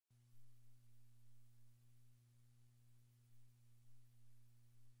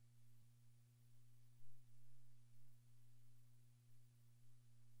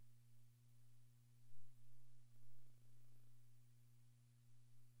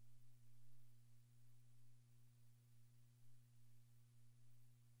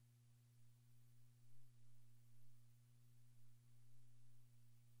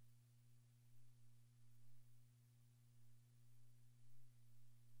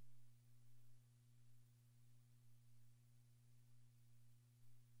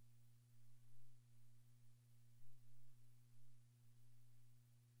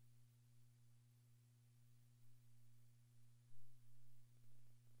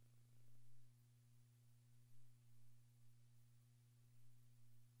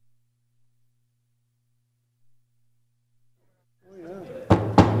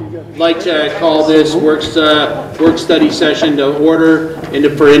like to call this work study session to order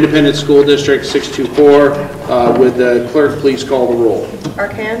for Independent School District 624. Would the clerk please call the roll?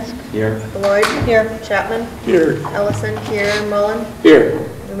 Arcand? Here. Lloyd? Here. Chapman? Here. Ellison? Here. Mullen? Here.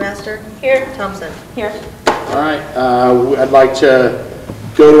 Newmaster? Here. Thompson? Here. All right. I'd like to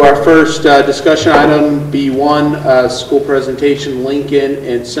go to our first discussion item, B1, school presentation, Lincoln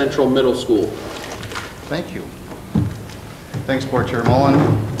and Central Middle School. Thank you. Thanks, Board Chair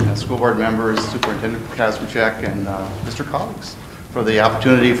Mullen, school board members, Superintendent Kazmierczak, and Mr. colleagues for the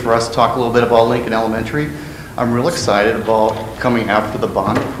opportunity for us to talk a little bit about Lincoln Elementary. I'm real excited about coming after the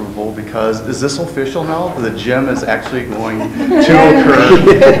bond approval because is this official now? The gym is actually going to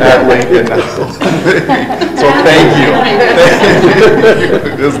occur at Lincoln now. So thank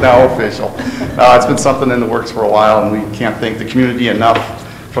you. It is now official. It's been something in the works for a while, and we can't thank the community enough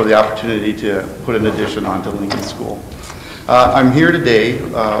for the opportunity to put an addition onto Lincoln School. I'm here today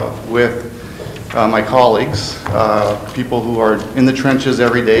with my colleagues, people who are in the trenches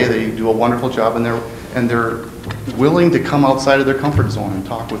every day. They do a wonderful job, and they're willing to come outside of their comfort zone and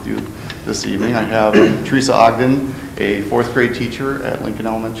talk with you this evening. I have Teresa Ogden, a 4th grade teacher at Lincoln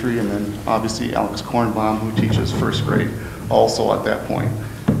Elementary, and then obviously Alex Kornbaum, who teaches 1st grade also at that point,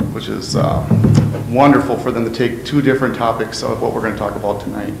 which is wonderful for them to take two different topics of what we're going to talk about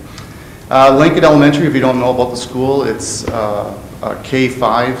tonight. Lincoln Elementary, if you don't know about the school, it's a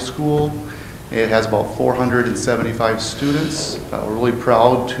K-5 school. It has about 475 students. We're really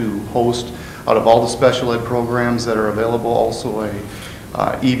proud to host, out of all the special ed programs that are available, also a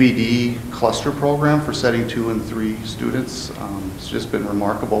EBD cluster program for setting 2 and 3 students. It's just been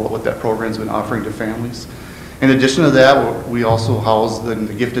remarkable what that program's been offering to families. In addition to that, we also house in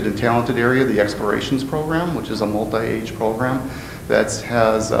the gifted and talented area the Explorations program, which is a multi-age program that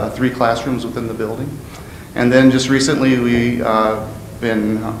has 3 classrooms within the building. And then just recently we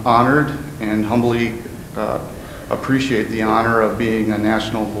been honored and humbly appreciate the honor of being a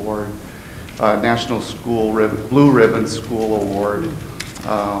national board, National School Blue Ribbon School Award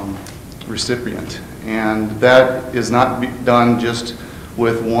recipient. And that is not done just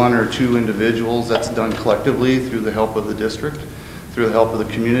with 1 or 2 individuals. That's done collectively through the help of the district, through the help of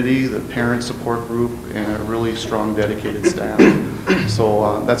the community, the parent support group, and a really strong, dedicated staff.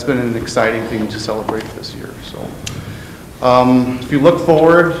 So that's been an exciting thing to celebrate this year. So if you look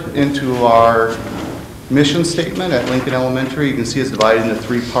forward into our mission statement at Lincoln Elementary, you can see it's divided into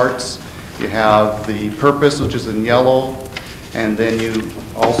 3 parts. You have the purpose, which is in yellow, and then you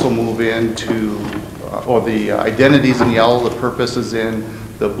also move into, or the identities in yellow, the purpose is in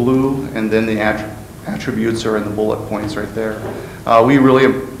the blue, and then the attributes are in the bullet points right there. We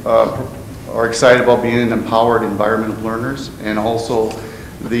really are excited about being an empowered environment of learners, and also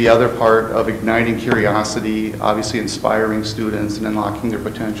the other part of igniting curiosity, obviously inspiring students and unlocking their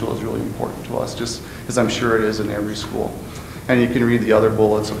potential is really important to us, just as I'm sure it is in every school. And you can read the other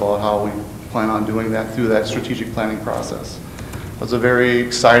bullets about how we plan on doing that through that strategic planning process. It was a very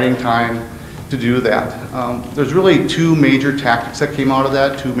exciting time to do that. There's really 2 major tactics that came out of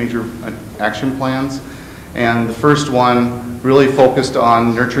that, 2 major action plans. And the first one really focused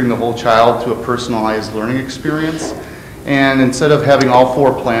on nurturing the whole child to a personalized learning experience. And instead of having all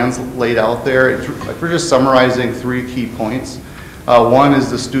 4 plans laid out there, we're just summarizing 3 key points. One is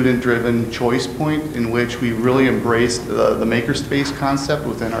the student-driven choice point, in which we really embraced the makerspace concept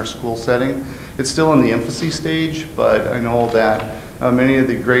within our school setting. It's still in the infancy stage, but I know that many of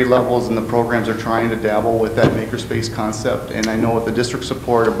the grade levels and the programs are trying to dabble with that makerspace concept, and I know with the district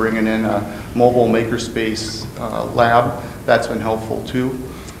support of bringing in a mobile makerspace lab, that's been helpful too.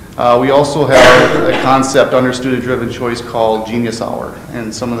 We also have a concept under student-driven choice called Genius Hour,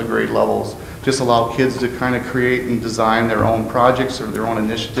 and some of the grade levels just allow kids to kind of create and design their own projects or their own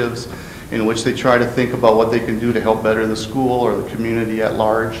initiatives in which they try to think about what they can do to help better the school or the community at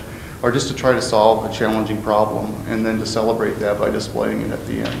large, or just to try to solve a challenging problem and then to celebrate that by displaying it at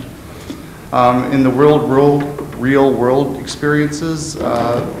the end. In the real world experiences,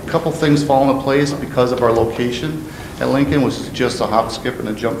 a couple things fall into place because of our location at Lincoln, which is just a hop, skip, and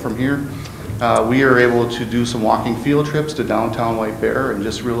a jump from here. We are able to do some walking field trips to downtown White Bear and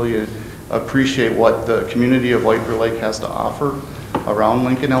just really appreciate what the community of White Bear Lake has to offer around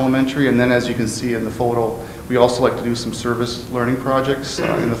Lincoln Elementary. And then as you can see in the photo, we also like to do some service learning projects.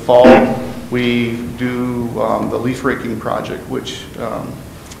 In the fall, we do the leaf raking project, which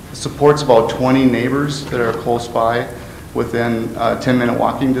supports about 20 neighbors that are close by within a 10-minute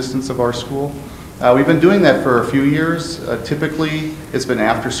walking distance of our school. We've been doing that for a few years. Typically, it's been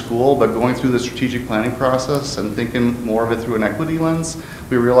after school, but going through the strategic planning process and thinking more of it through an equity lens,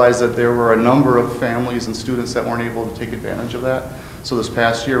 we realized that there were a number of families and students that weren't able to take advantage of that. So this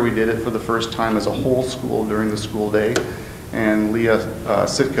past year, we did it for the first time as a whole school during the school day. And Leah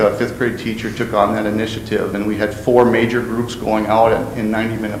Sitka, a 5th grade teacher, took on that initiative. And we had 4 major groups going out in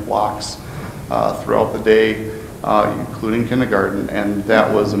 90-minute blocks throughout the day, including kindergarten. And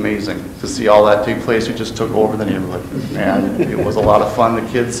that was amazing to see all that take place. We just took over the neighborhood. And it was a lot of fun.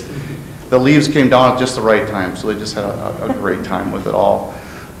 The kids, the leaves came down at just the right time, so they just had a great time with it all.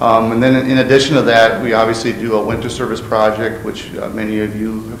 And then in addition to that, we obviously do a winter service project, which many of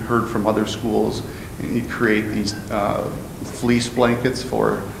you have heard from other schools. And you create these fleece blankets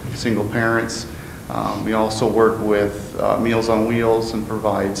for single parents. We also work with Meals on Wheels and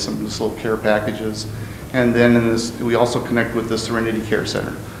provide some just little care packages. And then we also connect with the Serenity Care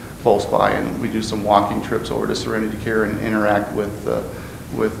Center close by, and we do some walking trips over to Serenity Care and interact with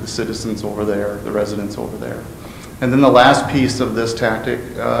the citizens over there, the residents over there. And then the last piece of this tactic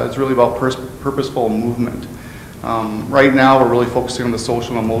is really about purposeful movement. Right now, we're really focusing on the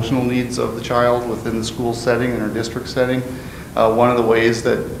social and emotional needs of the child within the school setting and our district setting. One of the ways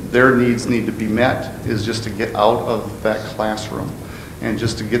that their needs need to be met is just to get out of that classroom and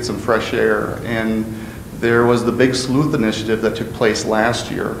just to get some fresh air. And there was the Big Sleuth initiative that took place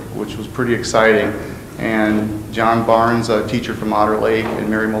last year, which was pretty exciting. And John Barnes, a teacher from Otter Lake, and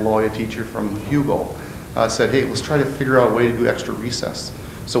Mary Malloy, a teacher from Hugo, said, hey, let's try to figure out a way to do extra recess.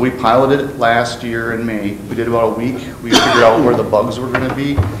 So we piloted it last year in May. We did about a week. We figured out where the bugs were going to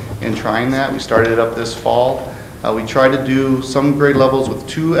be in trying that. We started it up this fall. We tried to do some grade levels with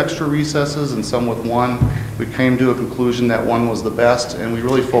 2 extra recesses and some with 1. We came to a conclusion that 1 was the best, and we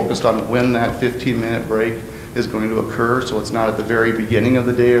really focused on when that 15-minute break is going to occur, so it's not at the very beginning of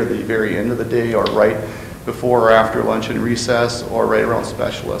the day or the very end of the day or right before or after lunch and recess or right around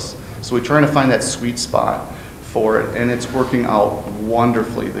specialists. So we're trying to find that sweet spot for it, and it's working out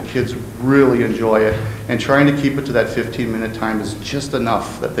wonderfully. The kids really enjoy it, and trying to keep it to that 15-minute time is just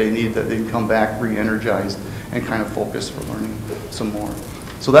enough that they need, that they can come back re-energized and kind of focus for learning some more.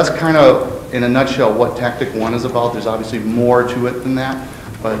 So that's kind of, in a nutshell, what Tactic 1 is about. There's obviously more to it than that,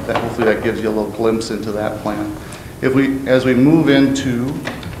 but hopefully that gives you a little glimpse into that plan. As we move into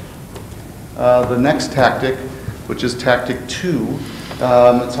the next tactic, which is Tactic 2,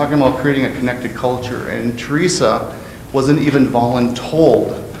 talking about creating a connected culture. And Teresa wasn't even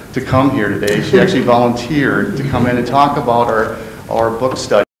voluntold to come here today. She actually volunteered to come in and talk about our book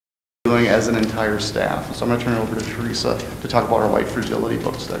study we're doing as an entire staff. So I'm going to turn it over to Teresa to talk about our White Fragility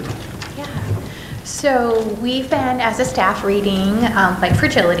book study. Yeah. So we've been, as a staff, reading White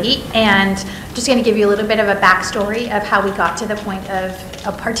Fragility, and just going to give you a little bit of a backstory of how we got to the point of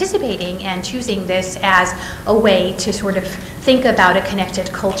participating and choosing this as a way to sort of think about a connected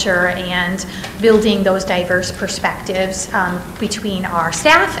culture and building those diverse perspectives between our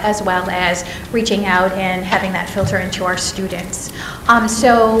staff, as well as reaching out and having that filter into our students.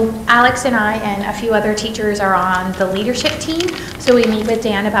 So Alex and I and a few other teachers are on the leadership team, so we meet with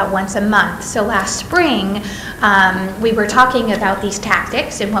Dan about once a month. So last spring, we were talking about these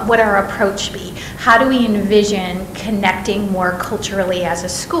tactics and what would our approach be? How do we envision connecting more culturally as a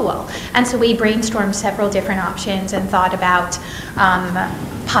school? And so we brainstormed several different options and thought about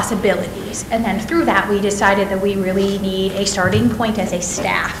possibilities. And then through that, we decided that we really need a starting point as a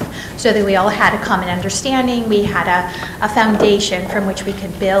staff so that we all had a common understanding. We had a foundation from which we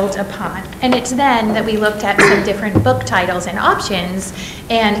could build upon. And it's then that we looked at some different book titles and options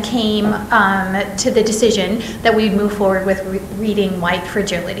and came to the decision that we'd move forward with reading White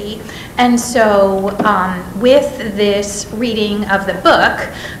Fragility. And so with this reading of the book,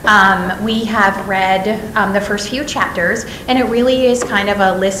 we have read the first few chapters, and it really is kind of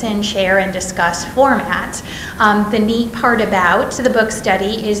a listen, share, and discuss format. The neat part about the book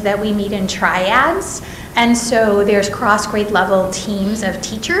study is that we meet in triads, and so there's cross-grade level teams of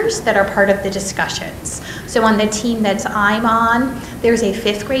teachers that are part of the discussions. So on the team that I'm on, there's a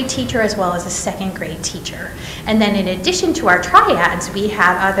 5th grade teacher as well as a 2nd grade teacher. And then in addition to our triads, we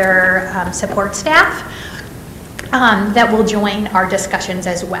have other support staff that will join our discussions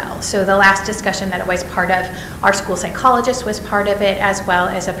as well. So the last discussion that I was part of, our school psychologist was part of it, as well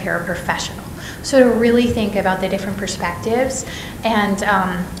as a paraprofessional. So to really think about the different perspectives, and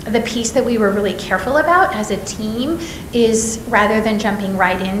the piece that we were really careful about as a team is, rather than jumping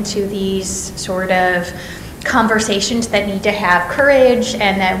right into these sort of conversations that need to have courage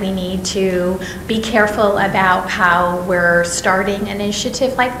and that we need to be careful about how we're starting an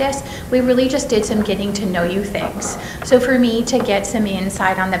initiative like this, we really just did some getting to know you things. So for me to get some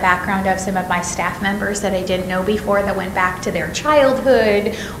insight on the background of some of my staff members that I didn't know before, that went back to their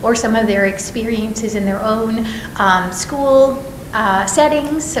childhood or some of their experiences in their own school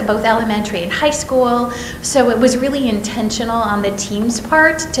settings, both elementary and high school. So it was really intentional on the team's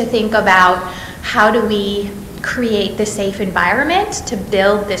part to think about how do we create the safe environment to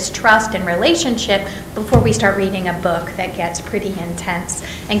build this trust and relationship before we start reading a book that gets pretty intense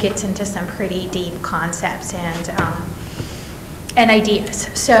and gets into some pretty deep concepts and ideas.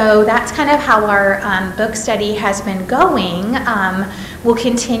 So that's kind of how our book study has been going. We'll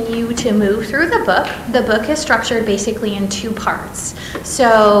continue to move through the book. The book is structured basically in two parts.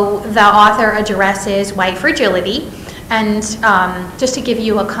 So the author addresses white fragility, and just to give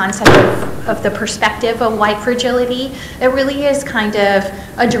you a concept of the perspective of white fragility, it really is kind of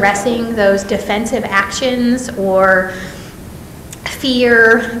addressing those defensive actions or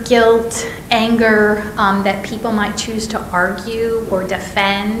fear, guilt, anger that people might choose to argue or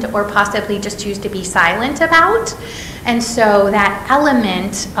defend or possibly just choose to be silent about. And so that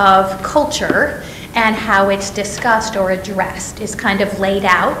element of culture and how it's discussed or addressed is kind of laid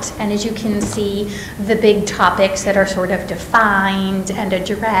out. And as you can see, the big topics that are sort of defined and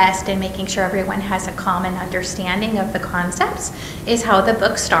addressed and making sure everyone has a common understanding of the concepts is how the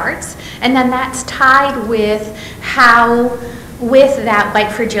book starts. And then that's tied with how, with that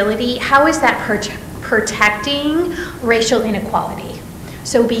white fragility, how is that protecting racial inequality?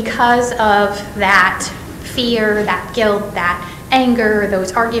 So because of that fear, that guilt, that anger,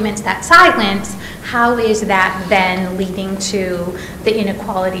 those arguments, that silence, how is that then leading to the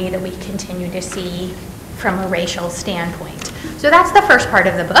inequality that we continue to see from a racial standpoint? So that's the first part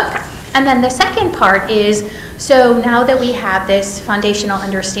of the book. And then the second part is, so now that we have this foundational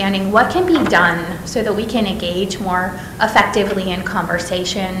understanding, what can be done so that we can engage more effectively in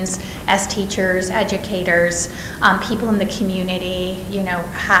conversations as teachers, educators, people in the community, you know,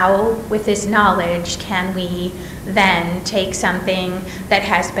 how with this knowledge can we then take something that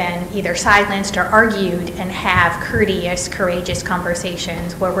has been either silenced or argued and have courteous, courageous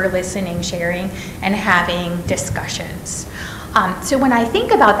conversations where we're listening, sharing, and having discussions. So when I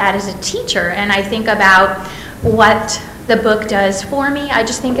think about that as a teacher and I think about what the book does for me, I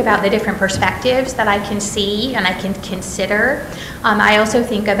just think about the different perspectives that I can see and I can consider. I also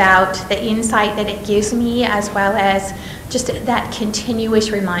think about the insight that it gives me, as well as just that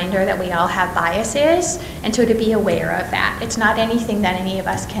continuous reminder that we all have biases, and so to be aware of that. It's not anything that any of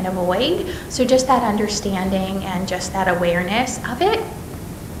us can avoid, so just that understanding and just that awareness of it.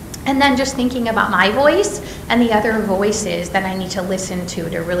 And then just thinking about my voice and the other voices that I need to listen to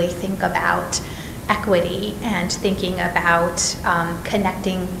really think about equity and thinking about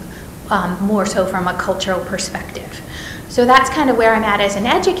connecting more so from a cultural perspective. So that's kind of where I'm at as an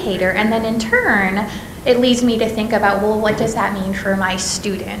educator. And then in turn, it leads me to think about, well, what does that mean for my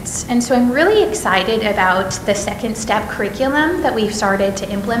students? And so I'm really excited about the second step curriculum that we've started to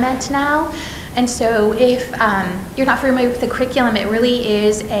implement now. And so if you're not familiar with the curriculum, it really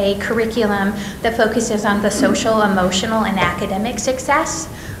is a curriculum that focuses on the social, emotional, and academic success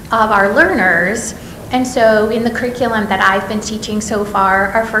of our learners. And so in the curriculum that I've been teaching so far,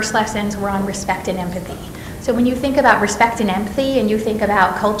 our first lessons were on respect and empathy. So when you think about respect and empathy, and you think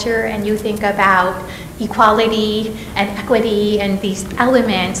about culture, and you think about equality and equity and these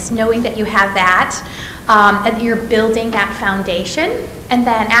elements, knowing that you have that, and you're building that foundation. And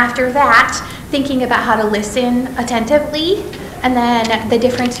then after that, thinking about how to listen attentively, and then the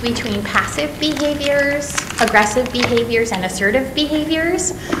difference between passive behaviors, aggressive behaviors, and assertive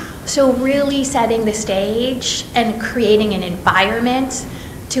behaviors. So really setting the stage and creating an environment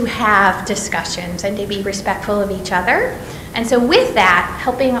to have discussions and to be respectful of each other. And so with that,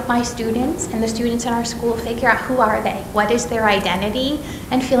 helping my students and the students in our school figure out who are they, what is their identity,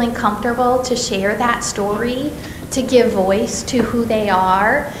 and feeling comfortable to share that story, to give voice to who they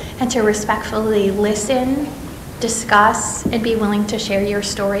are, and to respectfully listen, discuss, and be willing to share your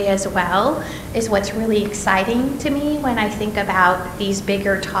story as well, is what's really exciting to me when I think about these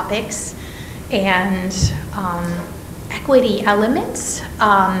bigger topics and equity elements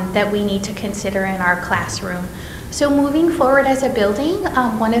that we need to consider in our classroom. So moving forward as a building,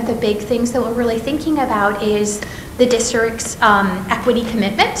 one of the big things that we're really thinking about is the district's equity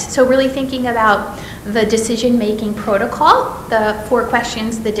commitment. So really thinking about the decision-making protocol, the 4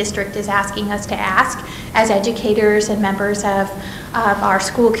 questions the district is asking us to ask as educators and members of our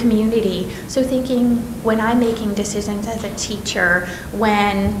school community. So thinking when I'm making decisions as a teacher,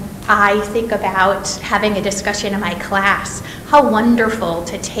 when I think about having a discussion in my class, how wonderful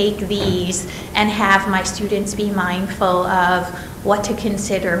to take these and have my students be mindful of what to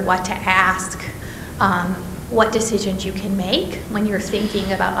consider, what to ask, what decisions you can make when you're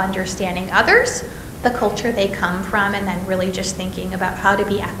thinking about understanding others, the culture they come from, and then really just thinking about how to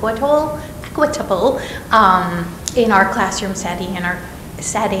be equitable equitable in our classroom setting,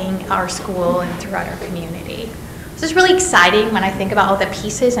 our school, and throughout our community. So it's really exciting when I think about all the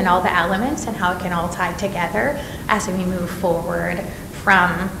pieces and all the elements and how it can all tie together as we move forward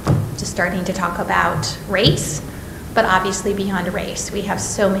from just starting to talk about race, but obviously beyond race, we have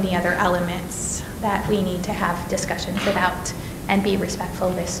so many other elements that we need to have discussions about and be respectful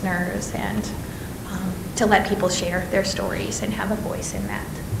listeners and to let people share their stories and have a voice in that.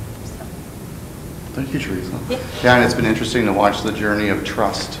 So. Thank you, Teresa. Yeah. Yeah, and it's been interesting to watch the journey of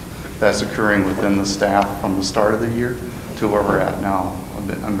trust that's occurring within the staff from the start of the year to where we're at now.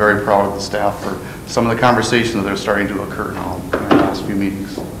 I'm very proud of the staff for some of the conversations that are starting to occur now in the last few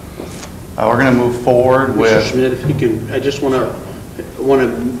meetings. We're going to move forward with... Mr. Schmidt, if you can, I just want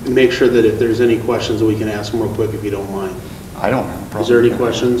to make sure that if there's any questions, we can ask them real quick if you don't mind. I don't have a problem. Is there any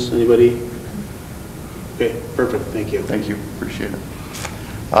questions? Anybody? Okay, perfect. Thank you. Thank you. Appreciate it.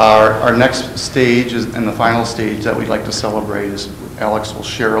 Our next stage is, and the final stage that we'd like to celebrate is Alex will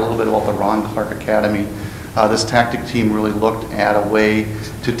share a little bit about the Ron Clark Academy. This tactic team really looked at a way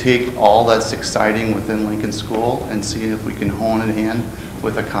to take all that's exciting within Lincoln School and see if we can hone it in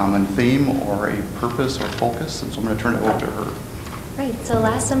with a common theme or a purpose or focus. And so I'm going to turn it over to her. Right, so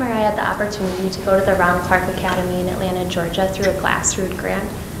last summer I had the opportunity to go to the Ron Clark Academy in Atlanta, Georgia through a Grassroots grant.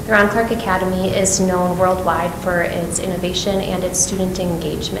 The Ron Clark Academy is known worldwide for its innovation and its student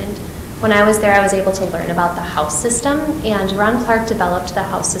engagement. When I was there, I was able to learn about the house system, and Ron Clark developed the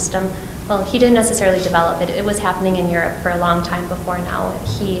house system. Well, he didn't necessarily develop it. It was happening in Europe for a long time before now.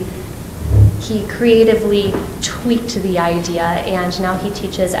 He creatively tweaked the idea, and now he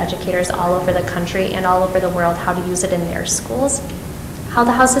teaches educators all over the country and all over the world how to use it in their schools. How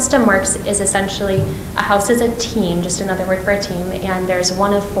the house system works is essentially a house is a team, just another word for a team, and there's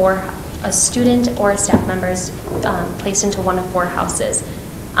one of four, a student or a staff members placed into one of four houses.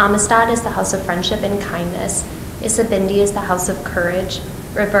 Amistad is the house of friendship and kindness. Isabindi is the house of courage.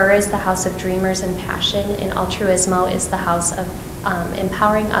 Revere is the house of dreamers and passion. And Altruismo is the house of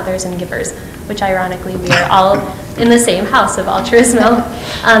empowering others and givers, which ironically we are all in the same house of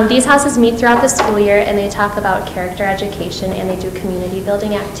Altruismo. These houses meet throughout the school year and they talk about character education and they do community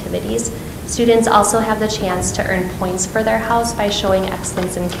building activities. Students also have the chance to earn points for their house by showing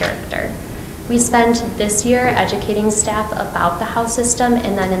excellence in character. We spent this year educating staff about the house system,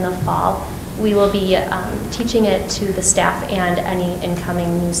 and then in the fall we will be teaching it to the staff and any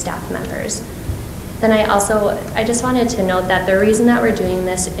incoming new staff members. Then I just wanted to note that the reason that we're doing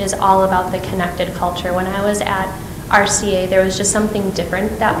this is all about the connected culture. When I was at RCA, there was just something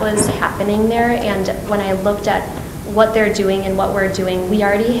different that was happening there, and when I looked at what they're doing and what we're doing, we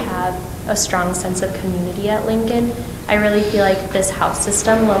already have a strong sense of community at Lincoln. I really feel like this house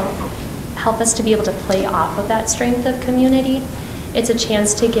system will help us to be able to play off of that strength of community. It's a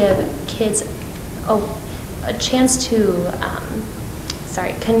chance to give kids a chance to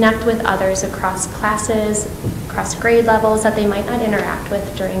connect with others across classes, across grade levels that they might not interact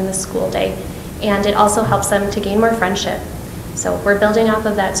with during the school day. And it also helps them to gain more friendship. So we're building off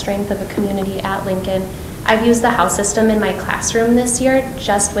of that strength of a community at Lincoln. I've used the house system in my classroom this year,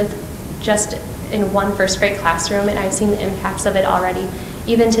 just in one first grade classroom, and I've seen the impacts of it already.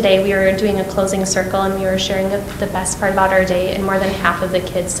 Even today, we were doing a closing circle and we were sharing the best part about our day, and more than half of the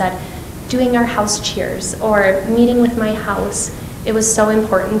kids said, doing our house cheers or meeting with my house. It was so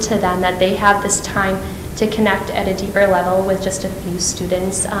important to them that they have this time to connect at a deeper level with just a few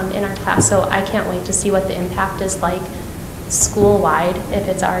students in our class. So I can't wait to see what the impact is like school-wide if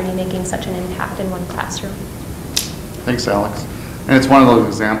it's already making such an impact in one classroom. Thanks, Alex. And it's one of those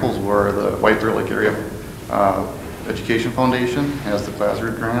examples where the White Bear Lake Area Education Foundation has the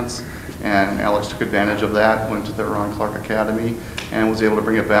Grassroots grants, and Alex took advantage of that, went to the Ron Clark Academy, and was able to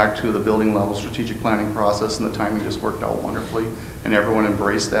bring it back to the building level strategic planning process, and the timing just worked out wonderfully, and everyone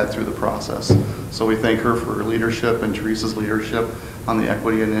embraced that through the process. So we thank her for her leadership and Teresa's leadership on the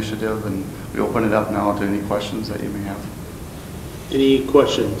equity initiative, and we open it up now to any questions that you may have. Any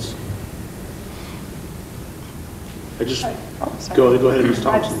questions? Go ahead, Ms.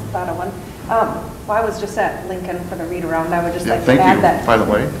 Thompson. I just thought of one. Well, I was just at Lincoln for the read around. I would just like to thank add you, that. by the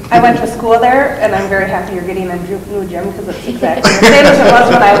way. I went to school there, and I'm very happy you're getting a new gym because it's exactly the same as it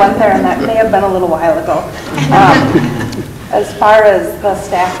was when I went there, and that may have been a little while ago. As far as the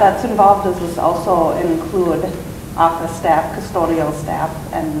staff that's involved, does this also include office staff, custodial staff,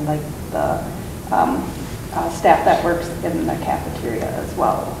 and like the staff that works in the cafeteria as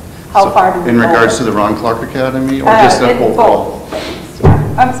well? How far do we In go? regards to the Ron Clark Academy, or just in overall? both things,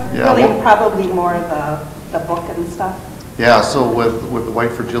 yeah. I'm really probably more the book and stuff. Yeah, so with the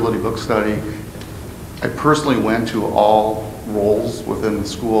White Fragility book study, I personally went to all roles within the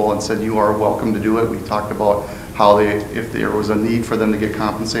school and said, you are welcome to do it. We talked about how if there was a need for them to get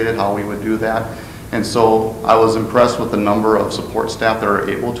compensated, how we would do that. And so I was impressed with the number of support staff that are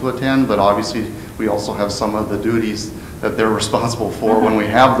able to attend, but obviously we also have some of the duties that they're responsible for when we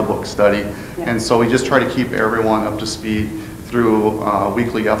have the book study. And so we just try to keep everyone up to speed through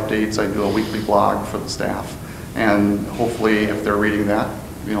weekly updates. I do a weekly blog for the staff, and hopefully if they're reading that,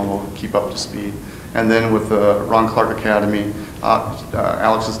 they'll keep up to speed. And then with the Ron Clark Academy,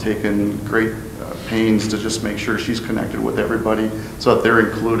 Alex has taken great pains to just make sure she's connected with everybody so that they're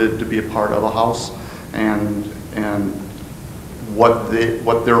included to be a part of a house and what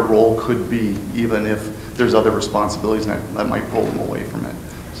their role could be, even if there's other responsibilities that might pull them away from it.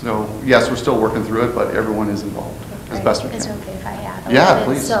 So yes, we're still working through it, but everyone is involved as best we can. Is it okay if I add a Yeah,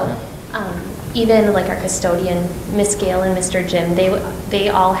 little bit? please. So, even like our custodian, Miss Gail and Mr. Jim, they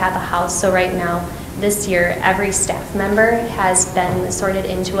all have a house. So right now, this year, every staff member has been sorted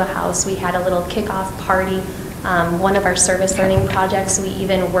into a house. We had a little kickoff party. One of our service learning projects, we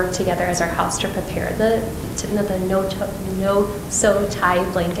even worked together as our house to prepare the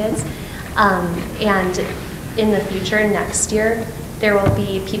no-sew-tie blankets. And in the future, next year, there will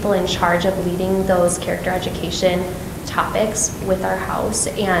be people in charge of leading those character education topics with our house.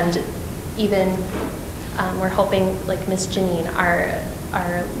 And even we're hoping, like Miss Janine,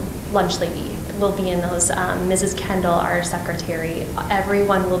 our lunch lady, will be in those. Mrs. Kendall, our secretary,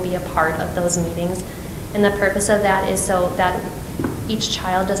 everyone will be a part of those meetings. And the purpose of that is so that each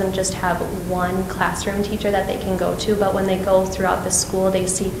child doesn't just have one classroom teacher that they can go to, but when they go throughout the school, they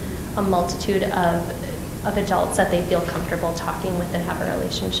see a multitude of adults that they feel comfortable talking with and have a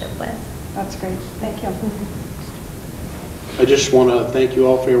relationship with. That's great. Thank you. I just want to thank you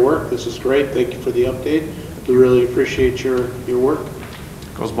all for your work. This is great. Thank you for the update. We really appreciate your work.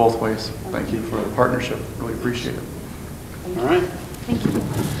 It goes both ways. Thank you for the partnership. Really appreciate it. All right. Thank you.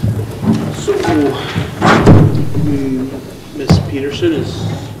 So, Ms. Peterson is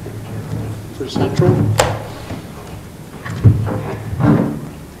for Central.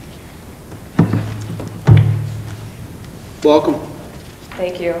 Welcome.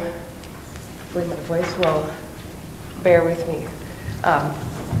 Thank you. Hopefully my voice will bear with me.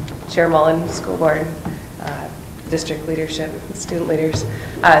 Chair Mullen, school board, district leadership, student leaders,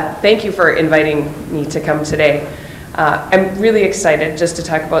 thank you for inviting me to come today. I'm really excited just to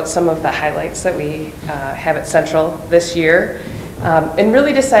talk about some of the highlights that we have at Central this year, and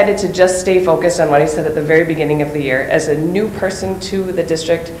really decided to just stay focused on what I said at the very beginning of the year. As a new person to the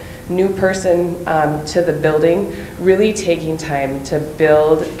district, new person to the building, really taking time to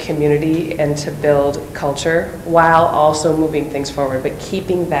build community and to build culture while also moving things forward, but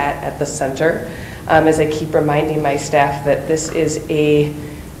keeping that at the center. As I keep reminding my staff that this is a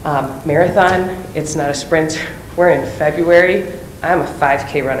marathon, it's not a sprint. We're in February. I'm a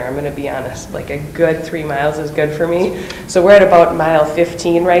 5K runner, I'm gonna be honest. Like a good 3 miles is good for me. So we're at about mile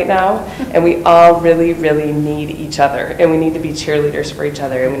 15 right now, and we all really, really need each other. And we need to be cheerleaders for each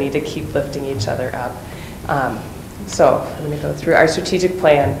other, and we need to keep lifting each other up. So I'm gonna go through our strategic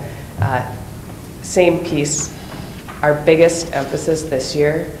plan. Same piece. Our biggest emphasis this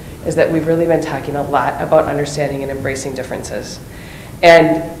year is that we've really been talking a lot about understanding and embracing differences.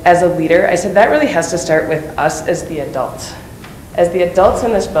 And as a leader, I said that really has to start with us as the adults. As the adults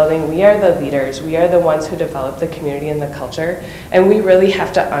in this building, we are the leaders. We are the ones who develop the community and the culture, and we really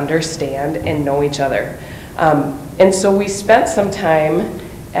have to understand and know each other. And so we spent some time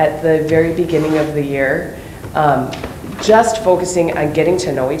at the very beginning of the year just focusing on getting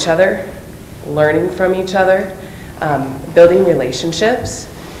to know each other, learning from each other, building relationships.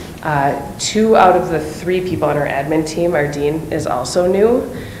 2 out of the 3 people on our admin team, our dean is also new.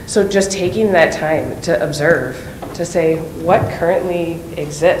 So just taking that time to observe, to say what currently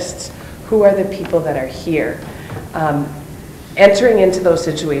exists, who are the people that are here. Entering into those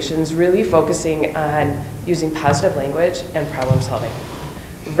situations, really focusing on using positive language and problem solving,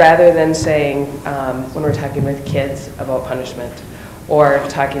 rather than saying, when we're talking with kids about punishment, or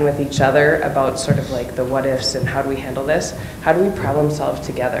talking with each other about sort of like the what ifs and how do we handle this, how do we problem solve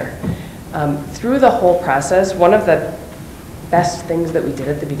together. Through the whole process, one of the best things that we did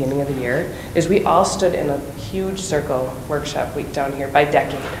at the beginning of the year is we all stood in a huge circle workshop week down here by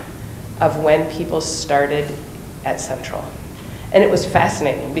decade of when people started at Central. And it was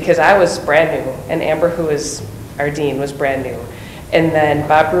fascinating because I was brand new, and Amber, who is our dean, was brand new. And then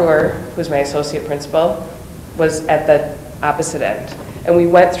Bob Brewer, who's my associate principal, was at the opposite end. And we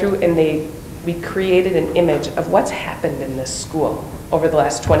went through and we created an image of what's happened in this school over the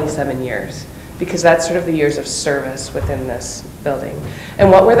last 27 years, because that's sort of the years of service within this building.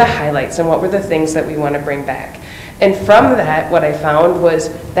 And what were the highlights and what were the things that we want to bring back? And from that, what I found was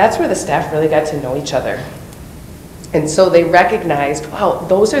that's where the staff really got to know each other. And so they recognized, wow,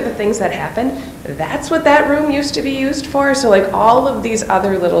 those are the things that happen. That's what that room used to be used for. So like all of these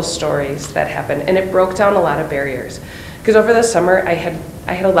other little stories that happened, and it broke down a lot of barriers. Because over the summer, I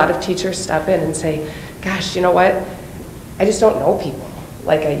had a lot of teachers stop in and say, gosh, you know what? I just don't know people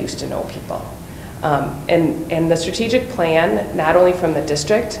like I used to know people. And the strategic plan, not only from the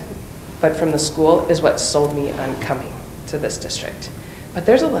district, but from the school, is what sold me on coming to this district. But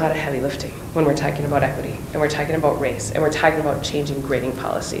there's a lot of heavy lifting when we're talking about equity, and we're talking about race, and we're talking about changing grading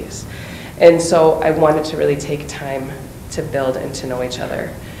policies. And so I wanted to really take time to build and to know each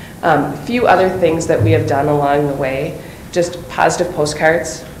other. A few other things that we have done along the way, just positive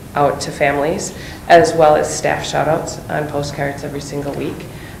postcards out to families, as well as staff shout-outs on postcards every single week.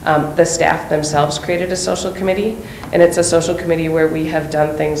 The staff themselves created a social committee, and it's a social committee where we have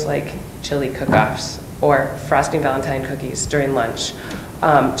done things like chili cook-offs or frosting Valentine cookies during lunch.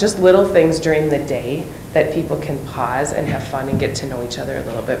 Just little things during the day that people can pause and have fun and get to know each other a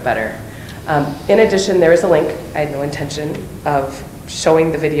little bit better. In addition, there is a link. I had no intention of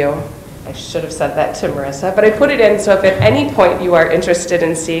showing the video. I should have said that to Marissa, but I put it in, so if at any point you are interested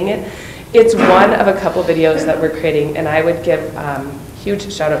in seeing it, it's one of a couple videos that we're creating, and I would give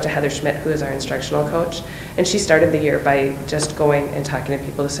huge shout out to Heather Schmidt, who is our instructional coach, and she started the year by just going and talking to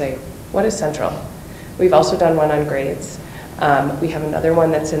people to say, what is Central? We've also done one on grades. We have another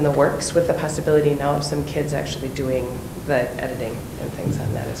one that's in the works with the possibility now of some kids actually doing the editing and things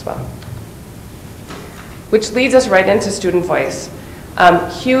on that as well. Which leads us right into student voice.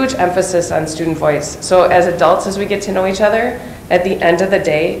 Huge emphasis on student voice. So as adults, as we get to know each other, at the end of the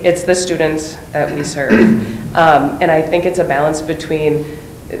day, it's the students that we serve. And I think it's a balance between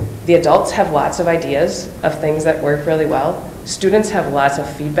the adults have lots of ideas of things that work really well. Students have lots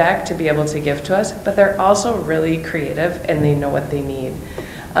of feedback to be able to give to us, but they're also really creative and they know what they need.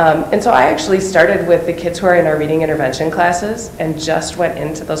 And so I actually started with the kids who are in our reading intervention classes and just went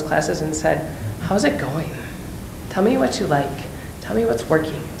into those classes and said, how's it going? Tell me what you like. Tell me what's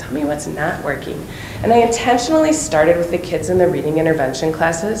working. Tell me what's not working. And I intentionally started with the kids in the reading intervention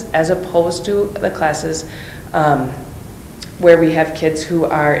classes as opposed to the classes where we have kids who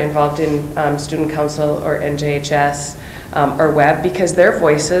are involved in student council or NJHS or WEB, because their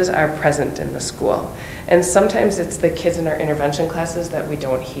voices are present in the school. And sometimes it's the kids in our intervention classes that we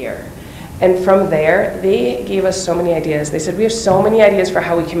don't hear. And from there, they gave us so many ideas. They said, we have so many ideas for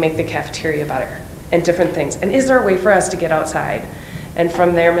how we can make the cafeteria better and different things. And is there a way for us to get outside? And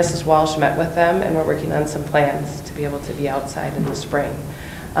from there, Mrs. Walsh met with them, and we're working on some plans to be able to be outside in the spring.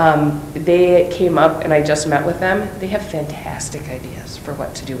 They came up, and I just met with them. They have fantastic ideas for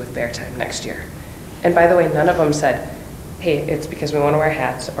what to do with Bear Time next year. And by the way, none of them said, hey, it's because we want to wear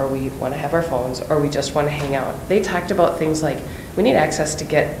hats, or we want to have our phones, or we just want to hang out. They talked about things like, we need access to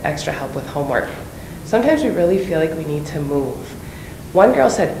get extra help with homework. Sometimes we really feel like we need to move. One girl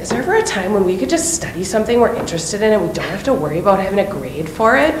said, is there ever a time when we could just study something we're interested in and we don't have to worry about having a grade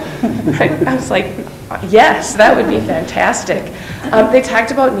for it? I was like, yes, that would be fantastic. They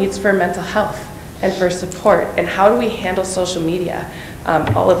talked about needs for mental health and for support and how do we handle social media,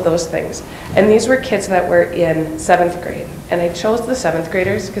 all of those things. And these were kids that were in 7th grade. And I chose the 7th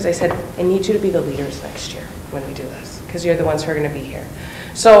graders because I said, I need you to be the leaders next year when we do this, because you're the ones who are going to be here.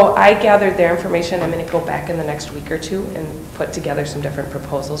 So I gathered their information. I'm going to go back in the next week or two and put together some different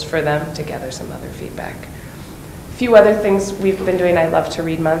proposals for them to gather some other feedback. A few other things we've been doing. I Love to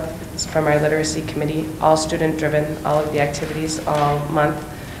Read Month. It's from our literacy committee, all student driven, all of the activities all month.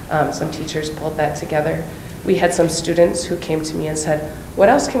 Some teachers pulled that together. We had some students who came to me and said, what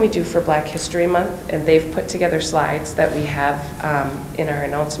else can we do for Black History Month? And they've put together slides that we have in our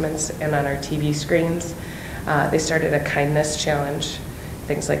announcements and on our TV screens. They started a kindness challenge,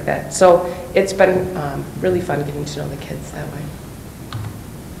 things like that. So it's been really fun getting to know the kids that way.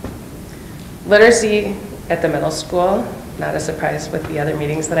 Literacy at the middle school, not a surprise with the other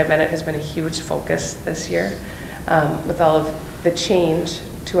meetings that I've been at, has been a huge focus this year with all of the change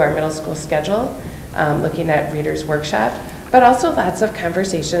to our middle school schedule, looking at Reader's Workshop, but also lots of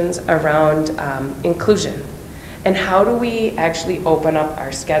conversations around inclusion. And how do we actually open up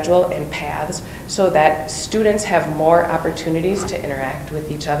our schedule and paths so that students have more opportunities to interact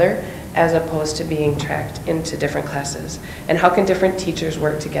with each other as opposed to being tracked into different classes? And how can different teachers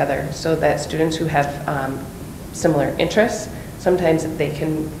work together so that students who have similar interests, sometimes they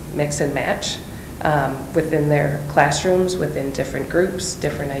can mix and match within their classrooms, within different groups,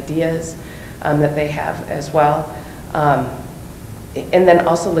 different ideas that they have as well. And then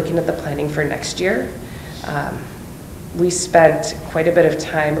also looking at the planning for next year. We spent quite a bit of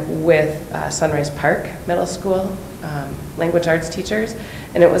time with Sunrise Park Middle School language arts teachers,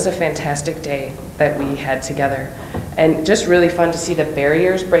 and it was a fantastic day that we had together. And just really fun to see the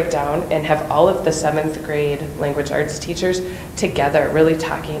barriers break down and have all of the 7th grade language arts teachers together really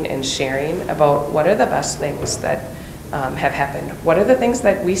talking and sharing about what are the best things that have happened. What are the things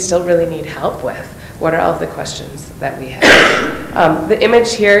that we still really need help with? What are all of the questions that we have? The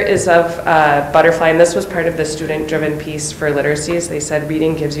image here is of butterfly, and this was part of the student-driven piece for literacies. They said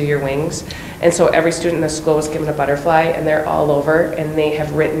reading gives you your wings. And so every student in the school was given a butterfly, and they're all over, and they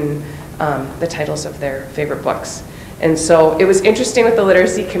have written the titles of their favorite books. And so it was interesting with the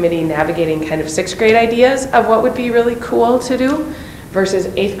literacy committee navigating kind of 6th grade ideas of what would be really cool to do versus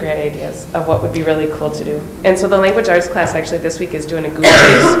 8th grade ideas of what would be really cool to do. And so the language arts class actually this week is doing a Goose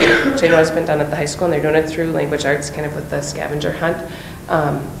Chase, which I know has been done at the high school, and they're doing it through language arts, kind of with the scavenger hunt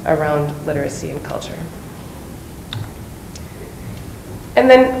around literacy and culture. And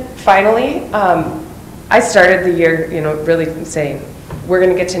then finally, I started the year, really saying, we're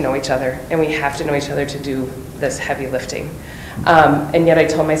going to get to know each other, and we have to know each other to do this heavy lifting. And yet I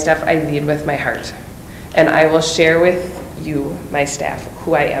told my staff I lead with my heart. And I will share with you, my staff,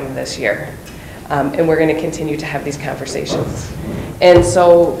 who I am this year. And we're going to continue to have these conversations. And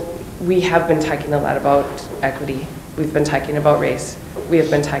so we have been talking a lot about equity. We've been talking about race. We have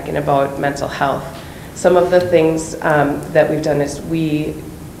been talking about mental health. Some of the things that we've done is we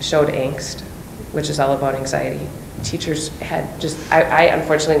showed angst, which is all about anxiety. Teachers had just, I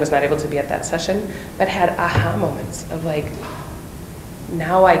unfortunately was not able to be at that session, but had aha moments of like,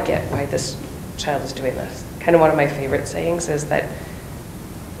 now I get why this child is doing this. Kind of one of my favorite sayings is that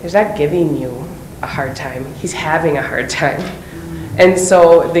he's not giving you a hard time, he's having a hard time. And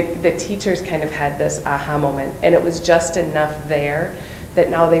so the teachers kind of had this aha moment, and it was just enough there that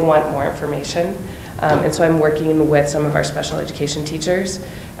now they want more information. And so I'm working with some of our special education teachers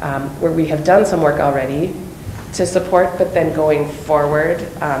where we have done some work already to support, but then going forward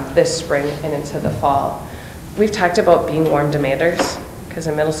this spring and into the fall. We've talked about being warm demanders, because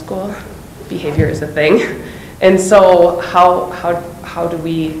in middle school, behavior is a thing. And so how do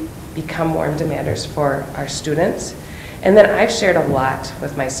we become warm demanders for our students? And then I've shared a lot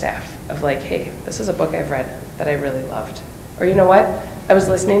with my staff of like, hey, this is a book I've read that I really loved. Or you know what? I was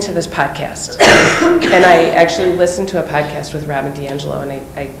listening to this podcast, and I actually listened to a podcast with Robin DiAngelo,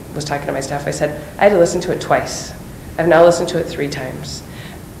 and I was talking to my staff. I said, I had to listen to it twice. I've now listened to it 3 times.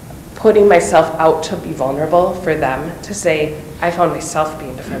 Putting myself out to be vulnerable for them to say, I found myself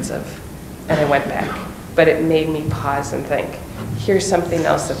being defensive, and I went back. But it made me pause and think, here's something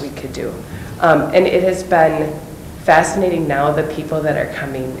else that we could do. And it has been fascinating now, the people that are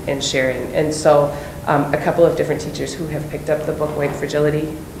coming and sharing. And so a couple of different teachers who have picked up the book White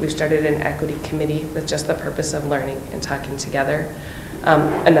Fragility. We've started an equity committee with just the purpose of learning and talking together.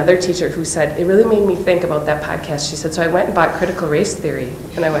 Another teacher who said, it really made me think about that podcast. She said, so I went and bought Critical Race Theory.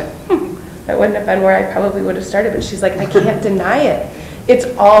 And I went, that wouldn't have been where I probably would have started. But she's like, I can't deny it. It's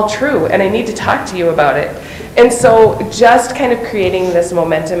all true, and I need to talk to you about it. And so just kind of creating this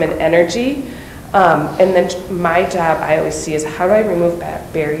momentum and energy. And then my job, I always see, is how do I remove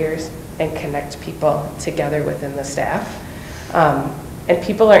barriers and connect people together within the staff. And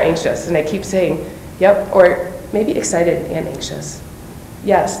people are anxious, and I keep saying, yep, or maybe excited and anxious.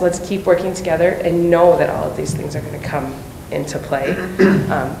 Yes, let's keep working together and know that all of these things are going to come into play,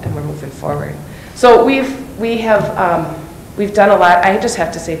 and we're moving forward. So we've done a lot. I just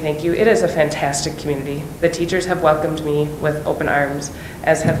have to say thank you. It is a fantastic community. The teachers have welcomed me with open arms,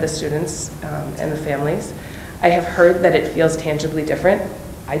 as have the students and the families. I have heard that it feels tangibly different.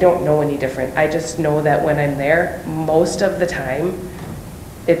 I don't know any different. I just know that when I'm there, most of the time,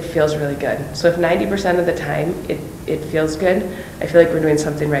 it feels really good. So if 90% of the time it feels good, I feel like we're doing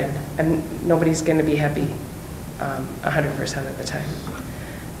something right. And nobody's going to be happy 100% of the time.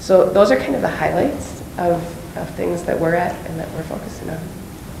 So those are kind of the highlights of things that we're at and that we're focusing on.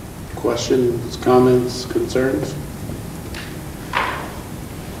 Questions, comments, concerns?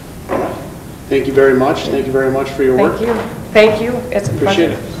 Thank you very much. Thank you very much for your work. Thank you. Thank you. It's a pleasure.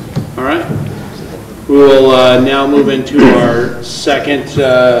 Appreciate it. All right. We will now move into our second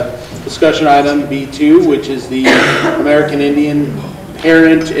discussion item, B2, which is the American Indian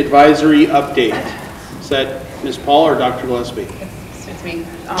Parent Advisory Update. Is that Ms. Paul or Dr. Gillespie? It's me.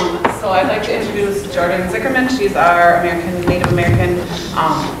 So I'd like to introduce Jordan Zickerman. She's our Native American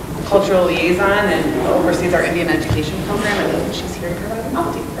cultural liaison and oversees our Indian education program, and she's here to provide an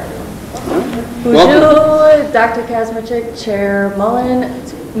update for everyone. Bonjour, Dr. Kazmachik, Chair Mullen.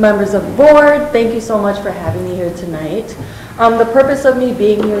 It's members of the board, thank you so much for having me here tonight. The purpose of me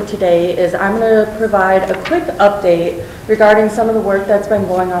being here today is I'm going to provide a quick update regarding some of the work that's been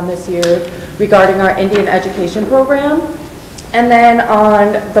going on this year regarding our Indian education program. And then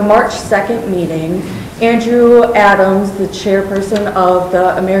on the March 2nd meeting, Andrew Adams, the chairperson of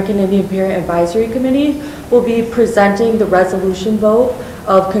the American Indian Parent Advisory Committee, will be presenting the resolution vote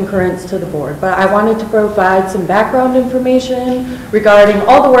of concurrence to the board. But I wanted to provide some background information regarding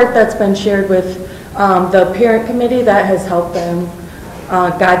all the work that's been shared with the parent committee that has helped them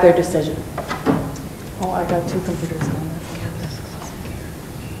guide their decision. Oh, I got 2 computers going.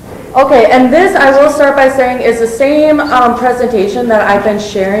 Okay, and this, I will start by saying, is the same presentation that I've been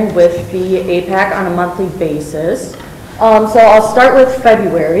sharing with the APAC on a monthly basis. So I'll start with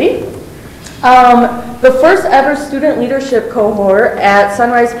February. The first ever student leadership cohort at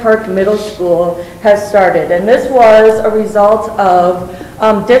Sunrise Park Middle School has started, and this was a result of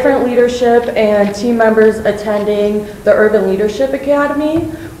different leadership and team members attending the Urban Leadership Academy,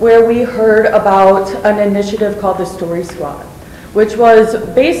 where we heard about an initiative called the Story Squad, which was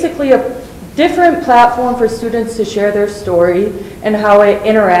basically a different platform for students to share their story and how it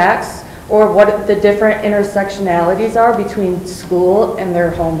interacts, or what the different intersectionalities are between school and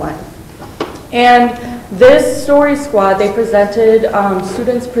their home life. And this Story Squad, they presented,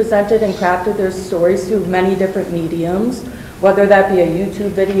 students presented and crafted their stories through many different mediums, whether that be a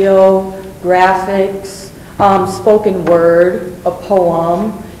YouTube video, graphics, spoken word, a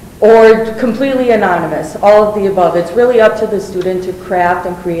poem, or completely anonymous, all of the above. It's really up to the student to craft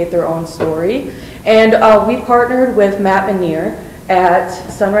and create their own story. And we partnered with Matt Manier at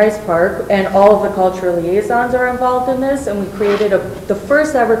Sunrise Park, and all of the cultural liaisons are involved in this, and we created the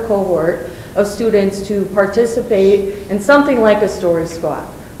first ever cohort of students to participate in something like a Story Squad.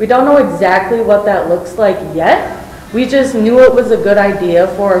 We don't know exactly what that looks like yet. We just knew it was a good idea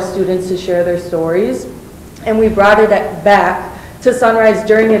for our students to share their stories, and we brought it back to Sunrise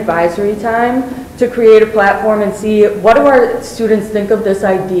during advisory time to create a platform and see what do our students think of this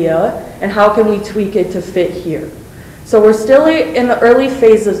idea and how can we tweak it to fit here. So we're still in the early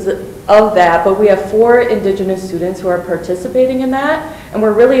phases of that, but we have 4 Indigenous students who are participating in that, and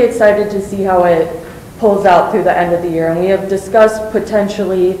we're really excited to see how it pulls out through the end of the year. And we have discussed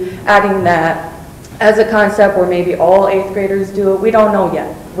potentially adding that as a concept where maybe all 8th graders do it. We don't know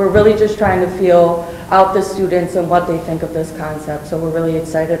yet. We're really just trying to feel out the students and what they think of this concept, so we're really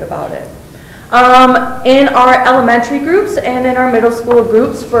excited about it. In our elementary groups and in our middle school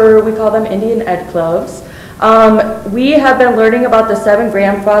groups, we call them Indian Ed Clubs, we have been learning about the 7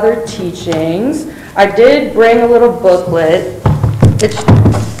 grandfather teachings. I did bring a little booklet. It's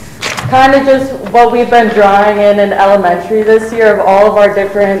kind of just what we've been drawing in elementary this year of all of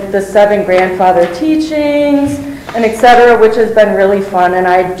the 7 grandfather teachings and etc., which has been really fun. And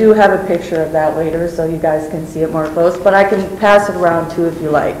I do have a picture of that later so you guys can see it more close, but I can pass it around too if you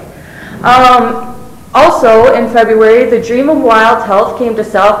like. Also in February, the Dream of Wild Health came to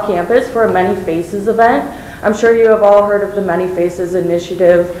South Campus for a Many Faces event. I'm sure you have all heard of the Many Faces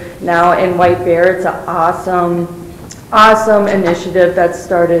initiative now in White Bear. It's an awesome initiative that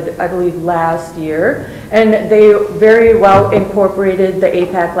started, I believe, last year. And they very well incorporated the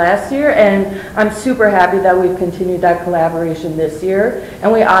APAC last year, and I'm super happy that we've continued that collaboration this year,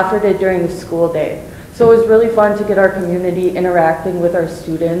 and we offered it during the school day. So it was really fun to get our community interacting with our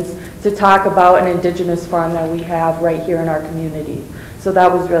students to talk about an Indigenous farm that we have right here in our community. So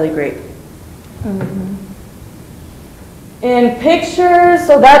that was really great. In pictures,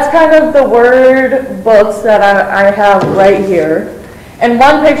 so that's kind of the word books that I have right here. And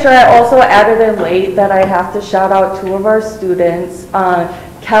one picture I also added in late that I have to shout out 2 of our students.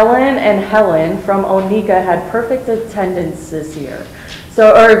 Kellen and Helen from Onika had perfect attendance this year.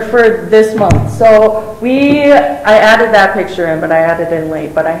 Or for this month. So I added that picture in, but I added in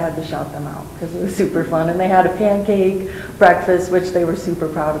late, but I had to shout them out because it was super fun. And they had a pancake breakfast, which they were super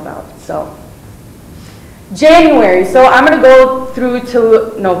proud about. So January, so I'm going to go through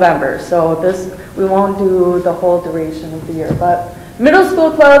to November. So we won't do the whole duration of the year, but middle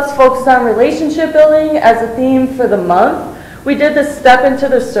school clubs focused on relationship building as a theme for the month. We did the Step into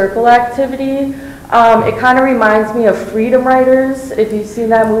the Circle activity. It kind of reminds me of Freedom Writers, if you've seen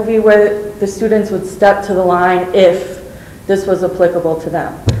that movie where the students would step to the line if this was applicable to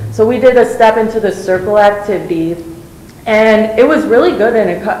them. So we did a Step into the Circle activity, and it was really good,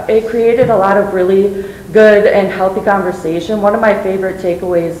 and it created a lot of really good and healthy conversation. One of my favorite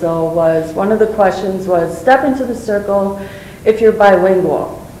takeaways, though, was one of the questions was, step into the circle if you're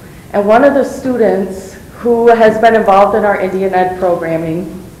bilingual. And one of the students who has been involved in our Indian Ed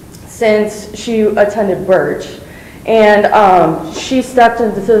programming since she attended Birch And she stepped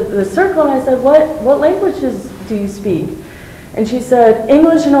into the circle, and I said, what languages do you speak? And she said,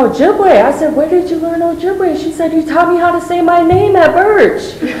 English and Ojibwe. I said, where did you learn Ojibwe? She said, you taught me how to say my name at Birch.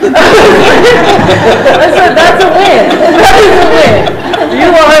 I said, that's a win. That is a win. You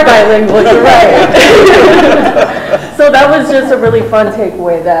are bilingual, you're right. So that was just a really fun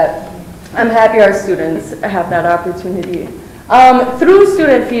takeaway that I'm happy our students have that opportunity. Through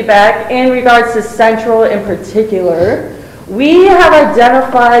student feedback, in regards to Central in particular, we have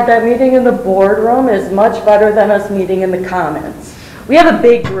identified that meeting in the boardroom is much better than us meeting in the Commons. We have a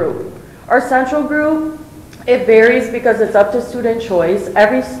big group. Our Central group, it varies because it's up to student choice.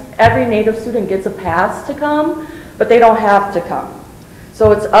 Every Native student gets a pass to come, but they don't have to come.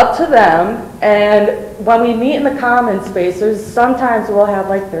 So it's up to them, and when we meet in the common spaces, sometimes we'll have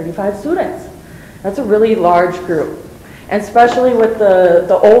like 35 students. That's a really large group. And especially with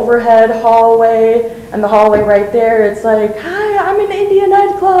the overhead hallway and the hallway right there, it's like, hi, I'm in Indian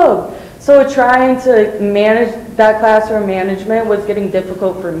Ed Club. So trying to manage that classroom management was getting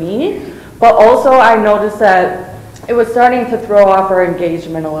difficult for me, but also I noticed that it was starting to throw off our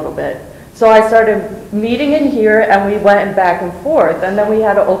engagement a little bit. So I started meeting in here, and we went back and forth, and then we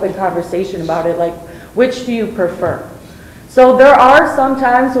had an open conversation about it, like, which do you prefer? So there are some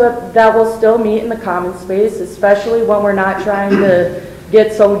times that we'll still meet in the common space, especially when we're not trying to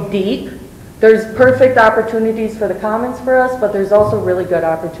get so deep. There's perfect opportunities for the commons for us, but there's also really good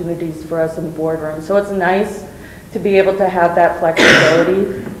opportunities for us in the boardroom. So it's nice to be able to have that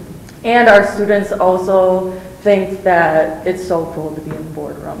flexibility. And our students also think that it's so cool to be in the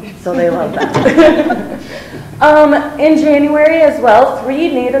boardroom, so they love that. In January as well, 3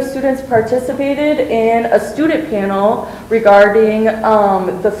 Native students participated in a student panel regarding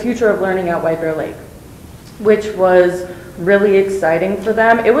the future of learning at White Bear Lake, which was really exciting for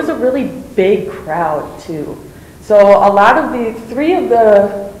them. It was a really big crowd too. So a lot of the,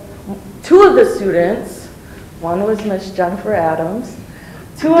 2 of the students, one was Miss Jennifer Adams,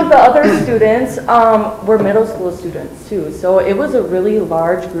 2 of the other students were middle school students too. So it was a really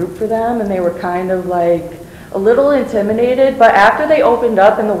large group for them, and they were kind of like a little intimidated, but after they opened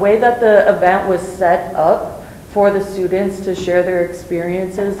up and the way that the event was set up for the students to share their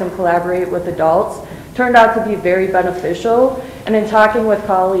experiences and collaborate with adults, turned out to be very beneficial. And in talking with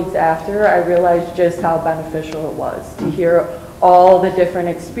colleagues after, I realized just how beneficial it was to hear all the different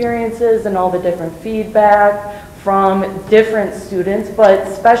experiences and all the different feedback from different students, but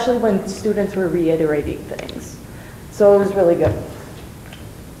especially when students were reiterating things. So it was really good.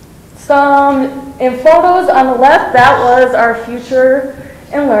 In photos on the left, that was our future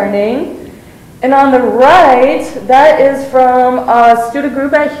in learning. And on the right, that is from a student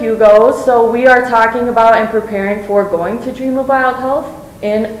group at Hugo. So we are talking about and preparing for going to Dream of Wild Health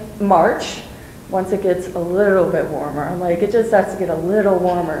in March, once it gets a little bit warmer. Like, it just has to get a little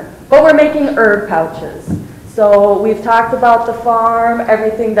warmer. But we're making herb pouches. So we've talked about the farm,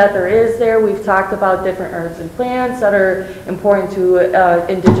 everything that there is there. We've talked about different herbs and plants that are important to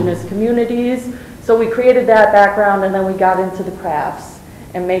indigenous communities. So we created that background, and then we got into the crafts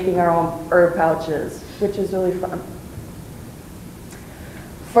and making our own herb pouches, which is really fun.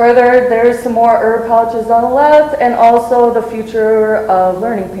 Further, there's some more herb pouches on the left, and also the Future of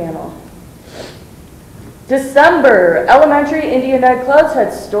Learning panel. December, elementary Indian Ed clubs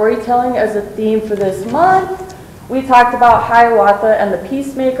had storytelling as a theme for this month. We talked about Hiawatha and the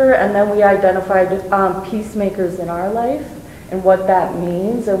Peacemaker, and then we identified peacemakers in our life and what that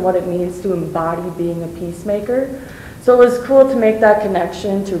means and what it means to embody being a peacemaker. So it was cool to make that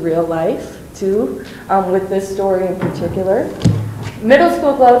connection to real life too, with this story in particular. Middle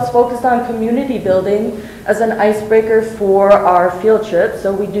school clubs focused on community building as an icebreaker for our field trips.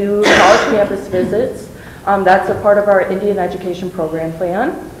 So we do college campus visits. That's a part of our Indian Education Program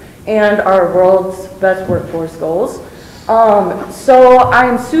Plan and our World's Best Workforce Goals. So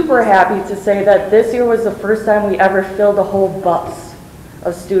I'm super happy to say that this year was the first time we ever filled a whole bus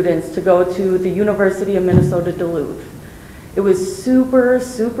of students to go to the University of Minnesota Duluth. It was super,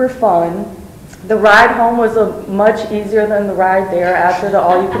 super fun. The ride home was much easier than the ride there after the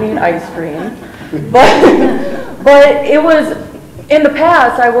all-you-can-eat ice cream. But it was, in the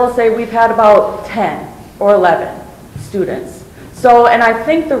past, I will say we've had about 10 or 11 students. So, and I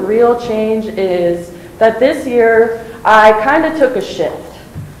think the real change is that this year I kind of took a shift.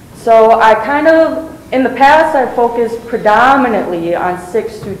 So I kind of, in the past I focused predominantly on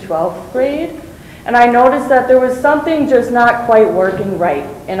 6th through 12th grade, and I noticed that there was something just not quite working right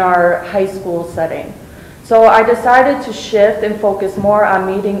in our high school setting. So I decided to shift and focus more on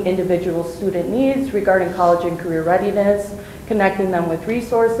meeting individual student needs regarding college and career readiness, connecting them with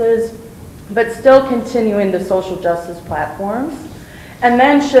resources, but still continuing the social justice platforms. And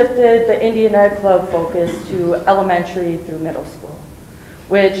then shifted the Indian Ed Club focus to elementary through middle school,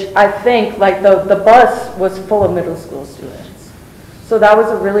 which I think, like the bus was full of middle school students. So that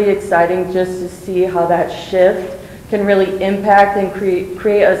was really exciting just to see how that shift can really impact and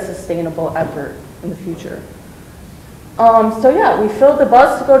create a sustainable effort in the future. So yeah, we filled the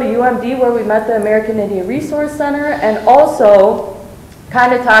bus to go to UMD where we met the American Indian Resource Center, and also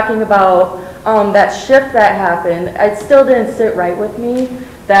kind of talking about that shift that happened. It still didn't sit right with me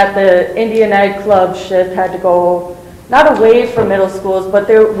that the Indian Ed Club shift had to go not away from middle schools, but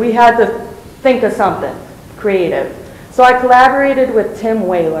we had to think of something creative. So I collaborated with Tim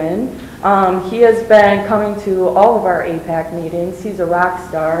Whalen. He has been coming to all of our APAC meetings. He's a rock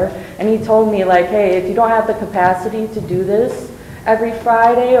star. And he told me, like, hey, if you don't have the capacity to do this every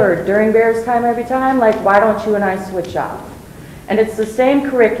Friday or during Bears time every time, like, why don't you and I switch off? And it's the same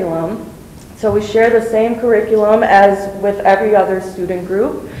curriculum. So we share the same curriculum as with every other student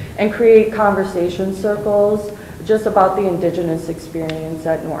group and create conversation circles just about the Indigenous experience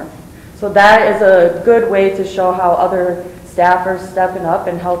at North. So that is a good way to show how other staff are stepping up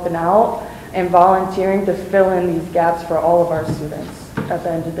and helping out and volunteering to fill in these gaps for all of our students at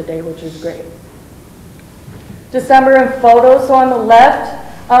the end of the day, which is great. December in photos, so on the left,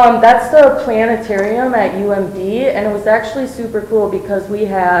 that's the planetarium at UMD, and it was actually super cool because we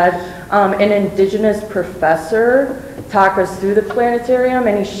had an Indigenous professor talk us through the planetarium,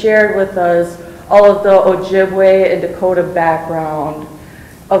 and he shared with us all of the Ojibwe and Dakota background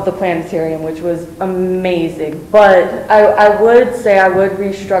of the planetarium, which was amazing. But I would say I would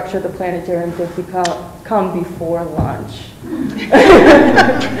restructure the planetarium to come before lunch.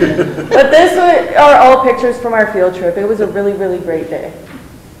 But this are all pictures from our field trip. It was a really, really great day.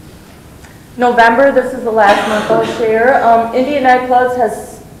 November, this is the last month I'll share. Indian Ed Clubs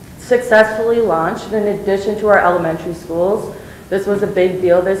has successfully launched in addition to our elementary schools. This was a big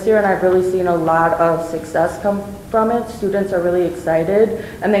deal this year, and I've really seen a lot of success come from it. Students are really excited,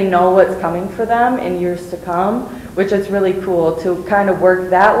 and they know what's coming for them in years to come, which is really cool to kind of work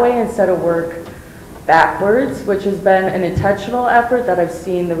that way instead of work backwards, which has been an intentional effort that I've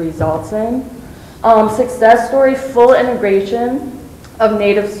seen the results in. Success story, full integration of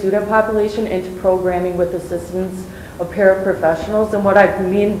Native student population into programming with assistance of paraprofessionals. And what I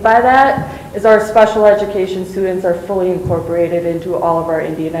mean by that is our special education students are fully incorporated into all of our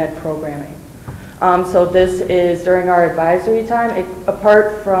Indian Ed programming. So this is during our advisory time.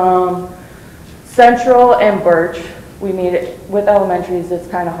 Apart from Central and Birch, we meet with elementaries, it's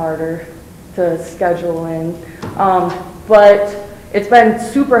kind of harder to schedule in. But it's been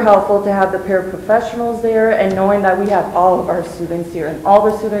super helpful to have the paraprofessionals there and knowing that we have all of our students here, and all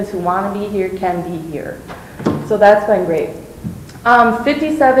the students who want to be here can be here. So that's been great.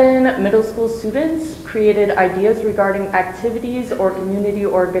 57 middle school students created ideas regarding activities or community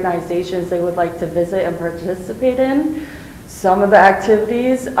organizations they would like to visit and participate in. Some of the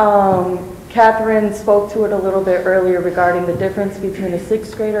activities, Catherine spoke to it a little bit earlier regarding the difference between a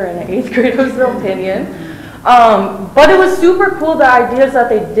 6th grader and an 8th grader's opinion. But it was super cool, the ideas that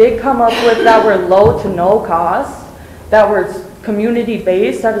they did come up with that were low to no cost, that were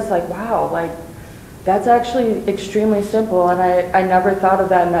community-based. I was like, wow, like, that's actually extremely simple, and I never thought of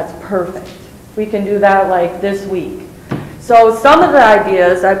that, and that's perfect. We can do that like this week. So some of the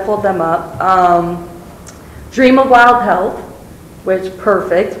ideas, I pulled them up. Dream of Wild Health, which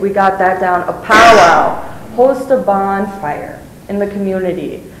perfect, we got that down. A powwow, host a bonfire in the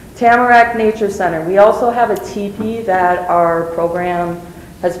community. Tamarack Nature Center, we also have a teepee that our program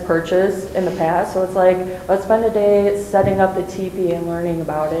has purchased in the past. So it's like, let's spend a day setting up the teepee and learning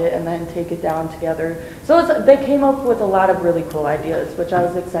about it and then take it down together. So they came up with a lot of really cool ideas, which I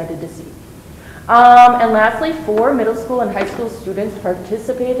was excited to see. And lastly, 4 middle school and high school students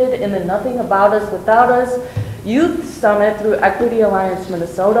participated in the Nothing About Us Without Us Youth Summit through Equity Alliance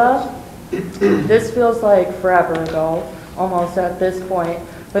Minnesota. This feels like forever ago, almost at this point.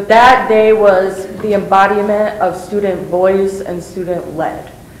 But that day was the embodiment of student voice and student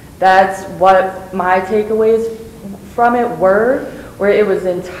led. That's what my takeaways from it were, where it was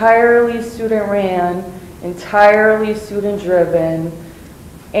entirely student ran, entirely student driven,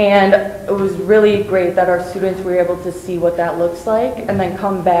 and it was really great that our students were able to see what that looks like and then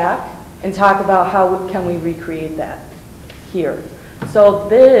come back and talk about how can we recreate that here. So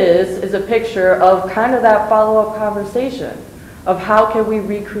this is a picture of kind of that follow-up conversation of how can we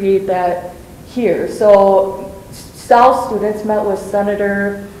recreate that here. So South students met with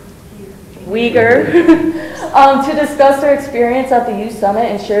Senator Uyghur to discuss their experience at the Youth Summit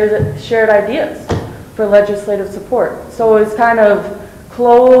and shared ideas for legislative support. So it was kind of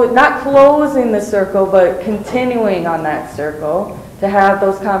not closing the circle, but continuing on that circle to have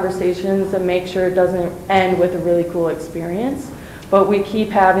those conversations and make sure it doesn't end with a really cool experience. But we keep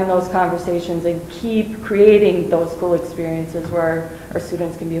having those conversations and keep creating those cool experiences where our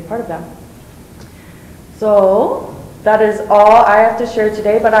students can be a part of them. So that is all I have to share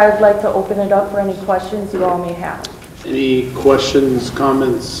today, but I would like to open it up for any questions you all may have. Any questions,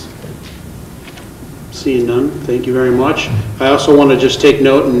 comments? Seeing none, thank you very much. I also want to just take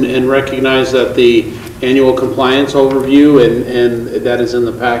note and recognize that the annual compliance overview, and that is in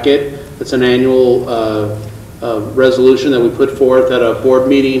the packet. It's an annual resolution that we put forth at a board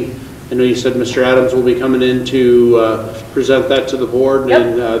meeting. I know you said Mr. Adams will be coming in to present that to the board, Yep.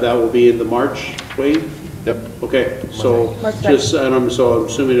 and that will be in the March wave? Yep. Okay, so just, and I'm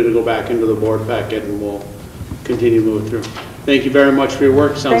assuming it'll go back into the board packet and we'll continue moving through. Thank you very much for your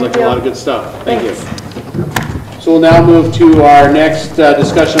work. Sounds like a lot of good stuff. Thank you. So we'll now move to our next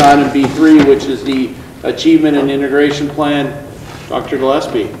discussion item B3, which is the Achievement and Integration Plan. Dr.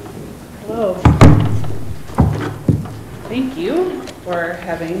 Gillespie. Hello. Thank you for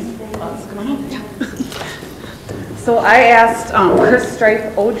having us come on. So I asked Chris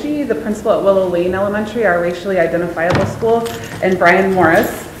Strife OG, the principal at Willow Lane Elementary, our racially identifiable school, and Brian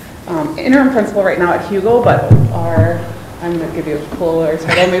Morris, interim principal right now at Hugo, but I'm going to give you a cooler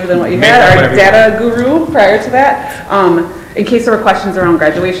title maybe than what you had, our data guru prior to that. In case there were questions around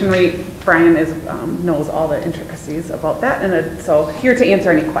graduation rate, Brian knows all the intricacies about that, and so here to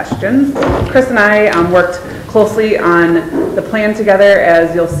answer any questions. Chris and I worked closely on the plan together.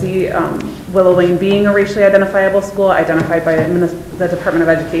 As you'll see, Willow Lane, being a racially identifiable school identified by the Department of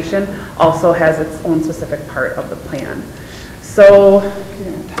Education, also has its own specific part of the plan. So,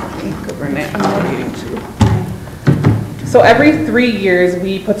 so every 3 years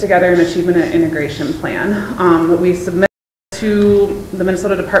we put together an Achievement and Integration Plan. We submit to the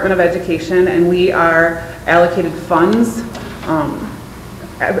Minnesota Department of Education, and we are allocated funds,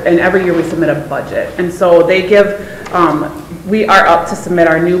 and every year we submit a budget. And so they give, we are up to submit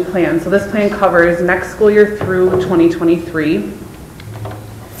our new plan. So this plan covers next school year through 2023.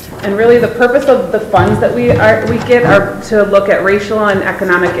 And really the purpose of the funds that we get are to look at racial and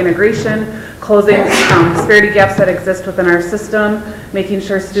economic integration, closing disparity gaps that exist within our system, making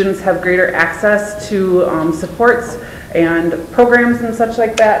sure students have greater access to supports and programs and such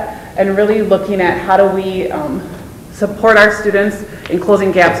like that, and really looking at how do we support our students in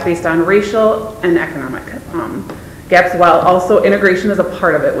closing gaps based on racial and economic gaps, while also integration is a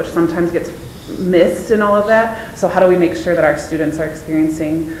part of it, which sometimes gets missed in all of that. So how do we make sure that our students are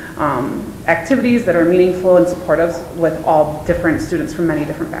experiencing activities that are meaningful and supportive with all different students from many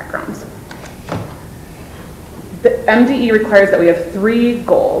different backgrounds? The MDE requires that we have 3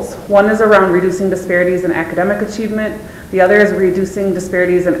 goals. One is around reducing disparities in academic achievement. The other is reducing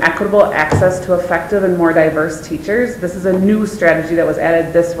disparities in equitable access to effective and more diverse teachers. This is a new strategy that was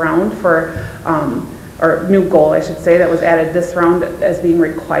added this round for, or new goal, I should say, that was added this round as being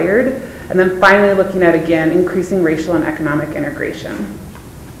required. And then finally looking at, again, increasing racial and economic integration.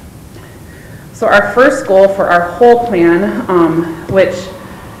 So our first goal for our whole plan, which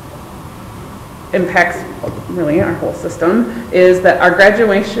impacts really our whole system, is that our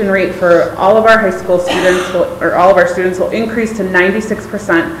graduation rate for all of our high school students, or all of our students, will increase to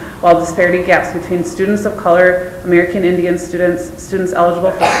 96%, while disparity gaps between students of color, American Indian students, students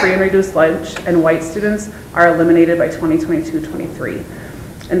eligible for free and reduced lunch, and white students are eliminated by 2022-23.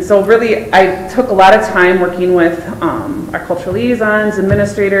 And so really, I took a lot of time working with our cultural liaisons,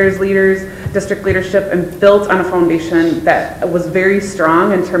 administrators, leaders, district leadership, and built on a foundation that was very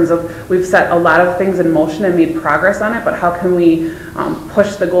strong in terms of, we've set a lot of things in motion and made progress on it, but how can we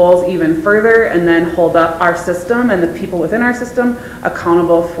push the goals even further and then hold up our system and the people within our system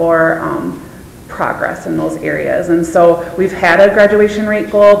accountable for progress in those areas. And so we've had a graduation rate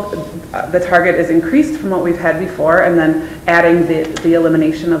goal. The target is increased from what we've had before, and then adding the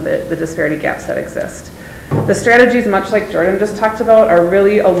elimination of the disparity gaps that exist. The strategies, much like Jordan just talked about, are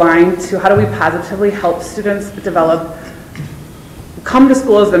really aligned to how do we positively help students come to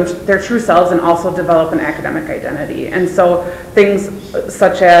school as their true selves and also develop an academic identity. And so things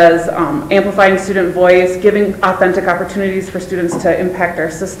such as amplifying student voice, giving authentic opportunities for students to impact our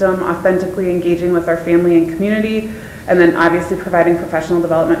system, authentically engaging with our family and community, and then obviously providing professional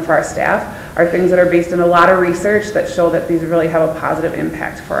development for our staff are things that are based in a lot of research that show that these really have a positive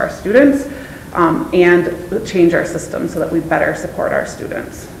impact for our students and change our system so that we better support our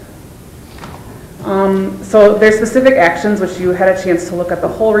students. So there's specific actions which you had a chance to look at the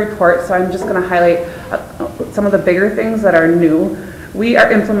whole report, so I'm just going to highlight some of the bigger things that are new. We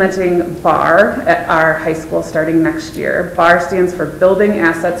are implementing BAR at our high school starting next year. BAR stands for Building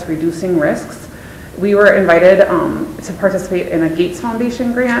Assets, Reducing Risks. We were invited to participate in a Gates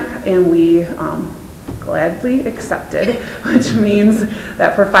Foundation grant, and we gladly accepted, which means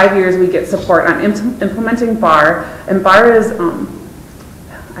that for 5 years we get support on implementing BAR. And BAR is,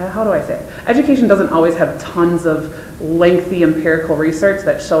 how do I say it? Education doesn't always have tons of lengthy empirical research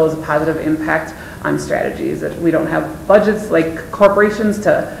that shows a positive impact on strategies. We don't have budgets like corporations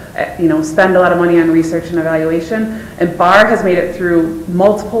to spend a lot of money on research and evaluation. And BAR has made it through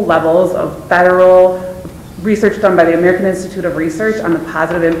multiple levels of federal research done by the American Institute of Research on the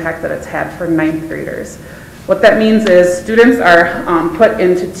positive impact that it's had for 9th graders. What that means is students are put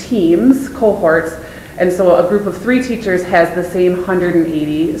into teams, cohorts, and so a group of 3 teachers has the same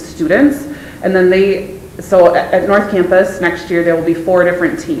 180 students, and then so at North Campus next year there will be 4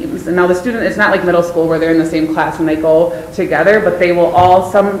 different teams. And now the student, it's not like middle school where they're in the same class and they go together, but they will all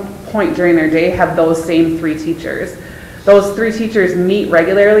some point during their day have those same 3 teachers. Those 3 teachers meet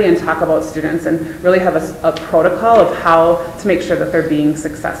regularly and talk about students and really have a protocol of how to make sure that they're being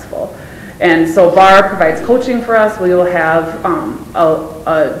successful. And so BAR provides coaching for us. We will have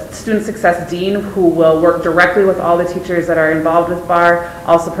a student success dean who will work directly with all the teachers that are involved with BAR,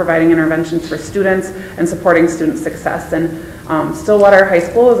 also providing interventions for students and supporting student success. And Stillwater High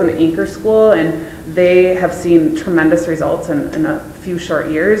School is an anchor school, and they have seen tremendous results in a few short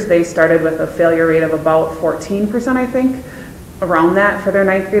years. They started with a failure rate of about 14%, I think, around that for their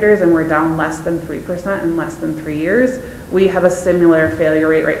 9th graders, and we're down less than 3% in less than 3 years. We have a similar failure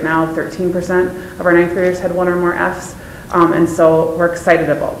rate right now. 13% of our 9th graders had 1 or more Fs, and so we're excited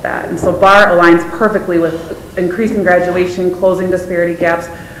about that. And so BAR aligns perfectly with increasing graduation, closing disparity gaps,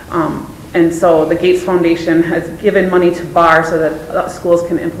 and so the Gates Foundation has given money to BAR so that schools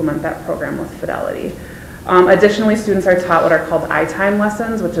can implement that program with fidelity. Additionally, students are taught what are called I-Time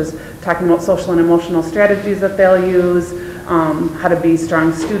lessons, which is talking about social and emotional strategies that they'll use, how to be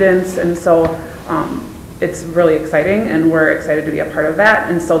strong students, and so it's really exciting, and we're excited to be a part of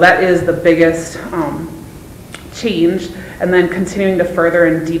that. And so that is the biggest change, and then continuing to further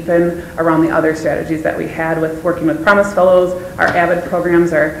and deepen around the other strategies that we had with working with Promise Fellows. Our AVID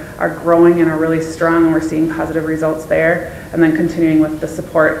programs are growing and are really strong, and we're seeing positive results there. And then continuing with the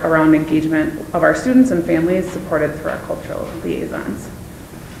support around engagement of our students and families supported through our cultural liaisons.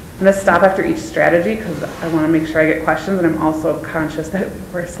 I'm going to stop after each strategy because I want to make sure I get questions, and I'm also conscious that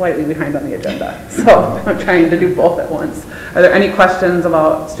we're slightly behind on the agenda. So I'm trying to do both at once. Are there any questions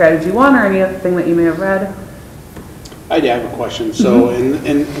about strategy 1 or anything that you may have read? I do have a question. So,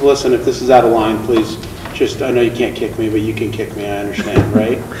 and listen, if this is out of line, please just, I know you can't kick me, but you can kick me, I understand,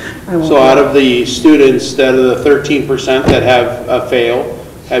 right? So out of the students that are the 13% that have failed,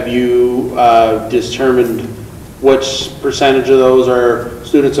 have you determined which percentage of those are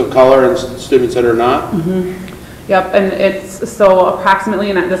students of color and students that are not? Yep, and it's so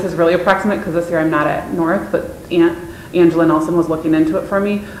approximately, and this is really approximate because this year I'm not at North, but Angela Nelson was looking into it for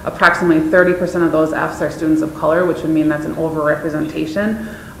me. Approximately 30% of those Fs are students of color, which would mean that's an overrepresentation.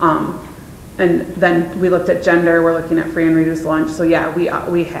 And then we looked at gender, we're looking at free and reduced lunch. So yeah,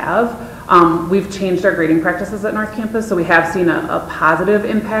 we have. We've changed our grading practices at North Campus, so we have seen a positive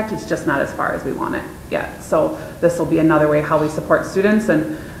impact. It's just not as far as we want it yet. So this will be another way how we support students.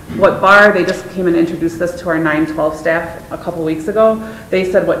 And what BAR, they just came and introduced this to our 9-12 staff a couple weeks ago. They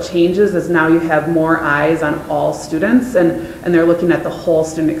said what changes is now you have more eyes on all students, and they're looking at the whole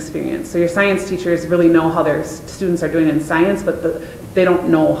student experience. So your science teachers really know how their students are doing in science, but they don't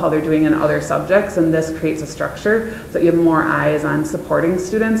know how they're doing in other subjects, and this creates a structure so that you have more eyes on supporting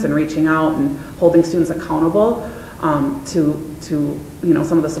students and reaching out and holding students accountable to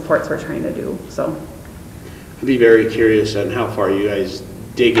some of the supports we're trying to do. So I'd be very curious on how far you guys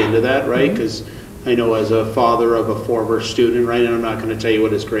dig into that, right? Because I know as a father of a former student, right, and I'm not going to tell you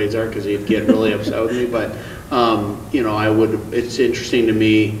what his grades are because he'd get really upset with me, but it's interesting to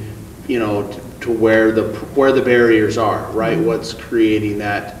me, to where the barriers are, right? What's creating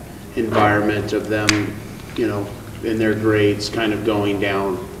that environment of them, in their grades kind of going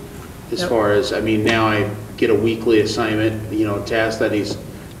down as far as, now I get a weekly assignment, task that he's,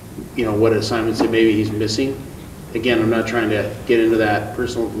 what assignments that maybe he's missing. Again, I'm not trying to get into that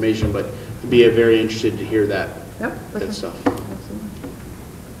personal information, but I'd be very interested to hear that, that stuff.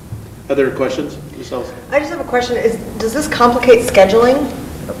 Other questions yourself? I just have a question. Does this complicate scheduling?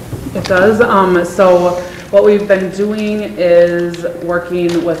 It does. So what we've been doing is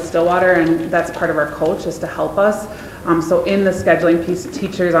working with Stillwater, and that's part of our coach is to help us. So in the scheduling piece,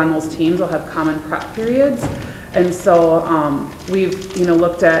 teachers on those teams will have common prep periods. And so we've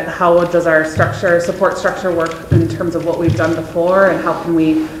looked at how does our support structure work in terms terms of what we've done before and how can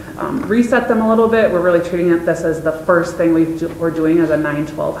we reset them a little bit. We're really treating this as the first thing we're doing as a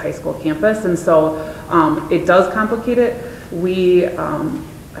 9-12 high school campus, and so it does complicate it. We're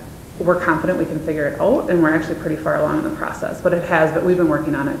confident we can figure it out, and we're actually pretty far along in the process, but we've been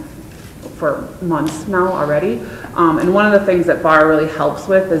working on it for months now already. And one of the things that BAR really helps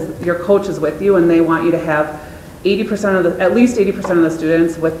with is your coach is with you, and they want you to have at least 80% of the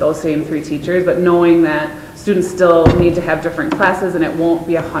students with those same 3 teachers, but knowing that students still need to have different classes and it won't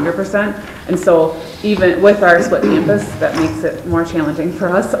be 100%. And so even with our split campus, that makes it more challenging for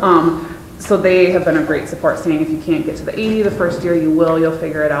us. So they have been a great support, saying if you can't get to the 80 the first year, you'll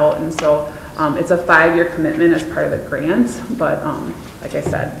figure it out. And so it's a 5-year commitment as part of the grant, but like I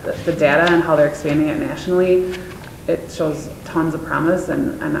said, the data and how they're expanding it nationally, it shows tons of promise,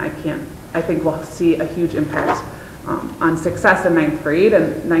 and I think we'll see a huge impact on success in 9th grade,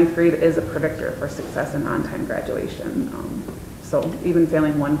 and 9th grade is a predictor for success in on-time graduation. So even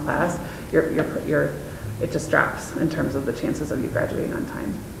failing one class, it just drops in terms of the chances of you graduating on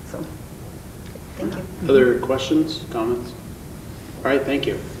time. So, thank you. Other questions, comments? All right, thank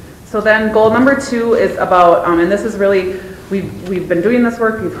you. So then goal number 2 is about, and this is really, we've been doing this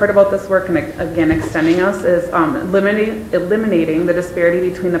work, you've heard about this work, and again, extending us, is eliminating the disparity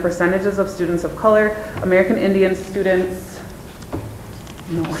between the percentages of students of color, American Indian students,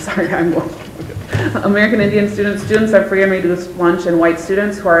 American Indian students of free and reduced lunch, and white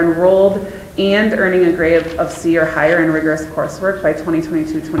students who are enrolled and earning a grade of C or higher in rigorous coursework by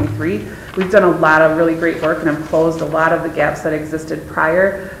 2022-23. We've done a lot of really great work and have closed a lot of the gaps that existed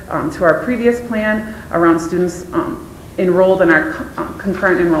prior to our previous plan around students enrolled in our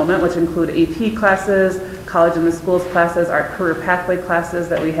concurrent enrollment, which include AP classes, college in the schools classes, our career pathway classes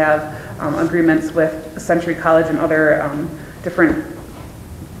that we have agreements with Century College and other different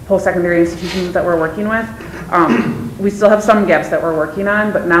post-secondary institutions that we're working with. We still have some gaps that we're working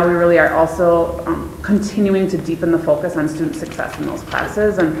on, but now we really are also continuing to deepen the focus on student success in those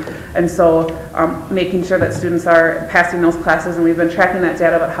classes, and so making sure that students are passing those classes, and we've been tracking that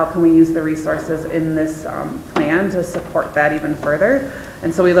data about how can we use the resources in this plan to support that even further.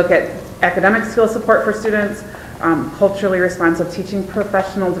 And so we look at academic skill support for students, culturally responsive teaching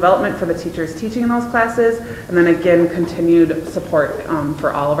professional development for the teachers teaching in those classes, and then again continued support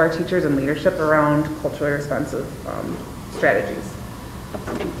for all of our teachers and leadership around culturally responsive strategies.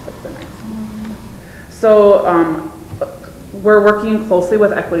 So we're working closely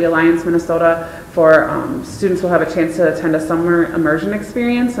with Equity Alliance Minnesota for students who have a chance to attend a summer immersion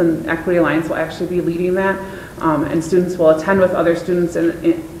experience, and Equity Alliance will actually be leading that. And students will attend with other students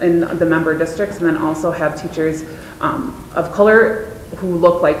in the member districts, and then also have teachers of color who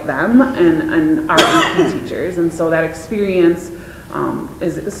look like them and are AP teachers. And so that experience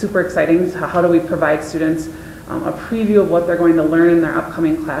is super exciting. How do we provide students a preview of what they're going to learn in their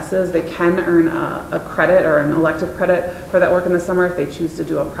upcoming classes? They can earn a credit or an elective credit for that work in the summer if they choose to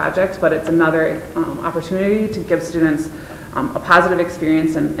do a project, but it's another opportunity to give students a positive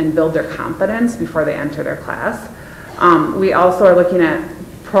experience and build their confidence before they enter their class. We also are looking at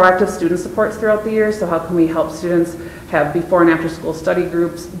proactive student supports throughout the year. So how can we help students have before and after school study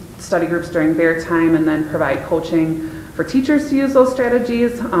groups during their time, and then provide coaching for teachers to use those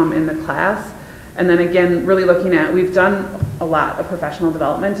strategies in the class. And then again, really looking at, we've done a lot of professional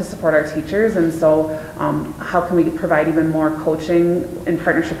development to support our teachers, and so how can we provide even more coaching in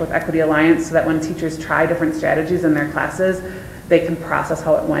partnership with Equity Alliance so that when teachers try different strategies in their classes, they can process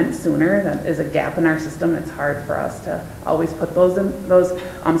how it went sooner. That is a gap in our system. It's hard for us to always put those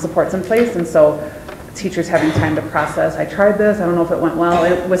supports in place, and so teachers having time to process, I tried this, I don't know if it went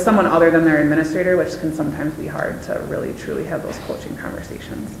well, with someone other than their administrator, which can sometimes be hard to really truly have those coaching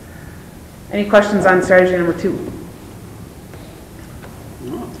conversations. Any questions on strategy number 2?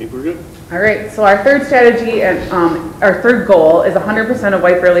 No, I think we're good. All right, so our third strategy and our third goal is 100% of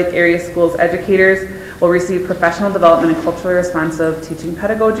White Bear Lake area schools educators will receive professional development and culturally responsive teaching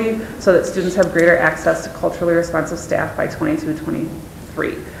pedagogy so that students have greater access to culturally responsive staff by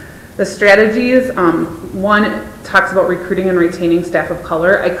 22-23. The strategies, one talks about recruiting and retaining staff of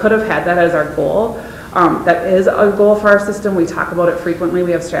color. I could have had that as our goal. That is a goal for our system. We talk about it frequently.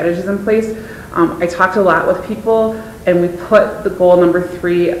 We have strategies in place. I talked a lot with people, and we put the goal number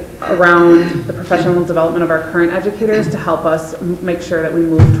 3 around the professional development of our current educators to help us make sure that we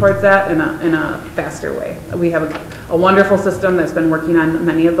move towards that in a faster way. We have a wonderful system that's been working on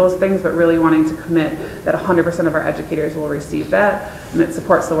many of those things, but really wanting to commit that 100% of our educators will receive that, and it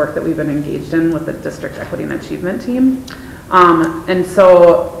supports the work that we've been engaged in with the District Equity and Achievement team. And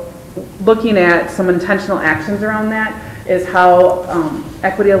so looking at some intentional actions around that is how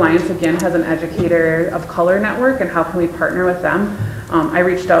Equity Alliance, again, has an educator of color network, and how can we partner with them. I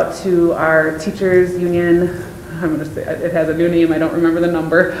reached out to our teachers union. I'm going to say, it has a new name, I don't remember the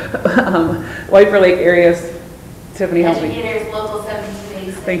number. White Bear Lake areas. Tiffany, help me. Educators, Local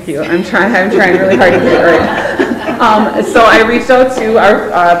 72. Thank you. I'm trying really hard to do it right. So I reached out to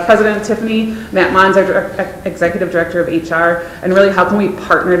our president, Tiffany, Matt Mons, our executive director of HR, and really how can we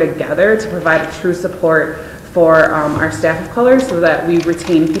partner together to provide a true support for our staff of color so that we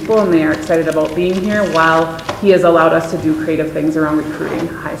retain people and they are excited about being here, while he has allowed us to do creative things around recruiting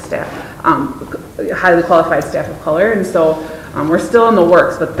highly qualified staff of color. And so we're still in the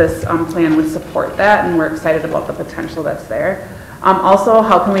works, but this plan would support that, and we're excited about the potential that's there. Also,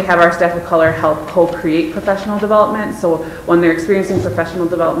 how can we have our staff of color help co-create professional development? So when they're experiencing professional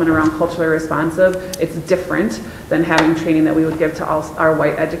development around culturally responsive, it's different than having training that we would give to all our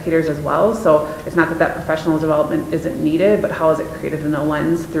white educators as well. So it's not that that professional development isn't needed, but how is it created in a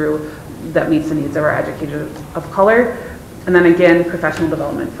lens through that meets the needs of our educators of color? And then again, professional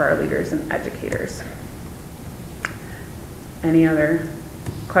development for our leaders and educators. Any other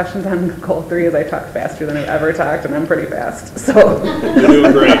questions on goal 3? As I talk faster than I've ever talked, and I'm pretty fast. So You're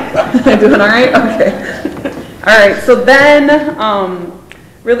doing great. I'm doing all right? Okay. All right, so then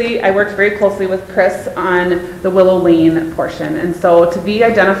really I worked very closely with Chris on the Willow Lane portion. And so to be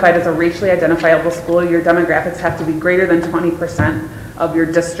identified as a racially identifiable school, your demographics have to be greater than 20% of your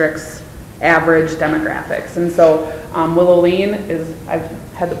district's average demographics. And so Willow Lane is, I've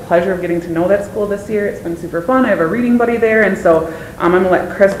had the pleasure of getting to know that school this year. It's been super fun. I have a reading buddy there. And so I'm going to let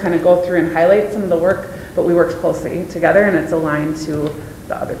Chris kind of go through and highlight some of the work, but we worked closely together, and it's aligned to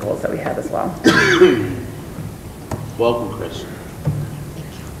the other goals that we have as well. Welcome, Chris.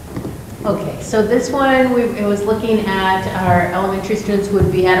 Okay, so this one, it was looking at our elementary students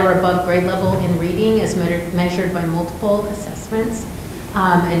would be at or above grade level in reading as measured by multiple assessments,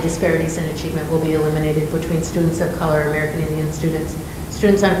 and disparities in achievement will be eliminated between students of color, American Indian students,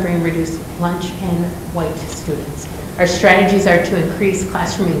 students on free and reduced lunch, and white students. Our strategies are to increase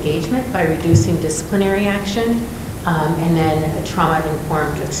classroom engagement by reducing disciplinary action, and then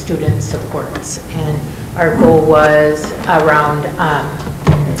trauma-informed student supports. And our goal was around,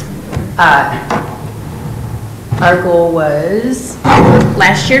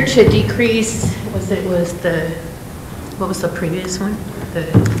 last year to decrease, what was the previous one?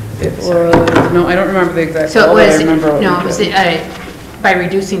 No, I don't remember the exact. So it was, by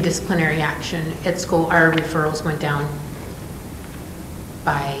reducing disciplinary action at school, our referrals went down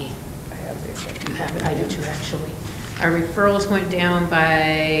by, I do too actually. Our referrals went down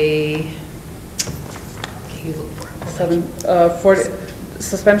by, okay, you look for it. 40,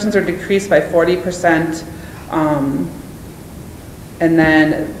 suspensions are decreased by 40%, and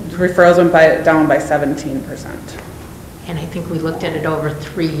then referrals went down by 17%. And I think we looked at it over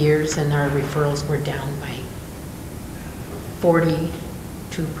 3 years, and our referrals were down by 42%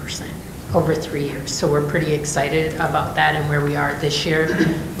 over 3 years. So we're pretty excited about that and where we are this year.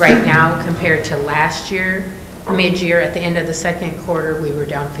 Right now, compared to last year, mid-year at the end of the second quarter, we were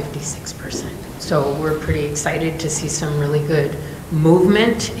down 56%. So we're pretty excited to see some really good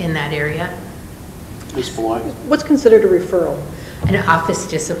movement in that area. Ms. Floyd? What's considered a referral? An office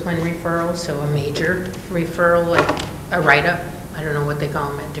discipline referral, so a major referral, like a write-up. I don't know what they call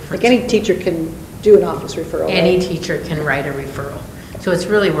them at different. Like any teacher can do an office referral. Any right? teacher can write a referral. So it's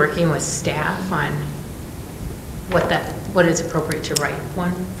really working with staff on what is appropriate to write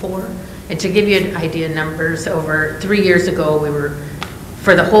one for. And to give you an idea, numbers over 3 years ago, we were,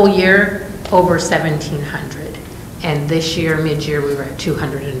 for the whole year, over 1,700. And this year, mid-year, we were at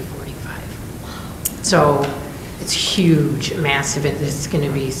 245. So it's huge, massive. It's going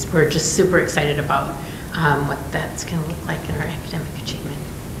to be, we're just super excited about what that's going to look like in our academic achievement.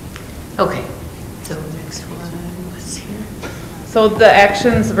 Okay, so next one was here. So the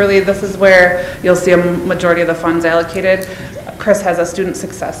actions, really, this is where you'll see a majority of the funds allocated. Chris has a student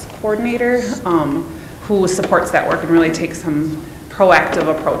success coordinator who supports that work and really takes some proactive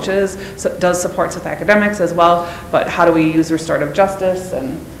approaches. So it does supports with academics as well, but how do we use restorative justice?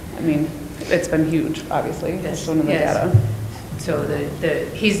 And I mean, it's been huge, obviously, as shown in the data. So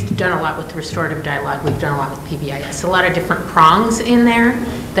he's done a lot with restorative dialogue. We've done a lot with PBIS. A lot of different prongs in there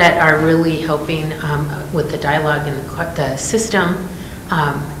that are really helping with the dialogue and the system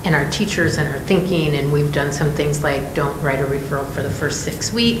and our teachers and our thinking. And we've done some things like don't write a referral for the first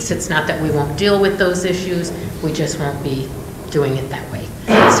 6 weeks. It's not that we won't deal with those issues. We just won't be doing it that way.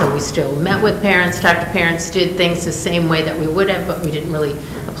 So we still met with parents, talked to parents, did things the same way that we would have, but we didn't really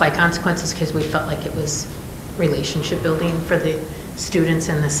apply consequences because we felt like it was relationship building for the students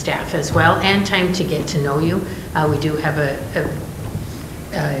and the staff as well, and time to get to know you. We do have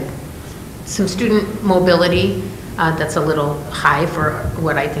some student mobility that's a little high for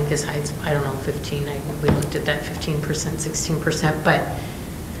what I think is high. It's, I don't know, 15. We looked at that 15%, 16%, but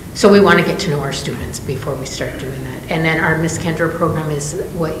so we want to get to know our students before we start doing that. And then our Miss Kendra program is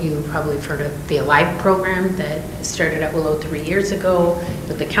what you probably have heard of, the Alive program that started at Willow 3 years ago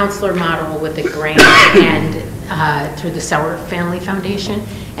with the counselor model, with the grant, and through the Sauer Family Foundation.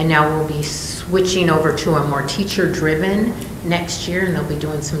 And now we'll be switching over to a more teacher-driven next year, and they'll be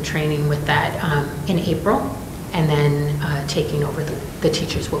doing some training with that in April. And then taking over, the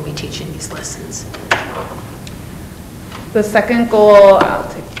teachers will be teaching these lessons. The second goal,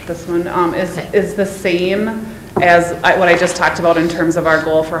 I'll take this one, is the same as what I just talked about in terms of our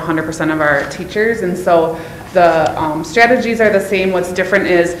goal for 100% of our teachers. And so the strategies are the same. What's different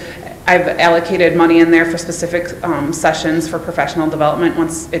is I've allocated money in there for specific sessions for professional development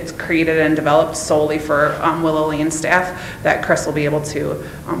once it's created and developed solely for Willow Lane staff that Chris will be able to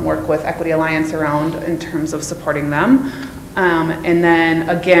work with Equity Alliance around in terms of supporting them. And then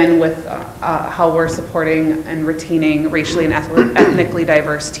again with how we're supporting and retaining racially and ethnically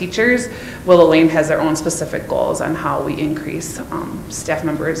diverse teachers, Willow Lane has their own specific goals on how we increase staff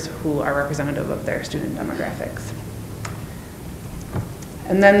members who are representative of their student demographics.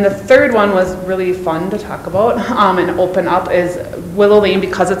 And then the third one was really fun to talk about and open up is Willow Lane,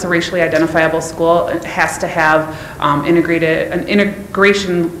 because it's a racially identifiable school, it has to have an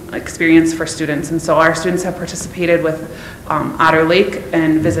integration experience for students. And so our students have participated with Otter Lake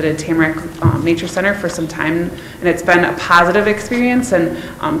and visited Tamarack Nature Center for some time. And it's been a positive experience.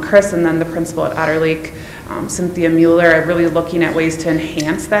 And Chris and then the principal at Otter Lake, Cynthia Mueller, are really looking at ways to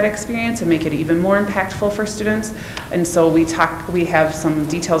enhance that experience and make it even more impactful for students. And so we have some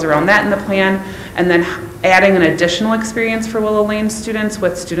details around that in the plan, and then adding an additional experience for Willow Lane students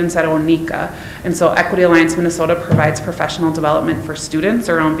with students at Onika. And so Equity Alliance Minnesota provides professional development for students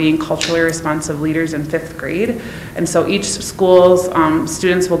around being culturally responsive leaders in 5th grade. And so each school's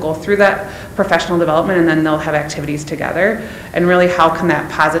students will go through that professional development, and then they'll have activities together. And really, how can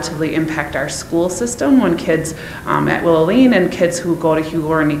that positively impact our school system when kids at Willow Lane and kids who go to Hugo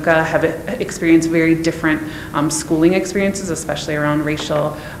or Onika have experienced very different schooling experiences, especially around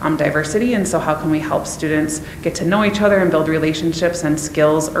racial diversity. And so how can we help students get to know each other and build relationships and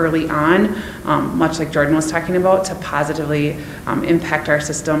skills early on, much like Jordan was talking about, to positively impact our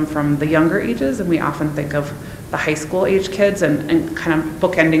system from the younger ages. And we often think of the high school age kids and kind of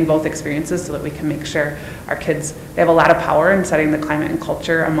bookending both experiences so that we can make sure our kids, they have a lot of power in setting the climate and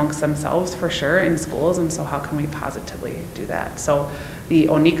culture amongst themselves for sure in schools. And so how can we positively do that? So the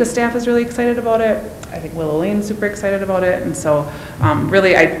Onika staff is really excited about it. I think Willow Lane's super excited about it. And so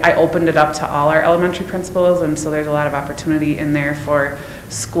really I opened it up to all our elementary principals, and so there's a lot of opportunity in there for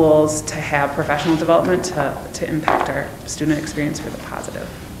schools to have professional development to impact our student experience for the positive.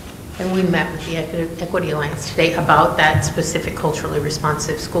 And we met with the Equity Alliance today about that specific culturally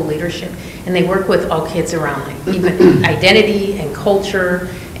responsive school leadership. And they work with all kids around like even identity and culture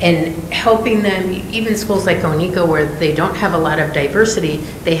and helping them, even schools like Onika where they don't have a lot of diversity,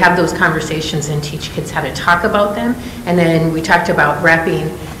 they have those conversations and teach kids how to talk about them. And then we talked about wrapping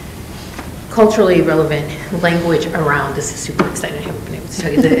culturally relevant language around, this is super exciting, I haven't been able to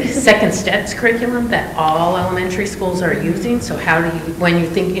tell you, the second steps curriculum that all elementary schools are using. So how do you, when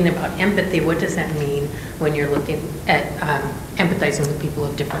you're thinking about empathy, what does that mean when you're looking at empathizing with people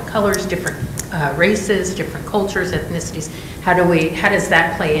of different colors, different races, different cultures, ethnicities? How does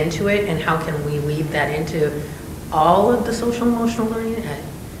that play into it, and how can we weave that into all of the social emotional learning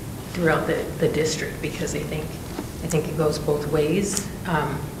throughout the district? Because I think it goes both ways.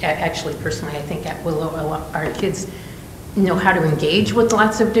 Actually, personally, I think at Willow, our kids know how to engage with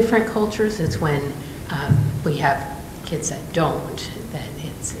lots of different cultures. It's when we have kids that don't, that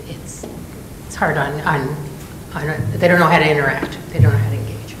it's hard on, they don't know how to interact. They don't know how to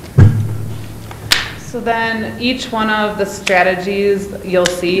engage. So then each one of the strategies you'll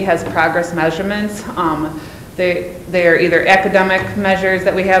see has progress measurements. They are either academic measures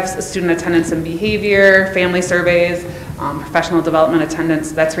that we have, student attendance and behavior, family surveys, professional development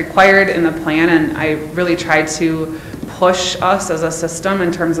attendance that's required in the plan, and I really tried to push us as a system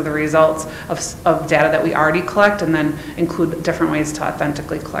in terms of the results of data that we already collect, and then include different ways to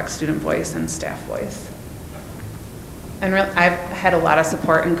authentically collect student voice and staff voice. And really, I've had a lot of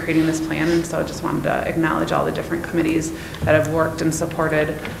support in creating this plan, and so I just wanted to acknowledge all the different committees that have worked and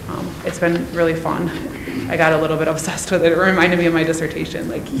supported. It's been really fun. I got a little bit obsessed with it. It reminded me of my dissertation,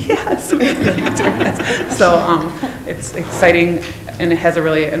 like, yes, we're gonna be doing this. So it's exciting, and it has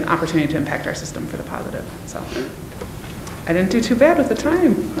an opportunity to impact our system for the positive. So I didn't do too bad with the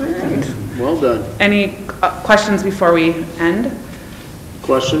time. All right. Well done. Any questions before we end?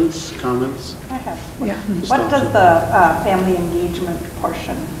 Questions, comments? I have. Yeah. What does the family engagement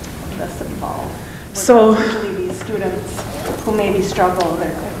portion of this involve? So- Usually these students who maybe struggle,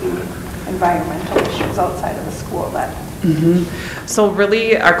 there could be environmental issues outside of the school that. So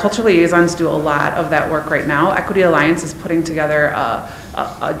really, our cultural liaisons do a lot of that work right now. Equity Alliance is putting together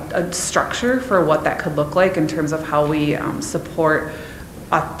a structure for what that could look like in terms of how we support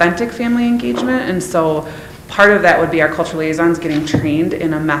authentic family engagement. And so part of that would be our cultural liaisons getting trained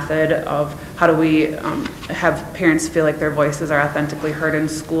in a method of how do we have parents feel like their voices are authentically heard in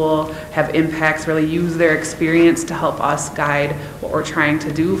school, have impacts, really use their experience to help us guide what we're trying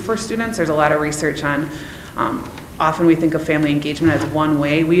to do for students. There's a lot of research on often we think of family engagement as one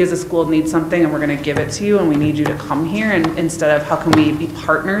way. We as a school need something and we're going to give it to you and we need you to come here, and instead of how can we be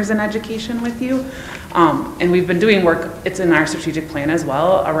partners in education with you. And we've been doing work, it's in our strategic plan as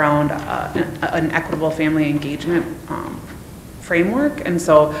well, around an equitable family engagement framework. And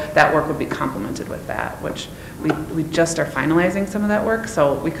so that work would be complemented with that, which we just are finalizing some of that work,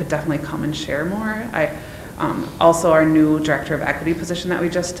 so we could definitely come and share more. Also, our new director of equity position that we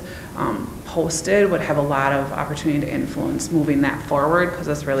just posted would have a lot of opportunity to influence moving that forward, because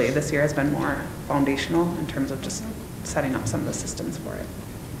this year has been more foundational in terms of just setting up some of the systems for it.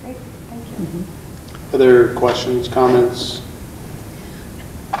 Great, thank you. Other questions, comments?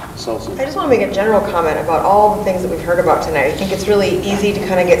 Selson. I just want to make a general comment about all the things that we've heard about tonight. I think it's really easy to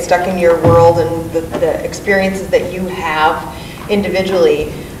kind of get stuck in your world and the experiences that you have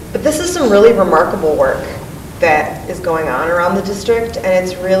individually, but this is some really remarkable work that is going on around the district, and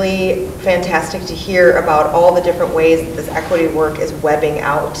it's really fantastic to hear about all the different ways that this equity work is webbing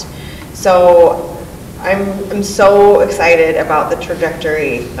out. So I'm so excited about the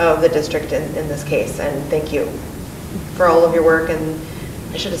trajectory of the district in this case, and thank you for all of your work. And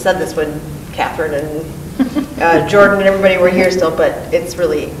I should have said this when Catherine and Jordan and everybody were here still, but it's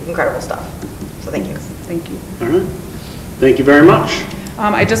really incredible stuff. So thank you. Thank you. All right. Thank you very much.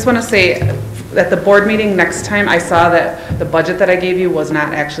 I just want to say, at the board meeting next time, I saw that the budget that I gave you was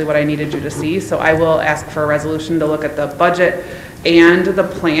not actually what I needed you to see, so I will ask for a resolution to look at the budget and the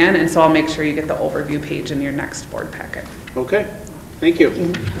plan, and so I'll make sure you get the overview page in your next board packet. Okay, thank you.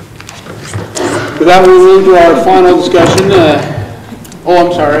 With that, we'll move to our final discussion.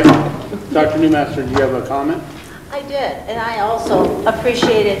 I'm sorry. Dr. Newmaster, do you have a comment? I did, and I also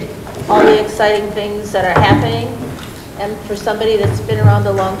appreciated all the exciting things that are happening. And for somebody that's been around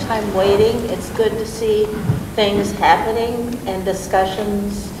a long time waiting, it's good to see things happening and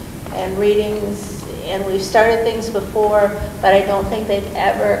discussions and readings. And we've started things before, but I don't think they've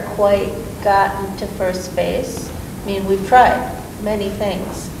ever quite gotten to first base. I mean, we've tried many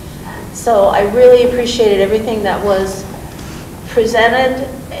things. So I really appreciated everything that was presented,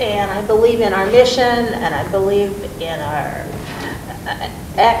 and I believe in our mission, and I believe in our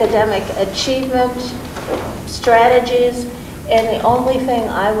academic achievement strategies. And the only thing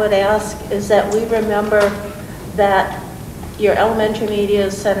I would ask is that we remember that your elementary media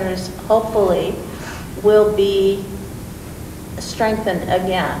centers hopefully will be strengthened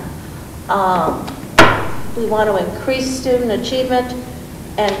again. We want to increase student achievement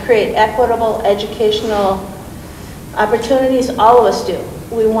and create equitable educational opportunities. All of us do.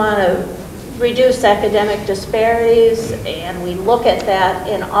 We want to reduce academic disparities, and we look at that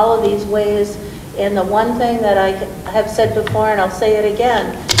in all of these ways. And the one thing that I have said before, and I'll say it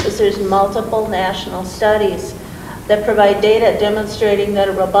again, is there's multiple national studies that provide data demonstrating that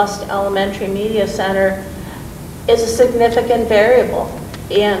a robust elementary media center is a significant variable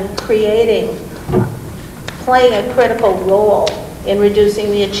in playing a critical role in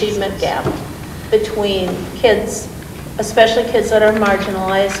reducing the achievement gap between kids, especially kids that are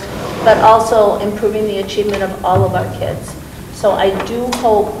marginalized, but also improving the achievement of all of our kids. So I do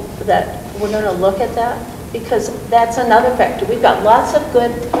hope that we're going to look at that, because that's another factor. We've got lots of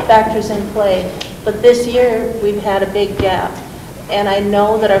good factors in play, but this year we've had a big gap. And I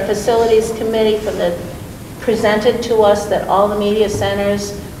know that our facilities committee presented to us that all the media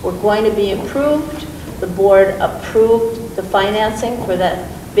centers were going to be improved. The board approved the financing for that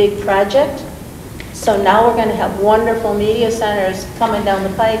big project. So now we're going to have wonderful media centers coming down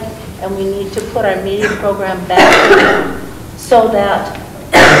the pike, and we need to put our media program back so that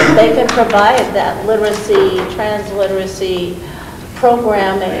they can provide that literacy, transliteracy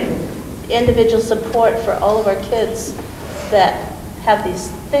programming, individual support for all of our kids that have these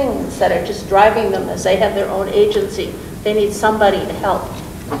things that are just driving them as they have their own agency. They need somebody to help.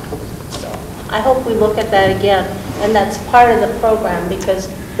 So I hope we look at that again, and that's part of the program because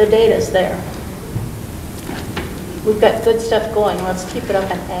the data's there. We've got good stuff going, let's keep it up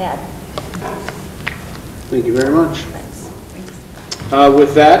and add. Thank you very much.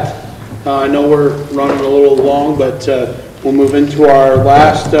 With that, I know we're running a little long, but we'll move into our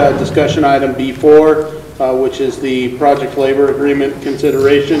last discussion item, B4, which is the project labor agreement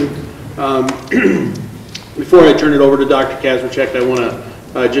consideration. Before I turn it over to Dr. Kazmierczak, I want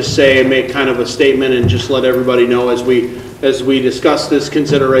to just say and make kind of a statement and just let everybody know as we discuss this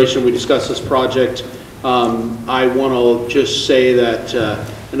consideration, we discuss this project. I want to just say that,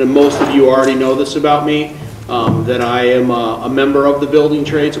 and most of you already know this about me, that I am a member of the building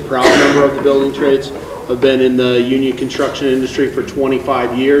trades, a proud member of the building trades. I've been in the union construction industry for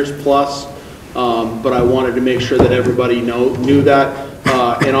 25 years plus, but I wanted to make sure that everybody knew that.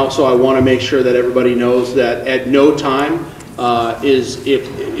 And also I want to make sure that everybody knows that at no time is if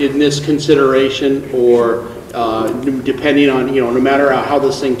in this consideration or depending on, no matter how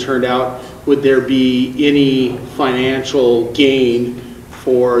this thing turned out, would there be any financial gain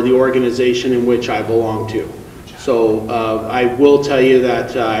for the organization in which I belong to. So I will tell you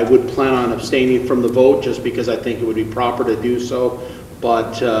that I would plan on abstaining from the vote just because I think it would be proper to do so,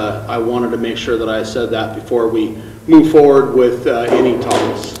 but I wanted to make sure that I said that before we move forward with any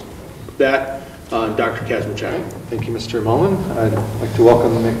talks. With that, Dr. Kazmierczak. Thank you, Mr. Mullen. I'd like to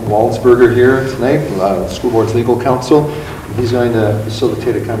welcome Mick Waldsberger here tonight, School Board's legal counsel. He's going to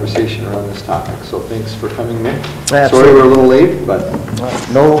facilitate a conversation around this topic. So thanks for coming, Mick. Absolutely. Sorry we're a little late, but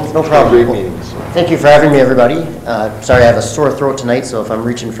no problem. Great meeting. So. Thank you for having me, everybody. Sorry, I have a sore throat tonight, so if I'm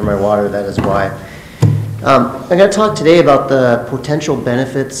reaching for my water, that is why. I'm going to talk today about the potential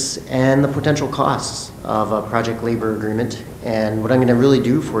benefits and the potential costs of a project labor agreement. And what I'm going to really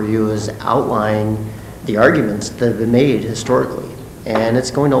do for you is outline the arguments that have been made historically. And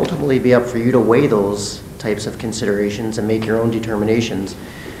it's going to ultimately be up for you to weigh those types of considerations and make your own determinations.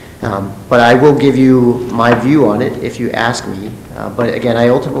 But I will give you my view on it if you ask me. But again, I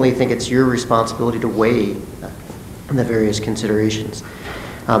ultimately think it's your responsibility to weigh the various considerations.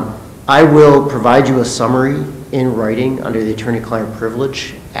 I will provide you a summary in writing under the attorney-client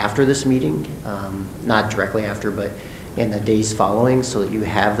privilege after this meeting, not directly after, but in the days following, so that you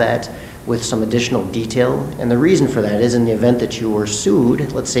have that with some additional detail. And the reason for that is in the event that you were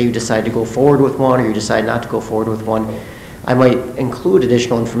sued, let's say you decide to go forward with one or you decide not to go forward with one, I might include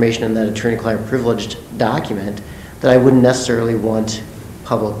additional information in that attorney-client privileged document that I wouldn't necessarily want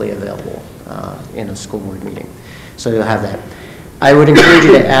publicly available in a school board meeting. So you'll have that. I would encourage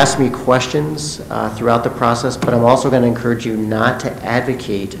you to ask me questions throughout the process, but I'm also going to encourage you not to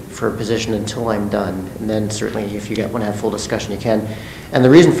advocate for a position until I'm done. And then certainly if you want to have full discussion, you can. And the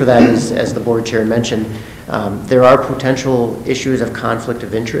reason for that is, as the board chair mentioned, there are potential issues of conflict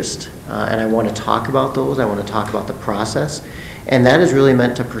of interest, and I want to talk about those. I want to talk about the process. And that is really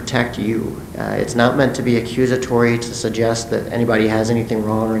meant to protect you. It's not meant to be accusatory to suggest that anybody has anything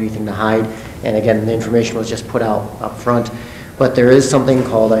wrong or anything to hide. And again, the information was just put out up front. But there is something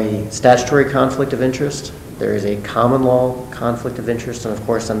called a statutory conflict of interest. There is a common law conflict of interest. And of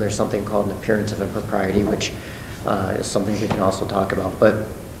course, then there's something called an appearance of impropriety, which is something we can also talk about. But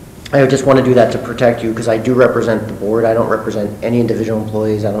I just want to do that to protect you because I do represent the board. I don't represent any individual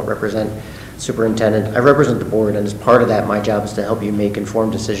employees. I don't represent superintendent. I represent the board, and as part of that, my job is to help you make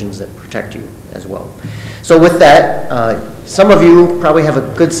informed decisions that protect you as well. So with that, some of you probably have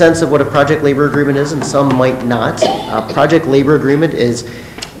a good sense of what a project labor agreement is, and some might not. Project labor agreement is,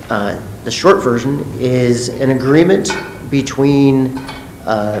 the short version, is an agreement between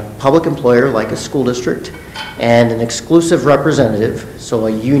a public employer, like a school district, and an exclusive representative, so a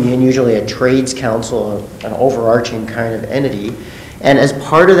union, usually a trades council, an overarching kind of entity. And as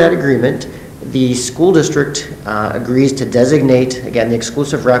part of that agreement, the school district agrees to designate, again, the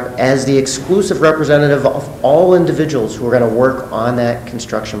exclusive rep as the exclusive representative of all individuals who are going to work on that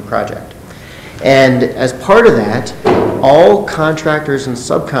construction project. And as part of that, all contractors and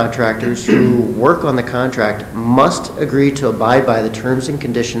subcontractors who work on the contract must agree to abide by the terms and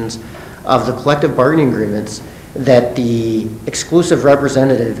conditions of the collective bargaining agreements that the exclusive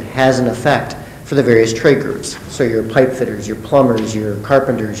representative has in effect for the various trade groups. So your pipe fitters, your plumbers, your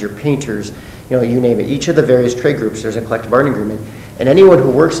carpenters, your painters, you name it. Each of the various trade groups, there's a collective bargaining agreement, and anyone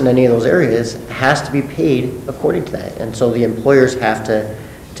who works in any of those areas has to be paid according to that. And so the employers have to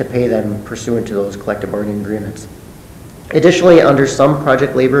pay them pursuant to those collective bargaining agreements. Additionally, under some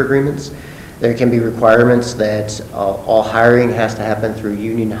project labor agreements, there can be requirements that all hiring has to happen through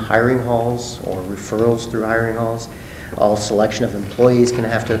union hiring halls or referrals through hiring halls. All selection of employees can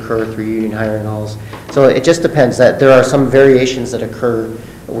have to occur through union hiring halls. So it just depends. That there are some variations that occur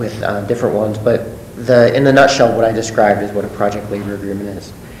with different ones, but in the nutshell, what I described is what a project labor agreement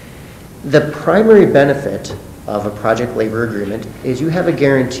is. The primary benefit of a project labor agreement is you have a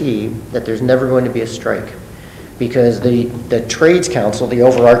guarantee that there's never going to be a strike. Because the trades council, the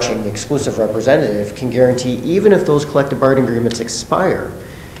overarching exclusive representative, can guarantee even if those collective bargaining agreements expire,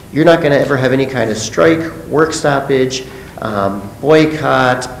 you're not going to ever have any kind of strike, work stoppage,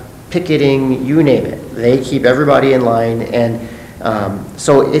 boycott, picketing, you name it. They keep everybody in line. And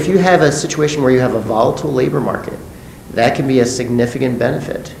so if you have a situation where you have a volatile labor market, that can be a significant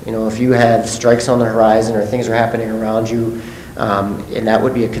benefit. You know, if you have strikes on the horizon or things are happening around you, and that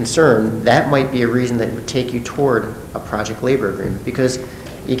would be a concern, that might be a reason that would take you toward a project labor agreement, because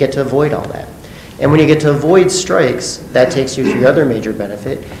you get to avoid all that. And when you get to avoid strikes, that takes you to the other major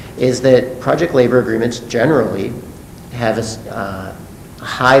benefit, is that project labor agreements generally have a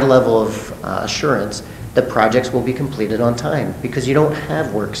high level of assurance that projects will be completed on time, because you don't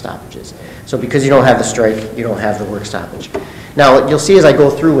have work stoppages. So because you don't have the strike, you don't have the work stoppage. Now, you'll see as I go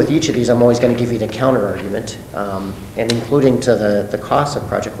through with each of these, I'm always going to give you the counter argument, and including to the cost of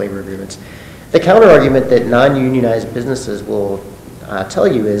project labor agreements. The counter argument that non-unionized businesses will tell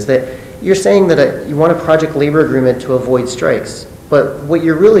you is that you're saying that you want a project labor agreement to avoid strikes, but what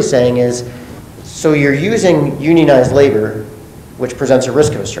you're really saying is, so you're using unionized labor, which presents a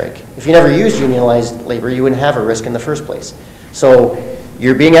risk of a strike. If you never used unionized labor, you wouldn't have a risk in the first place. So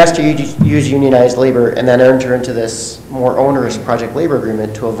you're being asked to use unionized labor and then enter into this more onerous project labor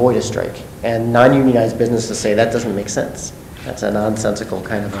agreement to avoid a strike. And non-unionized businesses say that doesn't make sense. That's a nonsensical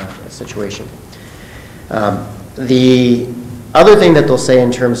kind of a situation. The other thing that they'll say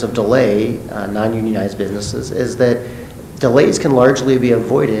in terms of delay, non-unionized businesses, is that delays can largely be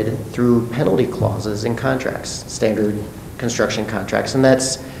avoided through penalty clauses in contracts, standard construction contracts, and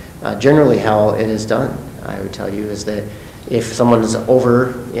that's generally how it is done. I would tell you is that if someone is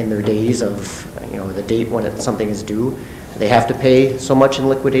over in their days of, the date when something is due, they have to pay so much in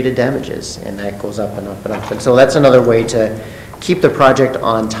liquidated damages, and that goes up and up and up. And so that's another way to keep the project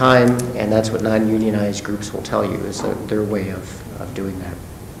on time, and that's what non-unionized groups will tell you is their way of doing that.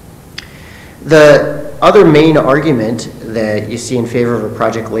 The other main argument that you see in favor of a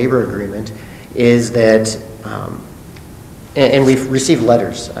project labor agreement is that and we've received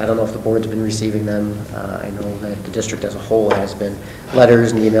letters. I don't know if the board's been receiving them. I know that the district as a whole has been,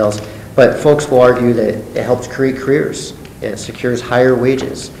 letters and emails. But folks will argue that it helps create careers. It secures higher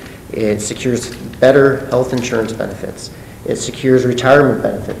wages. It secures better health insurance benefits. It secures retirement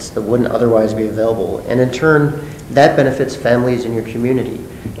benefits that wouldn't otherwise be available. And in turn, that benefits families in your community.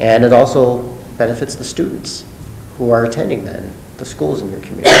 And it also benefits the students who are attending then, the schools in your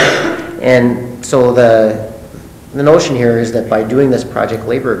community. And so the notion here is that by doing this project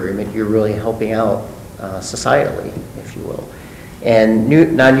labor agreement, you're really helping out societally, if you will. And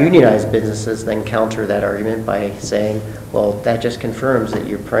non-unionized businesses then counter that argument by saying, well, that just confirms that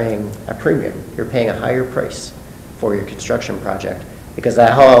you're paying a premium. You're paying a higher price for your construction project, because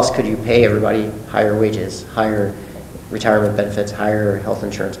how else could you pay everybody higher wages, higher retirement benefits, higher health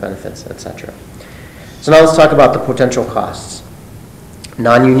insurance benefits, etc. So now let's talk about the potential costs.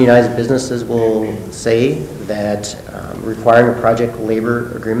 Non-unionized businesses will say that requiring a project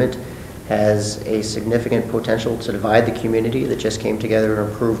labor agreement has a significant potential to divide the community that just came together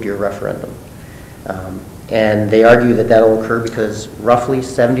and approved your referendum. And they argue that that will occur because roughly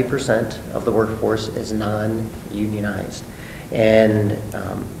 70% of the workforce is non-unionized. And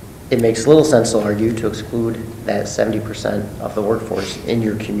it makes little sense, they'll argue, to exclude that 70% of the workforce in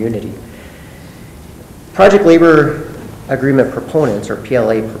your community. Project labor agreement proponents, or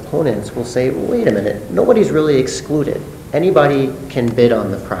PLA proponents, will say, well, wait a minute, nobody's really excluded. Anybody can bid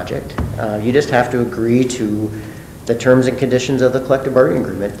on the project. You just have to agree to the terms and conditions of the collective bargaining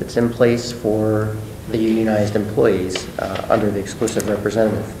agreement that's in place for the unionized employees under the exclusive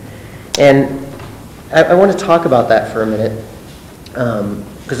representative. And I want to talk about that for a minute,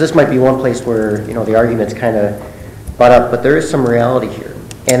 because this might be one place where the arguments kind of butt up, but there is some reality here.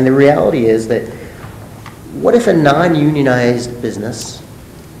 And the reality is that what if a non-unionized business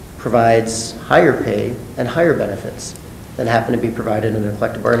provides higher pay and higher benefits than happen to be provided in a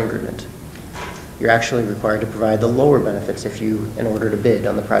collective bargaining agreement? You're actually required to provide the lower benefits in order to bid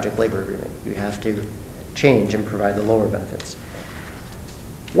on the project labor agreement. You have to change and provide the lower benefits.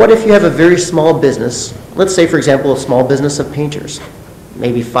 What if you have a very small business, let's say for example a small business of painters,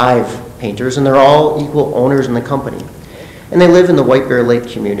 maybe 5 painters, and they're all equal owners in the company, and they live in the White Bear Lake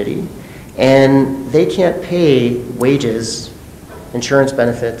community, and they can't pay wages, insurance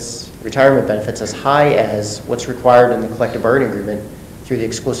benefits, retirement benefits as high as what's required in the collective bargaining agreement through the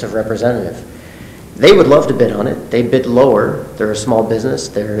exclusive representative. They would love to bid on it. They bid lower. They're a small business.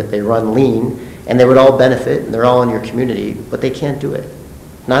 They run lean, and they would all benefit, and they're all in your community, but they can't do it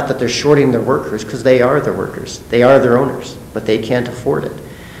Not that they're shorting their workers, because they are their workers. They are their owners, but they can't afford it.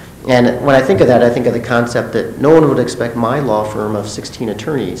 And when I think of that, I think of the concept that no one would expect my law firm of 16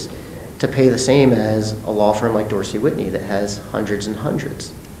 attorneys to pay the same as a law firm like Dorsey Whitney that has hundreds and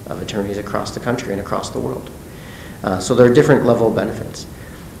hundreds of attorneys across the country and across the world. So there are different level of benefits.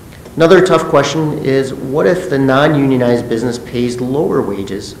 Another tough question is, what if the non-unionized business pays lower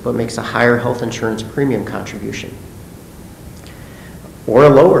wages but makes a higher health insurance premium contribution? Or a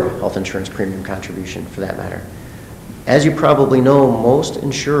lower health insurance premium contribution, for that matter. As you probably know, most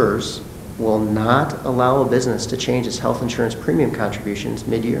insurers will not allow a business to change its health insurance premium contributions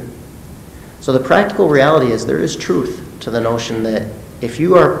mid-year. So the practical reality is there is truth to the notion that if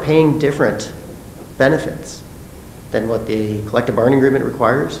you are paying different benefits than what the collective bargaining agreement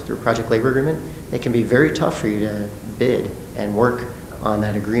requires through project labor agreement, it can be very tough for you to bid and work on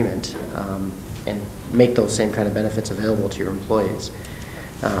that agreement and make those same kind of benefits available to your employees.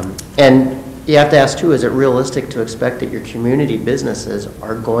 And you have to ask too, is it realistic to expect that your community businesses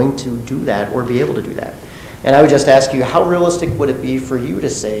are going to do that or be able to do that? And I would just ask you, how realistic would it be for you to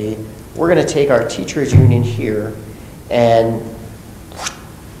say, we're going to take our teachers union here and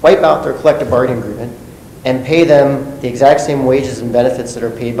wipe out their collective bargaining agreement and pay them the exact same wages and benefits that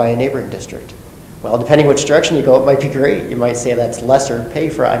are paid by a neighboring district? Well, depending which direction you go, it might be great. You might say that's lesser pay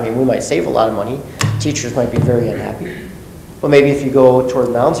for, I mean, we might save a lot of money. Teachers might be very unhappy. But maybe if you go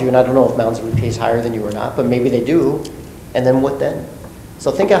toward Mounds View, and I don't know if Mounds View pays higher than you or not, but maybe they do, and then what then? So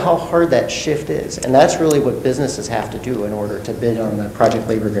think of how hard that shift is, and that's really what businesses have to do in order to bid on the project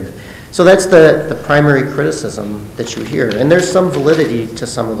labor agreement. So that's the primary criticism that you hear, and there's some validity to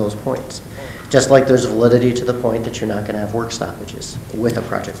some of those points. Just like there's validity to the point that you're not going to have work stoppages with a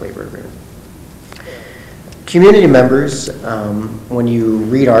project labor agreement. Community members, when you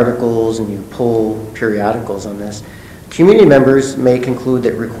read articles and you pull periodicals on this, community members may conclude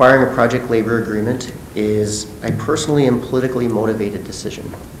that requiring a project labor agreement is a personally and politically motivated decision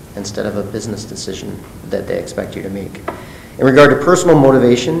instead of a business decision that they expect you to make. In regard to personal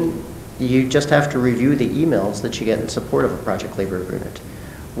motivation, you just have to review the emails that you get in support of a project labor agreement.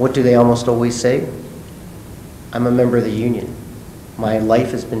 What do they almost always say? I'm a member of the union. My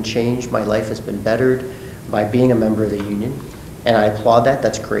life has been changed, my life has been bettered by being a member of the union, and I applaud that,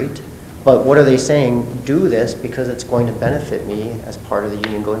 that's great. But what are they saying? Do this because it's going to benefit me as part of the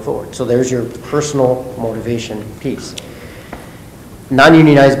union going forward. So there's your personal motivation piece.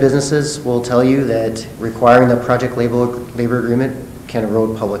 Non-unionized businesses will tell you that requiring the project labor agreement can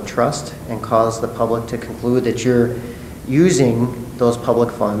erode public trust and cause the public to conclude that you're using those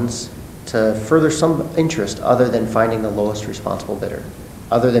public funds to further some interest other than finding the lowest responsible bidder,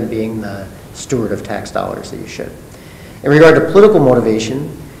 other than being the steward of tax dollars that you should. In regard to political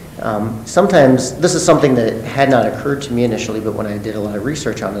motivation, sometimes, this is something that had not occurred to me initially, but when I did a lot of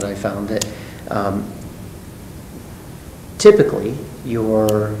research on it, I found that typically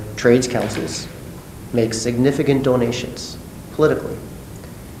your trades councils make significant donations politically.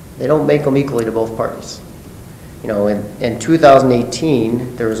 They don't make them equally to both parties. You know, in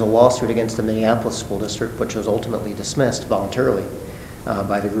 2018, there was a lawsuit against the Minneapolis School District, which was ultimately dismissed voluntarily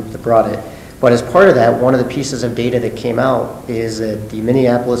by the group that brought it. But as part of that, one of the pieces of data that came out is that the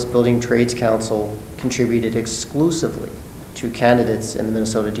Minneapolis Building Trades Council contributed exclusively to candidates in the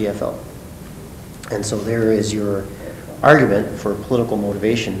Minnesota DFL. And so there is your argument for political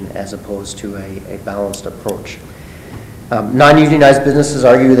motivation as opposed to a balanced approach. Non-unionized businesses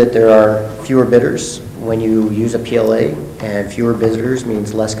argue that there are fewer bidders when you use a PLA, and fewer bidders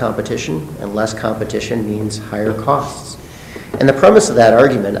means less competition, and less competition means higher costs. And the premise of that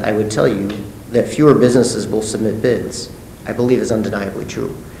argument, I would tell you, that fewer businesses will submit bids, I believe is undeniably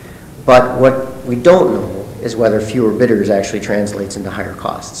true. But what we don't know is whether fewer bidders actually translates into higher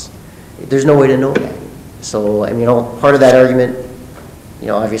costs. There's no way to know that. So, I mean, part of that argument, you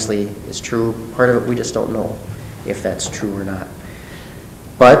know, obviously is true. Part of it, we just don't know if that's true or not.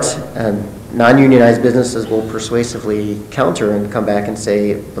 But non-unionized businesses will persuasively counter and come back and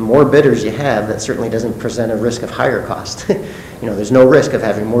say, the more bidders you have, that certainly doesn't present a risk of higher cost. You know, there's no risk of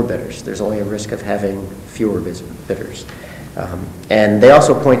having more bidders. There's only a risk of having fewer bidders. And they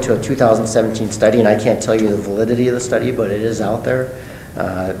also point to a 2017 study, and I can't tell you the validity of the study, but it is out there,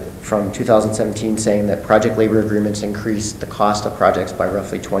 from 2017 saying that project labor agreements increase the cost of projects by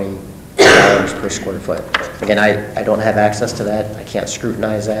roughly $20 per square foot. Again, I don't have access to that. I can't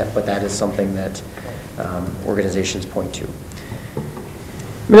scrutinize that, but that is something that organizations point to.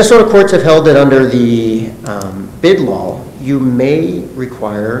 Minnesota courts have held that under the bid law, you may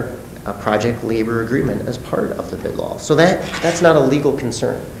require a project labor agreement as part of the bid law. So that's not a legal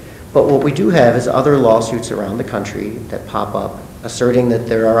concern. But what we do have is other lawsuits around the country that pop up asserting that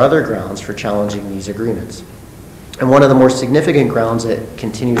there are other grounds for challenging these agreements. And one of the more significant grounds that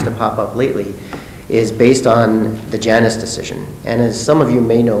continues to pop up lately is based on the Janus decision. And as some of you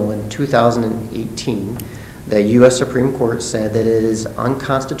may know, in 2018, the U.S. Supreme Court said that it is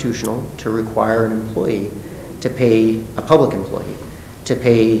unconstitutional to require an employee to pay, a public employee, to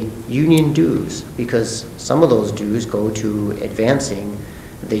pay union dues, because some of those dues go to advancing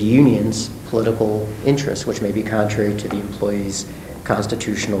the union's political interests, which may be contrary to the employee's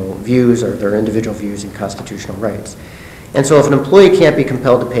constitutional views or their individual views and constitutional rights. And so if an employee can't be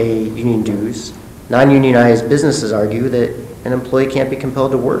compelled to pay union dues, non-unionized businesses argue that an employee can't be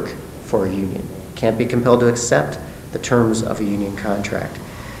compelled to work for a union, can't be compelled to accept the terms of a union contract.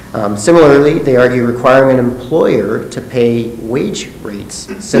 Similarly, they argue requiring an employer to pay wage rates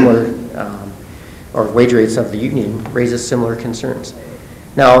similar, or wage rates of the union raises similar concerns.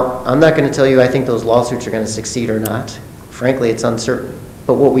 Now, I'm not going to tell you I think those lawsuits are going to succeed or not. Frankly, it's uncertain.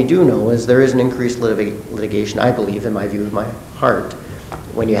 But what we do know is there is an increased litigation, I believe, in my view of my heart,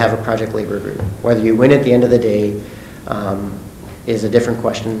 when you have a project labor agreement. Whether you win at the end of the day is a different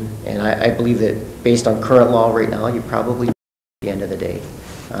question, and I believe that based on current law right now, you probably win at the end of the day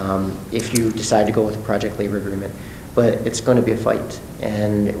if you decide to go with a project labor agreement. But it's going to be a fight,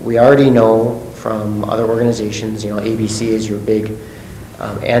 and we already know from other organizations, ABC is your big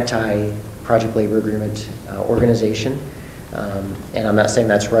anti-project labor agreement organization, and I'm not saying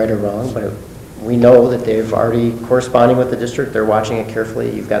that's right or wrong, but we know that they've already corresponding with the district. They're watching it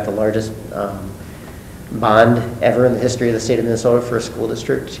carefully. You've got the largest bond ever in the history of the state of Minnesota for a school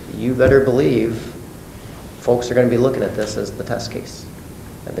district. You better believe folks are going to be looking at this as the test case.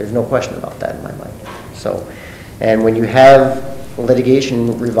 And there's no question about that in my mind. So, and when you have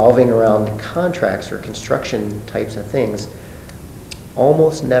litigation revolving around contracts or construction types of things,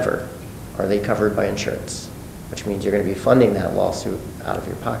 almost never are they covered by insurance, which means you're going to be funding that lawsuit out of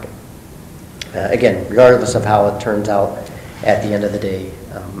your pocket. Again, regardless of how it turns out at the end of the day,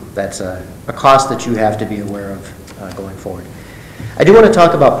 that's a cost that you have to be aware of going forward. I do want to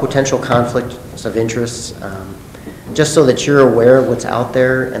talk about potential conflicts of interest, just so that you're aware of what's out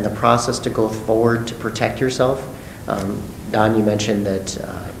there and the process to go forward to protect yourself. Don, you mentioned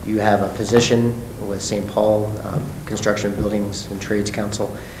that you have a position with St. Paul Construction Buildings and Trades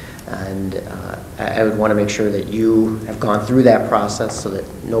Council, and I would want to make sure that you have gone through that process so that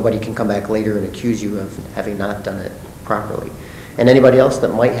nobody can come back later and accuse you of having not done it properly. And anybody else that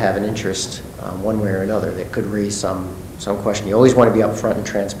might have an interest one way or another that could raise some question. You always want to be upfront and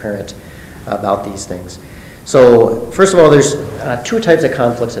transparent about these things. So first of all, there's two types of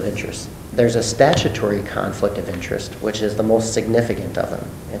conflicts of interest. There's a statutory conflict of interest, which is the most significant of them.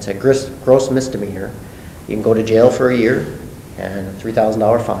 It's a gross misdemeanor. You can go to jail for a year and a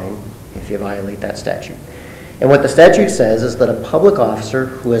 $3,000 fine if you violate that statute. And what the statute says is that a public officer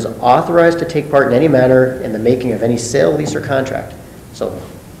who is authorized to take part in any manner in the making of any sale, lease, or contract. So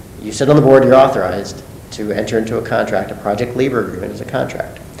you sit on the board, you're authorized to enter into a contract. A project labor agreement is a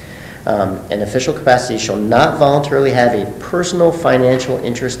contract. An official capacity shall not voluntarily have a personal financial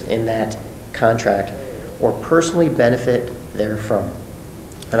interest in that contract or personally benefit therefrom.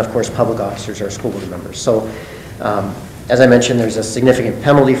 And of course, public officers are school board members. So as I mentioned, there's a significant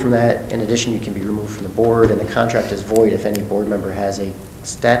penalty from that. In addition, you can be removed from the board, and the contract is void if any board member has a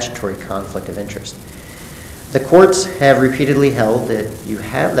statutory conflict of interest. The courts have repeatedly held that you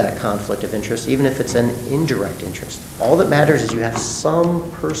have that conflict of interest even if it's an indirect interest. All that matters is you have some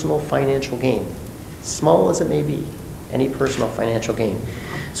personal financial gain, small as it may be, any personal financial gain.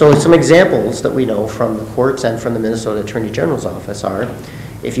 So some examples that we know from the courts and from the Minnesota Attorney General's office are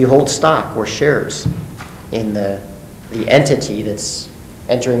if you hold stock or shares in the entity that's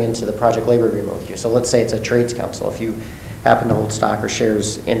entering into the project labor agreement with you. So let's say it's a trades council. If you happen to hold stock or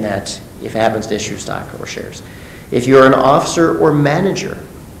shares in that, if it happens to issue stock or shares. If you're an officer or manager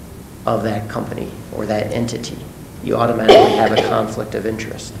of that company or that entity, you automatically have a conflict of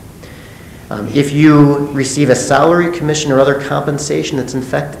interest. If you receive a salary, commission, or other compensation that's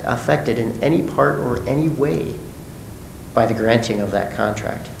affected in any part or any way by the granting of that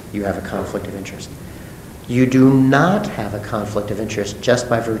contract, you have a conflict of interest. You do not have a conflict of interest just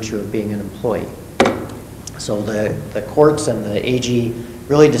by virtue of being an employee. So the courts and the AG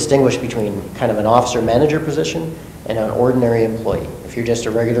really distinguish between kind of an officer-manager position and an ordinary employee. If you're just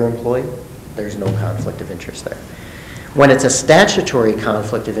a regular employee, there's no conflict of interest there. When it's a statutory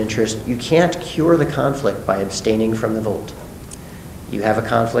conflict of interest, you can't cure the conflict by abstaining from the vote. You have a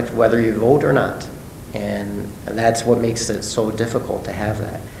conflict whether you vote or not, and that's what makes it so difficult to have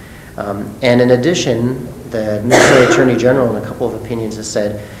that. And in addition, the Minnesota Attorney General in a couple of opinions has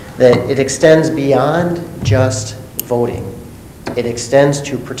said, that it extends beyond just voting. It extends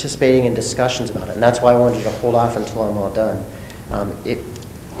to participating in discussions about it, and that's why I wanted to hold off until I'm all done.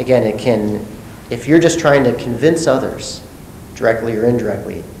 Again, it can, if you're just trying to convince others, directly or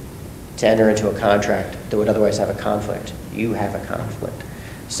indirectly, to enter into a contract that would otherwise have a conflict, you have a conflict.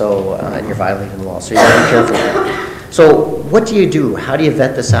 So, and you're violating the law, so you gotta be careful with that. So what do you do? How do you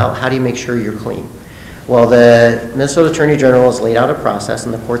vet this out? How do you make sure you're clean? Well, the Minnesota Attorney General has laid out a process,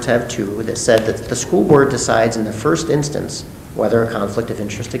 and the courts have too, that said that the school board decides in the first instance whether a conflict of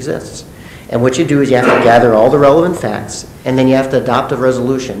interest exists. And what you do is you have to gather all the relevant facts, and then you have to adopt a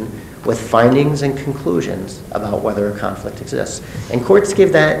resolution with findings and conclusions about whether a conflict exists. And courts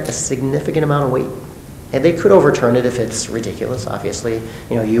give that a significant amount of weight. And they could overturn it if it's ridiculous, obviously.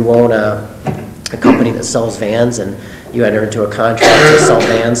 You know, you own a company that sells vans, and you enter into a contract to sell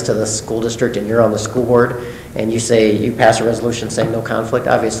vans to the school district, and you're on the school board, and you say, you pass a resolution saying no conflict,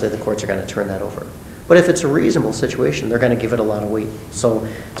 obviously the courts are going to turn that over. But if it's a reasonable situation, they're going to give it a lot of weight. So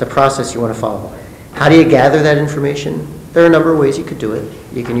it's a process you want to follow. How do you gather that information? There are a number of ways you could do it.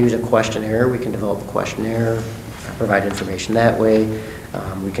 You can use a questionnaire. We can develop a questionnaire, provide information that way.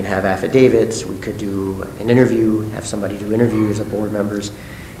 We can have affidavits. We could do an interview, have somebody do interviews of board members.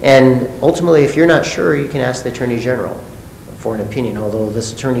 And ultimately, if you're not sure, you can ask the Attorney General for an opinion, although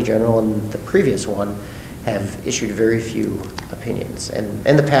this Attorney General and the previous one have issued very few opinions. And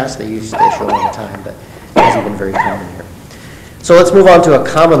in the past, they used to issue all the time, but it hasn't been very common here. So let's move on to a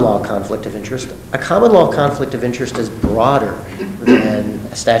common law conflict of interest. A common law conflict of interest is broader than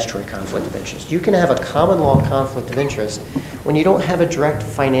a statutory conflict of interest. You can have a common law conflict of interest when you don't have a direct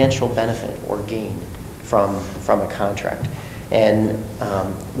financial benefit or gain from a contract. And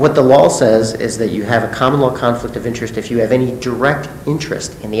what the law says is that you have a common law conflict of interest if you have any direct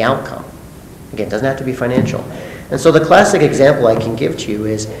interest in the outcome. Again, it doesn't have to be financial. And so the classic example I can give to you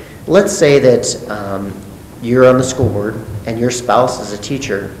is, let's say that you're on the school board and your spouse is a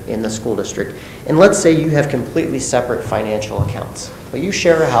teacher in the school district, and let's say you have completely separate financial accounts. But you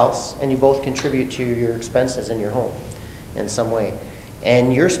share a house and you both contribute to your expenses in your home in some way,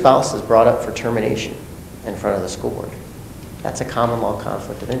 and your spouse is brought up for termination in front of the school board. That's a common law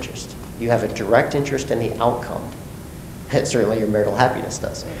conflict of interest. You have a direct interest in the outcome. Certainly your marital happiness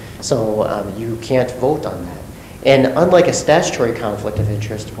does. So you can't vote on that. And unlike a statutory conflict of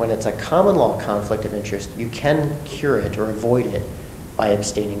interest, when it's a common law conflict of interest, you can cure it or avoid it by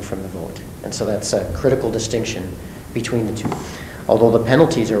abstaining from the vote. And so that's a critical distinction between the two. Although the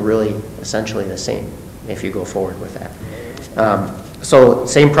penalties are really essentially the same if you go forward with that. So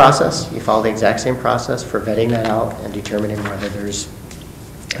same process, you follow the exact same process for vetting that out and determining whether there's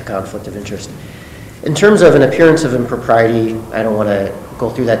a conflict of interest. In terms of an appearance of impropriety, I don't want to go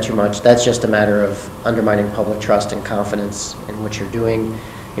through that too much. That's just a matter of undermining public trust and confidence in what you're doing.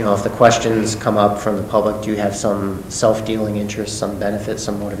 You know, if the questions come up from the public, do you have some self-dealing interest, some benefit,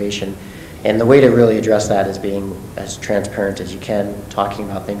 some motivation? And the way to really address that is being as transparent as you can, talking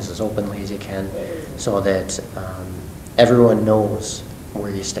about things as openly as you can, so that everyone knows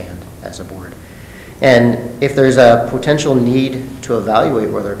where you stand as a board. And if there's a potential need to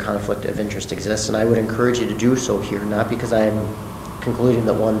evaluate whether a conflict of interest exists, and I would encourage you to do so here, not because I'm concluding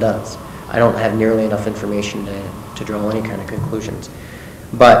that one does. I don't have nearly enough information to draw any kind of conclusions.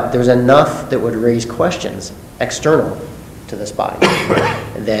 But there's enough that would raise questions external to this body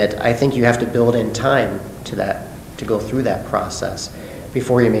that I think you have to build in time to that, to go through that process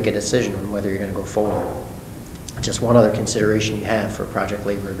before you make a decision on whether you're going to go forward. Just one other consideration you have for a project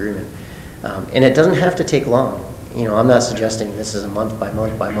labor agreement. And it doesn't have to take long. You know, I'm not suggesting this is a month by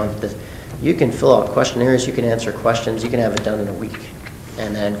month by month. You can fill out questionnaires, you can answer questions, you can have it done in a week,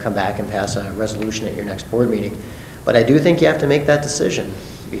 and then come back and pass a resolution at your next board meeting. But I do think you have to make that decision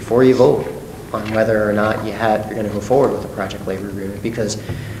before you vote on whether or not you're going to go forward with a project labor agreement. Because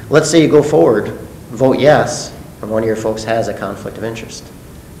let's say you go forward, vote yes, and one of your folks has a conflict of interest.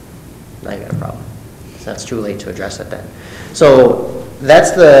 Now you got a problem. So that's too late to address it then. So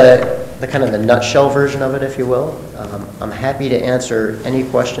that's the kind of the nutshell version of it, if you will. I'm happy to answer any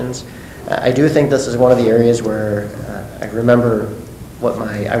questions. I do think this is one of the areas where I remember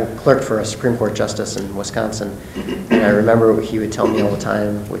I clerked for a Supreme Court justice in Wisconsin, and I remember what he would tell me all the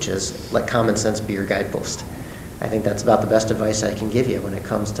time, which is let common sense be your guidepost. I think that's about the best advice I can give you when it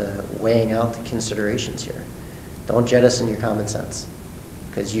comes to weighing out the considerations here. Don't jettison your common sense,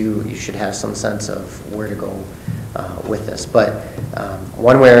 because you should have some sense of where to go with this. But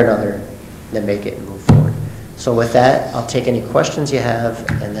one way or another, then make it and move forward. So with that, I'll take any questions you have,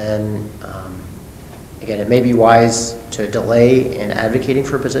 and then again, it may be wise to delay in advocating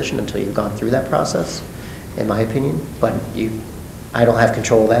for a position until you've gone through that process, in my opinion, but you I don't have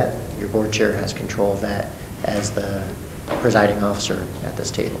control of that. Your board chair has control of that as the presiding officer at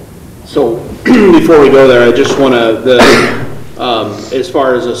this table. So before we go there, I just want to, as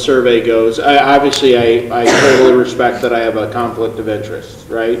far as a survey goes, obviously I totally respect that I have a conflict of interest,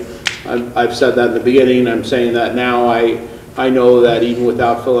 right? I've said that in the beginning, I'm saying that now. I know that even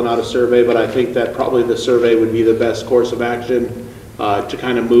without filling out a survey, but I think that probably the survey would be the best course of action to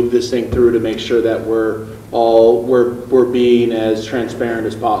kind of move this thing through to make sure that we're being as transparent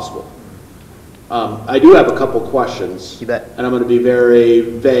as possible. I do have a couple questions. You bet. And I'm going to be very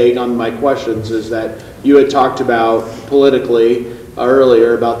vague on my questions. Is that you had talked about politically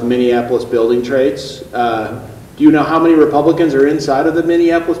earlier about the Minneapolis building trades. Do you know how many Republicans are inside of the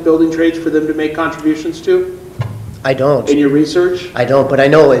Minneapolis building trades for them to make contributions to? I don't. In your research? I don't, but I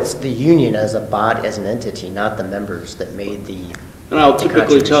know it's the union as a body, as an entity, not the members that made the. And I'll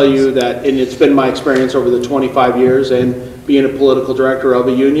typically tell you that, and it's been my experience over the 25 years and being a political director of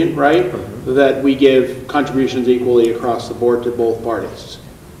a union, right, that we give contributions equally across the board to both parties.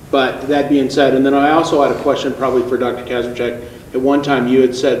 But that being said, and then I also had a question probably for Dr. Kazmierczak. At one time you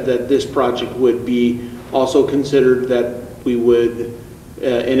had said that this project would be also considered that we would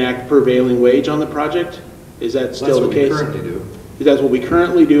enact prevailing wage on the project. Is that still the case? That's what we currently do. That's what we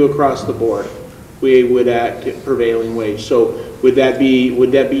currently do across the board. We would act at prevailing wage. So would that be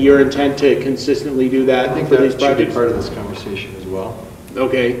your intent to consistently do that for these projects? I think that should be part of this conversation as well.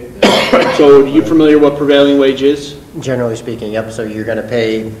 Okay. So are you familiar what prevailing wage is? Generally speaking, yep. So you're going to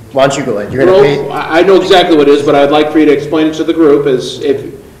pay, why don't you go ahead? You're going to pay. I know exactly what it is, but I'd like for you to explain it to the group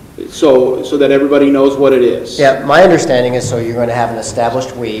so that everybody knows what it is. Yeah, my understanding is so you're going to have an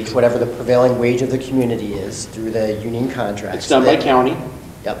established wage, whatever the prevailing wage of the community is through the union contracts. It's done by county.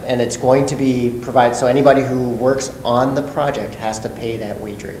 Yep, and it's going to be provided, so anybody who works on the project has to pay that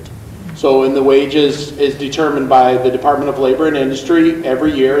wage rate. So, and the wages is determined by the Department of Labor and Industry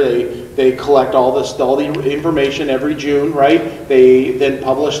every year. They collect all the information every June, right? They then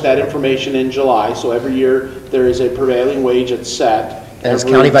publish that information in July. So every year there is a prevailing wage that's set. And it's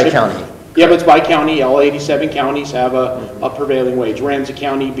county by county. Yeah, but it's by county. All 87 counties have a prevailing wage. Ramsey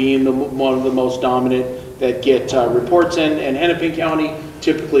County being one of the most dominant that get reports in, and Hennepin County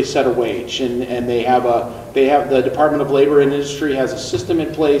typically set a wage, and they have the Department of Labor and Industry has a system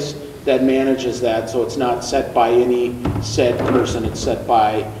in place that manages that, so it's not set by any said person. It's set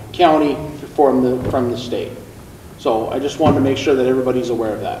by county from the state. So I just wanted to make sure that everybody's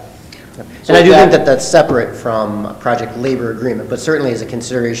aware of that. And I do think that that's separate from project labor agreement, but certainly is a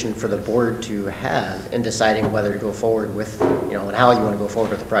consideration for the board to have in deciding whether to go forward with, and how you want to go forward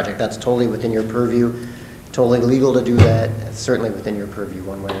with the project. That's totally within your purview, totally legal to do that. It's certainly within your purview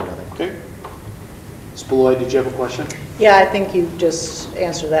one way or another. Okay. Ms. Beloy, did you have a question? Yeah, I think you just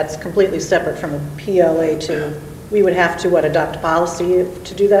answered that. It's completely separate from a PLA to, we would have to, adopt policy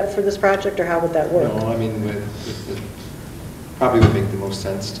to do that for this project, or how would that work? No, I mean, probably would make the most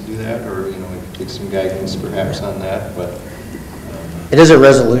sense to do that, or, we could take some guidance perhaps on that, but. It is a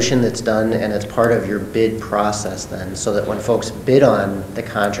resolution that's done, and it's part of your bid process then, so that when folks bid on the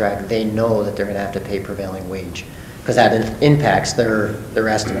contract, they know that they're going to have to pay prevailing wage, because that impacts their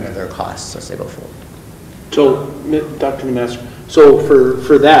estimate of their costs as they go forward. So, Dr. Nemasker, so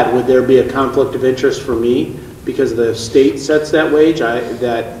for that, would there be a conflict of interest for me because the state sets that wage?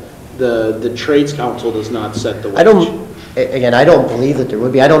 That the Trades Council does not set the wage. I don't believe that there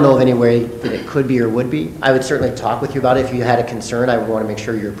would be. I don't know of any way that it could be or would be. I would certainly talk with you about it. If you had a concern, I would want to make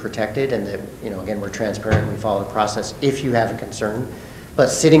sure you're protected and that, again, we're transparent and we follow the process if you have a concern. But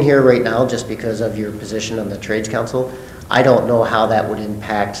sitting here right now, just because of your position on the Trades Council, I don't know how that would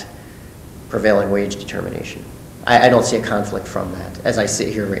impact prevailing wage determination. I don't see a conflict from that as I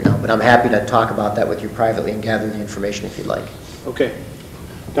sit here right now, but I'm happy to talk about that with you privately and gather the information if you'd like. Okay.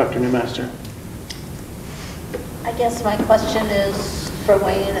 Dr. Nemasker. I guess my question is for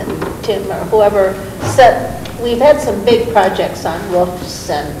Wayne and Tim or whoever said, we've had some big projects on roofs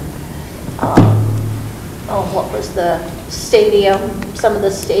and, what was the stadium, some of the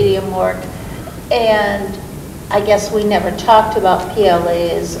stadium work. And I guess we never talked about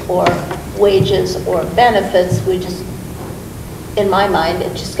PLAs or wages or benefits. We just, in my mind,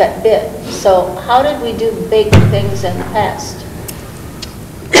 it just got bid. So how did we do big things in the past?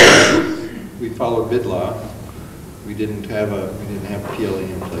 We followed bid law. We didn't have PLA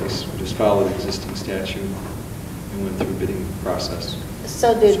in place. We just followed existing statute and went through a bidding process.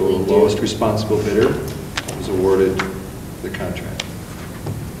 So the lowest responsible bidder was awarded the contract.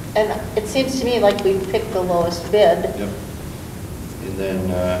 And it seems to me like we picked the lowest bid. Yep. And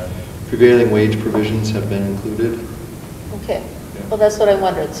then prevailing wage provisions have been included. Okay. Well, that's what I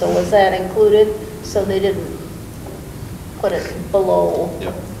wondered. So was that included? So they didn't put it below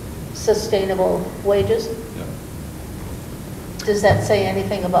sustainable wages? Does that say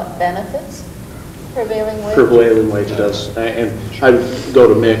anything about benefits? Prevailing wage? Prevailing wage does, and I would go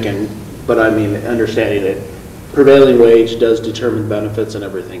to Mick, but I mean, understanding that prevailing wage does determine benefits and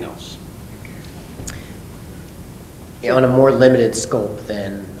everything else. On a more limited scope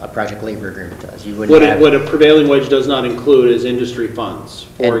than a project labor agreement does. You wouldn't have... What a prevailing wage does not include is industry funds.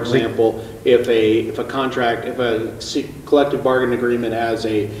 For And example, if a collective bargaining agreement has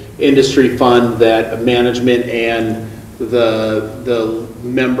a industry fund that management and the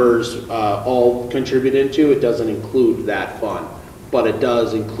members all contribute into, it doesn't include that fund, but it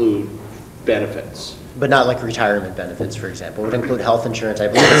does include benefits. But not like retirement benefits, for example. It would include health insurance. I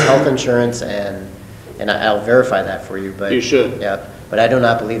believe it's health insurance, and I'll verify that for you. But you should. Yeah, but I do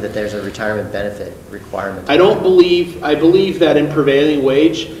not believe that there's a retirement benefit requirement. I believe that in prevailing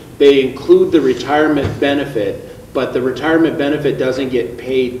wage, they include the retirement benefit, but the retirement benefit doesn't get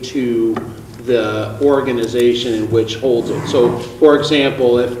paid to the organization in which holds it. So, for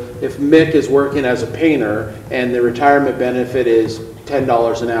example, if Mick is working as a painter and the retirement benefit is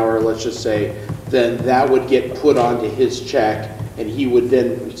 $10 an hour, let's just say, then that would get put onto his check, and he would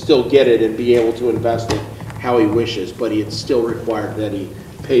then still get it and be able to invest it how he wishes, but it's still required that he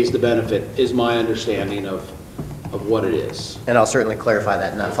pays the benefit, is my understanding of what it is. And I'll certainly clarify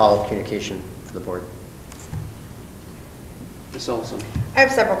that in that follow-up communication for the board. Ms. Olson. I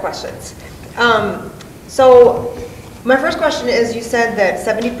have several questions. So my first question is, you said that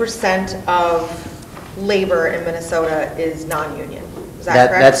 70% of labor in Minnesota is non-union. Is that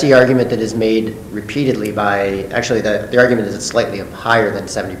correct? That's the argument that is made repeatedly by, actually the argument is it's slightly higher than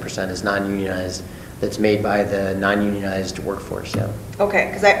 70% is non-unionized, that's made by the non-unionized workforce, yeah. Okay,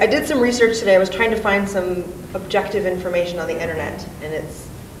 because I did some research today. I was trying to find some objective information on the internet, and it's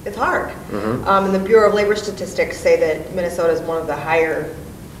hard. Mm-hmm. And the Bureau of Labor Statistics say that Minnesota is one of the higher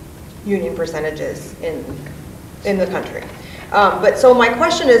union percentages in the country. But so my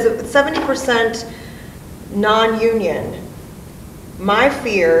question is, if it's 70% non-union, my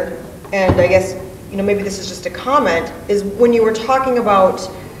fear, and I guess maybe this is just a comment, is when you were talking about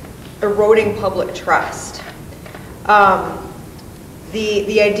eroding public trust.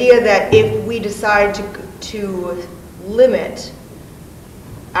 The idea that if we decide to limit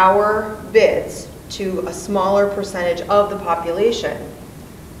our bids to a smaller percentage of the population,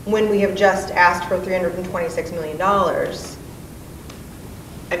 when we have just asked for $326 million,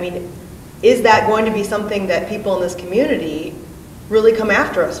 I mean, is that going to be something that people in this community really come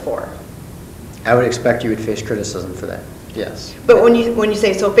after us for? I would expect you would face criticism for that, yes. But when you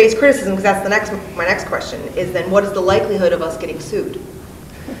say so face criticism, because that's my next question, is then what is the likelihood of us getting sued?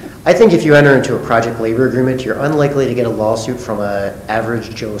 I think if you enter into a project labor agreement, you're unlikely to get a lawsuit from an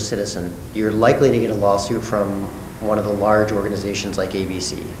average Joe citizen. You're likely to get a lawsuit from one of the large organizations like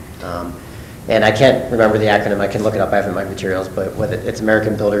ABC. And I can't remember the acronym, I can look it up, I have it in my materials, but it's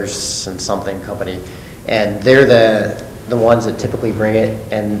American Builders and something company. And they're the ones that typically bring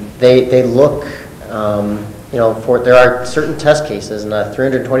it, and they look, there are certain test cases, and a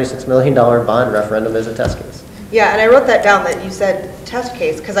 $326 million bond referendum is a test case. Yeah, and I wrote that down, that you said test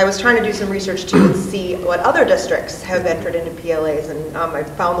case, because I was trying to do some research too and see what other districts have entered into PLAs, and I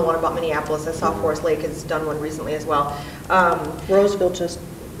found the one about Minneapolis. I saw Forest Lake has done one recently as well. Roseville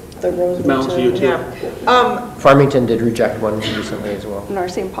Mountain View too. Yeah. Farmington did reject one recently as well.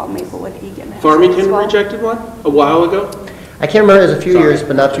 North St. Paul, Maplewood, Egan. Farmington rejected one a while ago? I can't remember, it was a few years,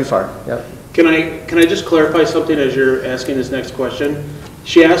 but not too far, yep. Can I just clarify something as you're asking this next question?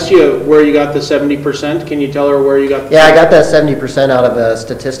 She asked you where you got the 70%. Can you tell her where you got the... Yeah, I got that 70% out of a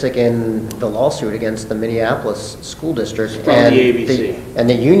statistic in the lawsuit against the Minneapolis School District. From the ABC. And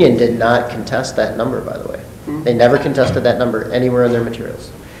the union did not contest that number, by the way. Mm-hmm. They never contested that number anywhere in their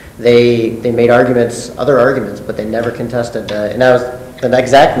materials. They made other arguments, but they never contested, and that was, the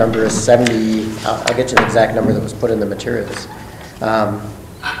exact number is 70, I'll get you the exact number that was put in the materials.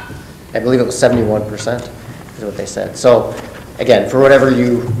 I believe it was 71% is what they said. So, again, for whatever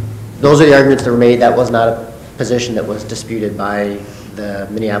those are the arguments that were made. That was not a position that was disputed by the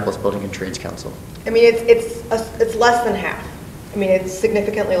Minneapolis Building and Trades Council. I mean, it's less than half. I mean, it's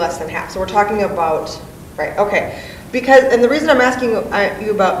significantly less than half. So we're talking about, right, okay. And the reason I'm asking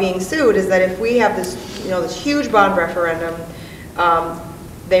you about being sued is that if we have this, this huge bond referendum,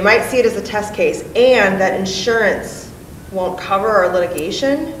 they might see it as a test case, and that insurance won't cover our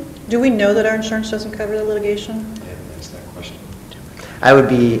litigation. Do we know that our insurance doesn't cover the litigation? I haven't asked that question. I would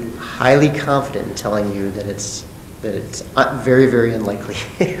be highly confident in telling you that it's very, very unlikely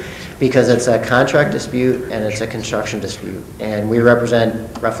because it's a contract dispute and it's a construction dispute. And we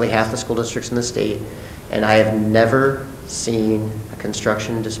represent roughly half the school districts in the state, and I have never seeing a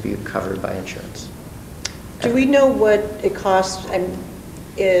construction dispute covered by insurance. Do we know what it cost in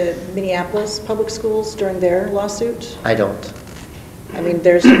Minneapolis Public Schools during their lawsuit? I don't. I mean,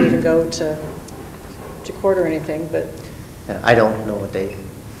 theirs didn't even go to court or anything, but... I don't know what they...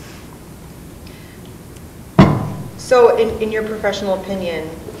 So in your professional opinion,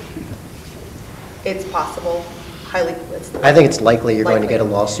 it's possible, highly, I think it's likely you're going to get a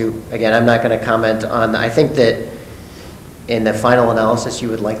lawsuit. Again, I'm not going to comment on, I think that in the final analysis, you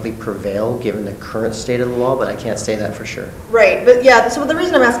would likely prevail given the current state of the law, but I can't say that for sure. Right, but yeah, so the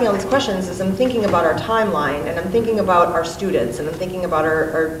reason I'm asking all these questions is I'm thinking about our timeline, and I'm thinking about our students, and I'm thinking about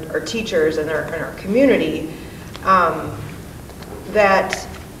our teachers and our community, that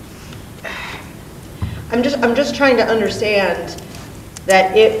I'm just trying to understand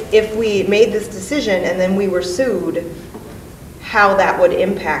that if we made this decision and then we were sued, how that would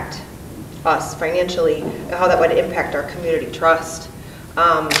impact us financially, how that would impact our community trust.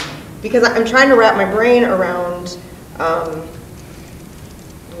 Because I'm trying to wrap my brain around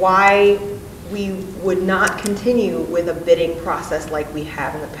why we would not continue with a bidding process like we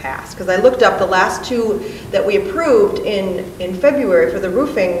have in the past. Because I looked up the last two that we approved in February for the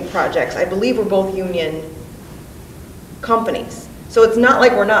roofing projects, I believe were both union companies. So it's not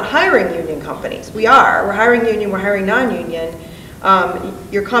like we're not hiring union companies. We are. We're hiring union, we're hiring non-union.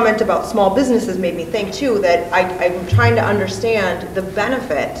 Your comment about small businesses made me think too that I'm trying to understand the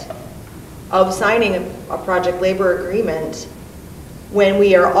benefit of signing a project labor agreement when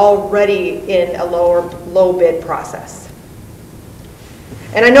we are already in a low bid process.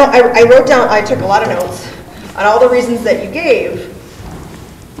 And I know I wrote down, I took a lot of notes on all the reasons that you gave,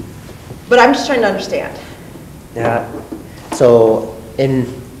 but I'm just trying to understand. Yeah. So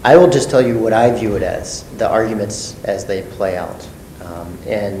I will just tell you what I view it as, the arguments as they play out.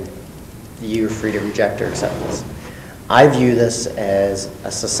 And you're free to reject or accept this. I view this as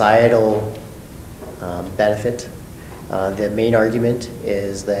a societal benefit. The main argument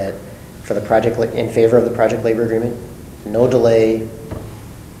is that for the project, in favor of the project labor agreement, no delay,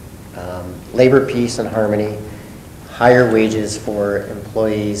 labor peace and harmony, higher wages for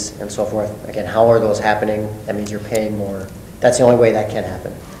employees and so forth. Again, how are those happening? That means you're paying more. That's the only way that can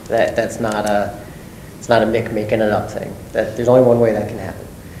happen. That's not a, it's not a Mick making it up thing. There's only one way that can happen.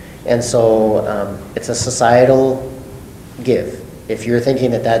 And so it's a societal give. If you're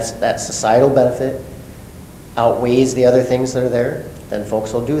thinking that that societal benefit outweighs the other things that are there, then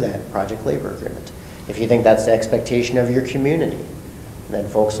folks will do that project labor agreement. If you think that's the expectation of your community, then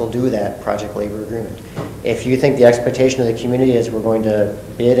folks will do that project labor agreement. If you think the expectation of the community is we're going to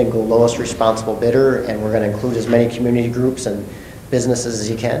bid and go lowest responsible bidder and we're going to include as many community groups and businesses as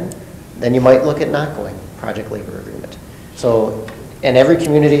you can, then you might look at not going project labor agreement. So in every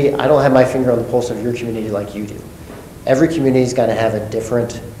community, I don't have my finger on the pulse of your community like you do. Every community's got to have a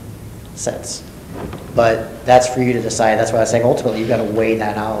different sense. But that's for you to decide. That's why I was saying ultimately you've got to weigh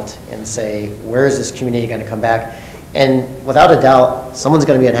that out and say, where is this community going to come back? And without a doubt, someone's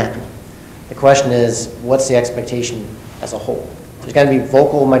going to be unhappy. The question is, what's the expectation as a whole? There's got to be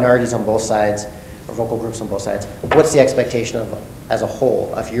vocal minorities on both sides, or vocal groups on both sides. What's the expectation of, as a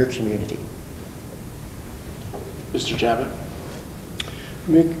whole, of your community? Mr. Javits?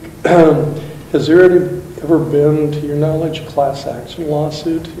 Mick, has there ever been, to your knowledge, a class action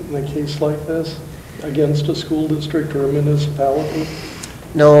lawsuit in a case like this against a school district or a municipality?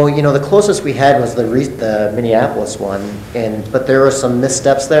 No, you know, the closest we had was the Minneapolis one, but there were some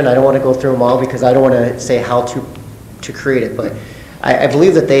missteps there, and I don't want to go through them all because I don't want to say how to create it, but I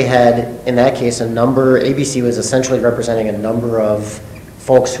believe that they had, in that case, ABC was essentially representing a number of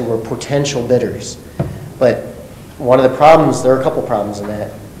folks who were potential bidders. But one of the problems, there are a couple problems in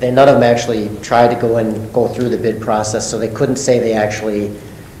that, none of them actually tried to go through the bid process, so they couldn't say they actually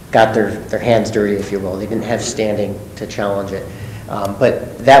got their hands dirty, if you will. They didn't have standing to challenge it.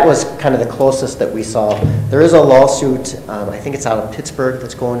 But that was kind of the closest that we saw. There is a lawsuit, I think it's out of Pittsburgh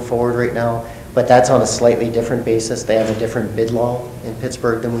that's going forward right now, but that's on a slightly different basis. They have a different bid law in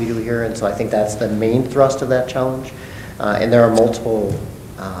Pittsburgh than we do here, and so I think that's the main thrust of that challenge. And there are multiple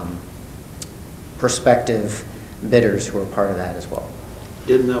prospective bidders who are part of that as well.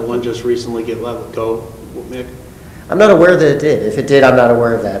 Didn't that one just recently get let go, Mick? I'm not aware that it did. If it did, I'm not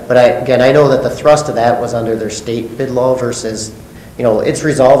aware of that. But again, I know that the thrust of that was under their state bid law versus, you know, it's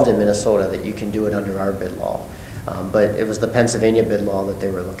resolved in Minnesota that you can do it under our bid law. But it was the Pennsylvania bid law that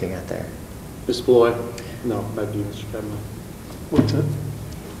they were looking at there. Ms. Bloy? No, that'd be Mr. Kavanaugh. What's it?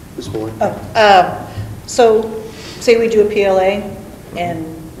 Ms. Bloy? So say we do a PLA and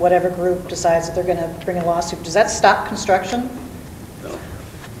whatever group decides that they're going to bring a lawsuit, does that stop construction? No.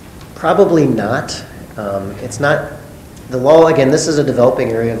 Probably not. It's not The law, again, this is a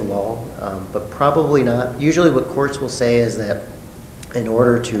developing area of law, but probably not. Usually what courts will say is that in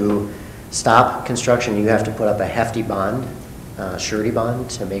order to stop construction, you have to put up a hefty bond, surety bond,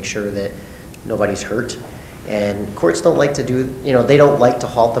 to make sure that nobody's hurt. And courts don't like to do, they don't like to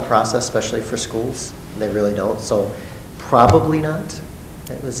halt the process, especially for schools. They really don't. So probably not.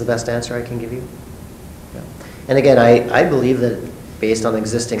 That was the best answer I can give you. Yeah. And again, I believe that based on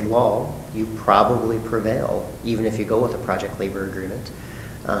existing law, you probably prevail, even if you go with a project labor agreement.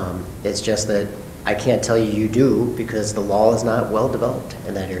 It's just that I can't tell you do, because the law is not well developed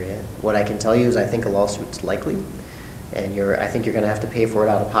in that area. What I can tell you is I think a lawsuit's likely, and I think you're going to have to pay for it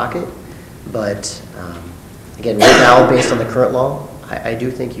out of pocket. But again, right now, based on the current law, I do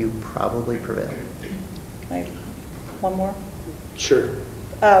think you probably prevail. Right. One more? Sure.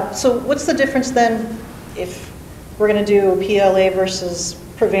 So what's the difference then if we're going to do PLA versus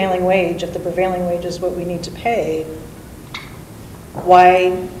prevailing wage? If the prevailing wage is what we need to pay,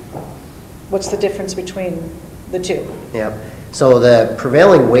 what's the difference between the two? Yeah. So the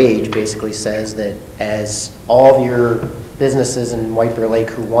prevailing wage basically says that as all of your businesses in White Bear Lake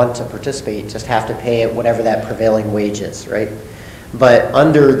who want to participate just have to pay it whatever that prevailing wage is, right? But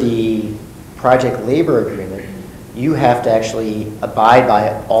under the project labor agreement, you have to actually abide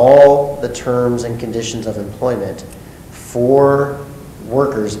by all the terms and conditions of employment for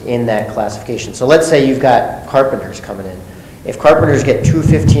workers in that classification. So let's say you've got carpenters coming in. If carpenters get 2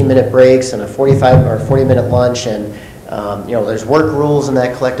 15-minute breaks and a 45 or 40-minute lunch, and there's work rules in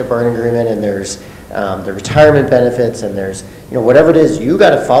that collective bargaining agreement, and there's the retirement benefits, and there's whatever it is, you got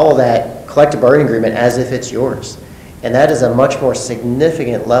to follow that collective bargaining agreement as if it's yours, and that is a much more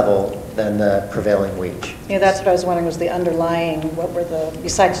significant level than the prevailing wage. Yeah, that's what I was wondering, was the underlying, what were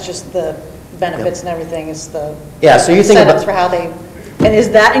besides just the benefits and everything, is the so you think incentives for how they, and is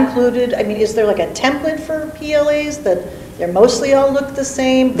that included? I mean, is there like a template for PLAs that they're mostly all look the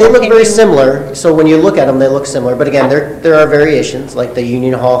same? They look very similar. So when you look at them, they look similar. But again, there are variations, like the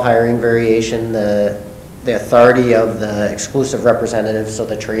union hall hiring variation, the authority of the exclusive representative, so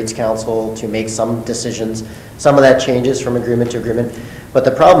the trades council to make some decisions. Some of that changes from agreement to agreement. But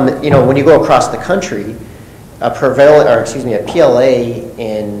the problem, when you go across the country, a PLA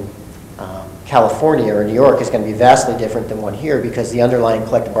in California or New York is going to be vastly different than one here, because the underlying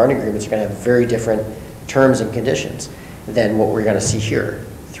collective bargaining agreements are going to have very different terms and conditions than what we're going to see here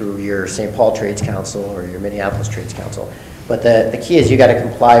through your St. Paul Trades Council or your Minneapolis Trades Council. But the key is you got to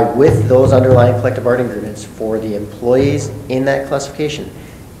comply with those underlying collective bargaining agreements for the employees in that classification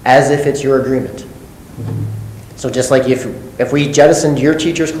as if it's your agreement. So just like if we jettisoned your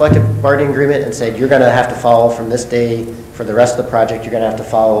teacher's collective bargaining agreement and said you're going to have to follow from this day for the rest of the project, you're going to have to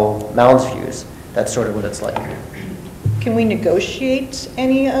follow Mounds View's. That's sort of what it's like. Can we negotiate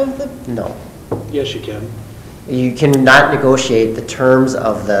any of the? No. Yes, you can. You cannot negotiate the terms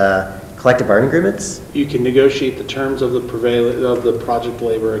of the collective bargaining agreements. You can negotiate the terms of the project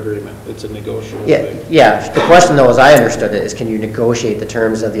labor agreement. It's a negotiable thing. Yeah. The question, though, as I understood it, is can you negotiate the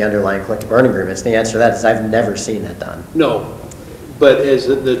terms of the underlying collective bargaining agreements? The answer to that is I've never seen that done. No, but as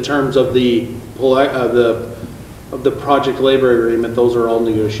the terms of the project labor agreement, those are all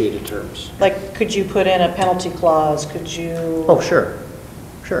negotiated terms. Like, could you put in a penalty clause? Could you? Oh, sure.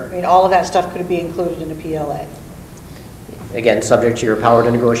 Sure. I mean, all of that stuff could be included in a PLA. Again, subject to your power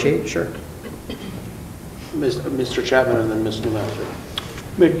to negotiate, sure. Mr. Chapman and then Ms. Newmaster.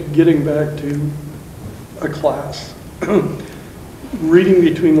 Getting back to a class, reading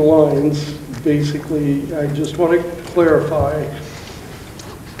between the lines, basically, I just want to clarify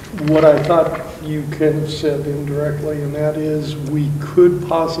what I thought you kind of said indirectly, and that is we could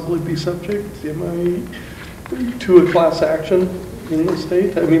possibly be subject, to a class action in the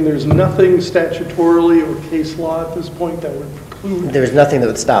state. I mean, there's nothing statutorily or case law at this point that would preclude. There's nothing that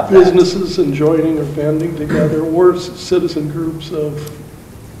would stop that. Businesses and joining or banding together, or citizen groups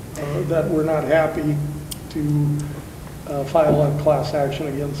that were not happy to file a class action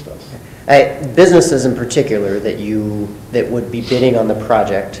against us. Businesses in particular that would be bidding on the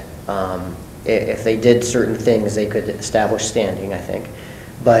project, if they did certain things, they could establish standing, I think.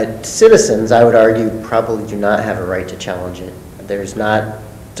 But citizens, I would argue, probably do not have a right to challenge it. There's not,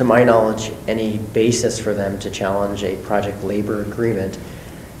 to my knowledge, any basis for them to challenge a project labor agreement,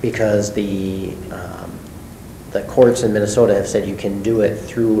 because the courts in Minnesota have said you can do it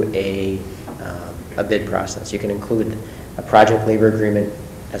through a bid process. You can include a project labor agreement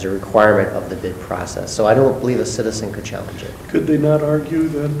as a requirement of the bid process. So I don't believe a citizen could challenge it. Could they not argue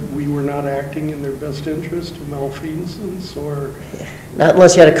that we were not acting in their best interest, malfeasance, or? Not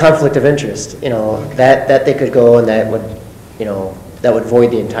unless you had a conflict of interest. That they could go, and that would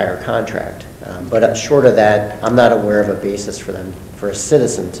void the entire contract. But short of that, I'm not aware of a basis for them, for a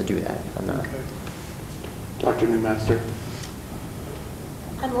citizen to do that. I'm not. Dr. Newmaster.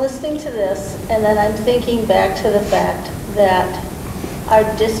 I'm listening to this, and then I'm thinking back to the fact that our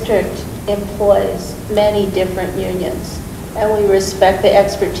district employs many different unions, and we respect the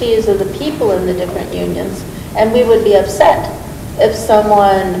expertise of the people in the different unions, and we would be upset if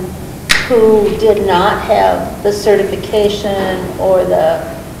someone who did not have the certification or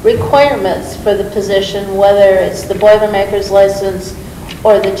the requirements for the position, whether it's the Boilermaker's license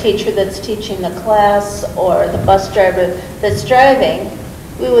or the teacher that's teaching the class or the bus driver that's driving,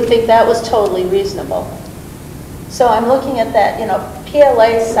 we would think that was totally reasonable. So I'm looking at that, you know,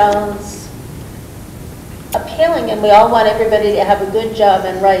 PLA sounds appealing, and we all want everybody to have a good job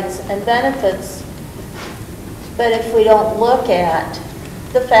and rights and benefits. But if we don't look at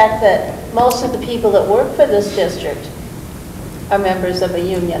the fact that most of the people that work for this district are members of a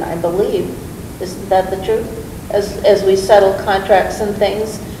union, I believe, isn't that the truth? As we settle contracts and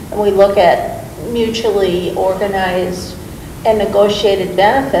things, and we look at mutually organized and negotiated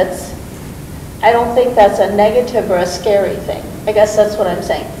benefits, I don't think that's a negative or a scary thing. I guess that's what I'm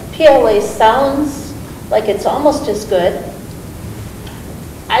saying. PLA sounds like it's almost as good.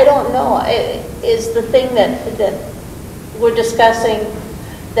 I don't know. Is the thing that we're discussing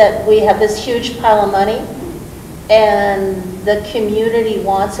that we have this huge pile of money and the community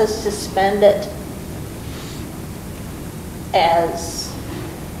wants us to spend it as,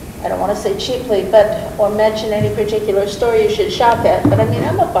 I don't want to say cheaply, but, or mention any particular store you should shop at, but I mean,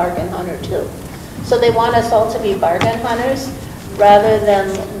 I'm a bargain hunter too. So they want us all to be bargain hunters rather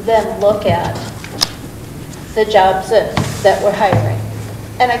than look at the jobs that we're hiring.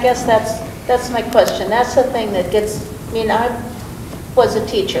 And I guess that's my question. That's the thing that gets, I mean, I was a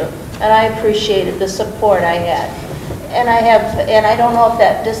teacher and I appreciated the support I had. And I don't know if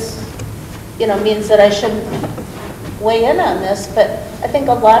that just, you know, means that I shouldn't weigh in on this, but I think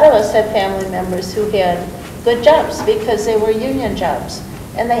a lot of us have family members who had good jobs because they were union jobs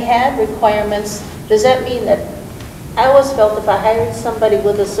and they had requirements. Does that mean that I always felt if I hired somebody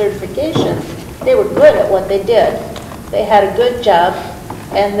with a certification, they were good at what they did, they had a good job,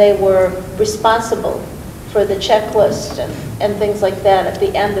 and they were responsible for the checklist and things like that at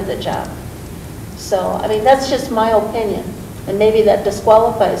the end of the job. So, I mean, that's just my opinion, and maybe that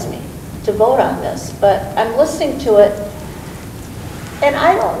disqualifies me to vote on this, but I'm listening to it, and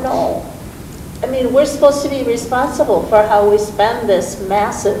I don't know. I mean, we're supposed to be responsible for how we spend this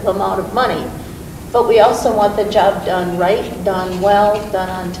massive amount of money, but we also want the job done right, done well, done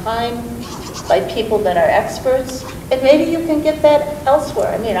on time, by people that are experts, and maybe you can get that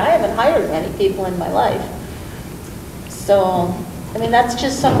elsewhere. I mean, I haven't hired many people in my life. So, I mean, that's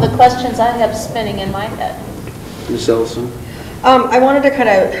just some of the questions I have spinning in my head. Ms. Ellison? I wanted to kind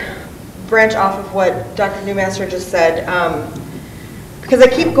of branch off of what Dr. Newmaster just said, because I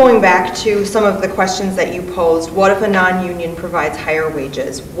keep going back to some of the questions that you posed. What if a non-union provides higher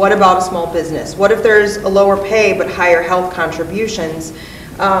wages? What about a small business? What if there's a lower pay but higher health contributions?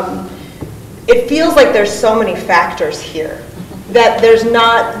 It feels like there's so many factors here that there's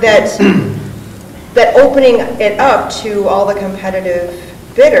not that opening it up to all the competitive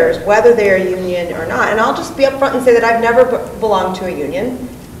bidders, whether they're a union or not. And I'll just be upfront and say that I've never belonged to a union,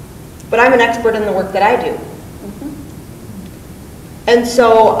 but I'm an expert in the work that I do. And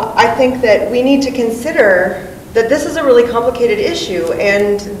so I think that we need to consider that this is a really complicated issue,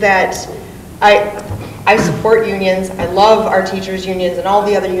 and that I support unions. I love our teachers' unions and all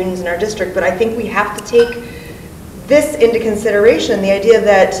the other unions in our district, but I think we have to take this into consideration, the idea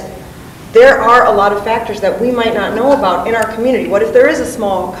that there are a lot of factors that we might not know about in our community. What if there is a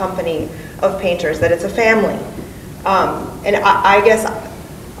small company of painters, that it's a family? And I guess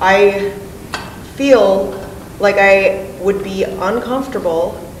I feel like I would be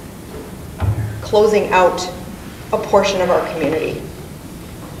uncomfortable closing out a portion of our community.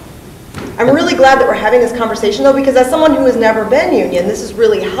 I'm really glad that we're having this conversation, though, because as someone who has never been union, this is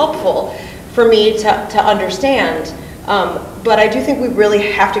really helpful for me to understand. But I do think we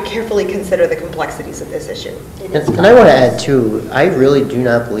really have to carefully consider the complexies of this issue. And I want to add, too, I really do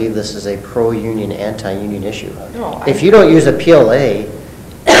not believe this is a pro-union, anti-union issue. No, if you don't use a PLA,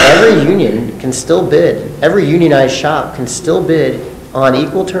 every union can still bid. Every unionized shop can still bid on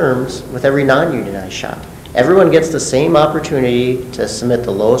equal terms with every non-unionized shop. Everyone gets the same opportunity to submit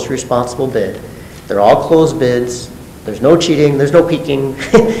the lowest responsible bid. They're all closed bids. There's no cheating. There's no peeking.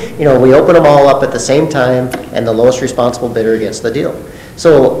 You know, we open them all up at the same time, and the lowest responsible bidder gets the deal.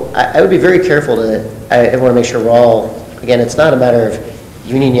 So I would be very careful I want to make sure we're all, again, it's not a matter of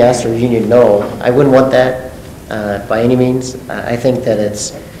union yes or union no. I wouldn't want that by any means. I think that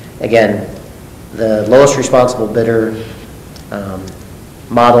it's, again, the lowest responsible bidder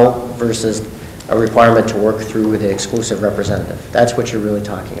model versus a requirement to work through the exclusive representative. That's what you're really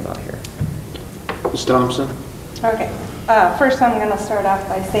talking about here. Ms. Thompson? Okay. First, I'm going to start off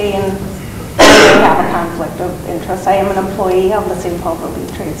by saying I have a conflict of interest. I am an employee of the St. Paul Building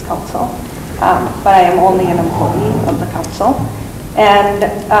Trades Council, but I am only an employee of the council. And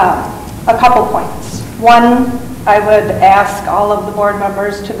a couple points. One, I would ask all of the board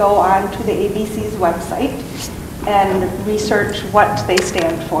members to go on to the ABC's website and research what they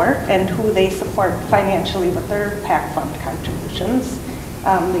stand for and who they support financially with their PAC fund contributions,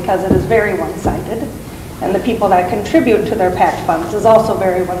 because it is very one-sided. And the people that contribute to their PAC funds is also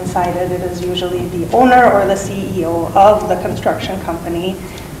very one-sided. It is usually the owner or the CEO of the construction company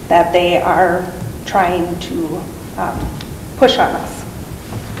that they are trying to push on us.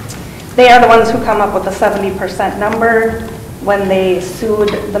 They are the ones who come up with the 70% number when they sued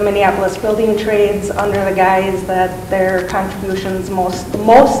the Minneapolis Building Trades under the guise that their contributions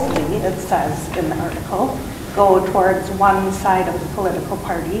mostly, it says in the article, go towards one side of the political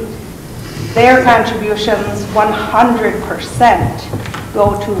party. Their contributions 100%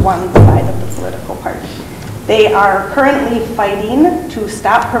 go to one side of the political party. They are currently fighting to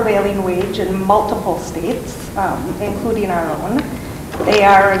stop prevailing wage in multiple states, including our own. They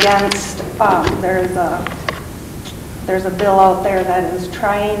are against, there's a bill out there that is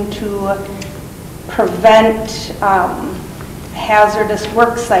trying to prevent hazardous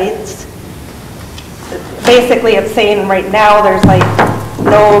work sites. Basically, it's saying right now there's like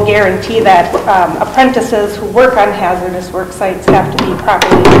no guarantee that apprentices who work on hazardous work sites have to be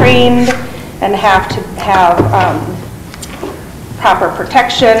properly trained and have to have proper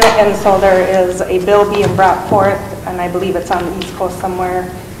protection. And so there is a bill being brought forth, and I believe it's on the East Coast somewhere,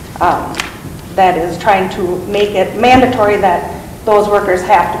 that is trying to make it mandatory that those workers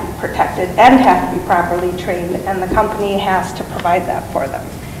have to be protected and have to be properly trained, and the company has to provide that for them.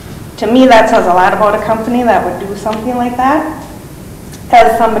 To me, that says a lot about a company that would do something like that.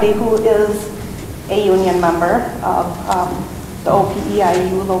 As somebody who is a union member of the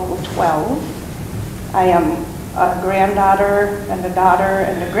OPEIU Local 12, I am a granddaughter and a daughter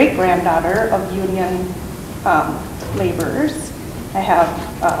and a great-granddaughter of union laborers. I have,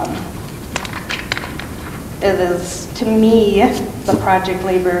 it is, to me, the project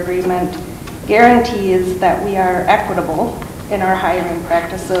labor agreement guarantees that we are equitable in our hiring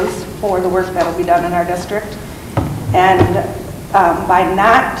practices for the work that will be done in our district. And by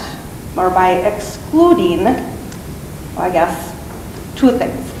not, or by excluding, I guess, two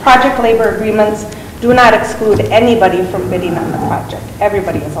things. Project labor agreements do not exclude anybody from bidding on the project.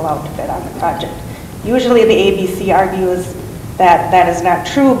 Everybody is allowed to bid on the project. Usually the ABC argues that that is not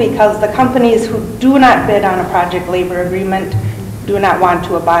true because the companies who do not bid on a project labor agreement do not want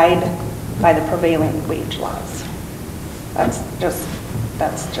to abide by the prevailing wage laws. That's just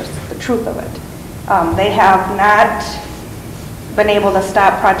the truth of it. They have not been able to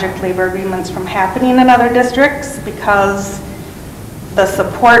stop project labor agreements from happening in other districts because the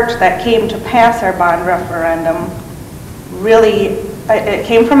support that came to pass our bond referendum really, it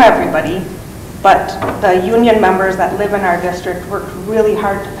came from everybody, but the union members that live in our district worked really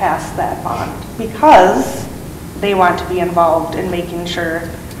hard to pass that bond because they want to be involved in making sure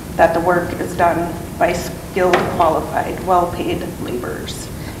that the work is done by skilled, qualified, well-paid laborers.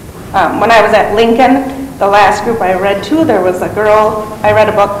 When I was at Lincoln, the last group I read to, there was a girl, I read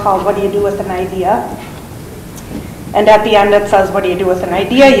a book called What Do You Do With an Idea? And at the end it says, what do you do with an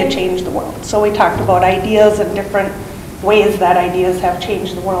idea? You change the world. So we talked about ideas and different ways that ideas have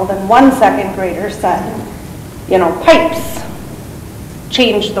changed the world. And one second grader said, you know, pipes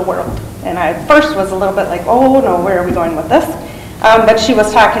changed the world. And I first was a little bit like, oh no, where are we going with this? But she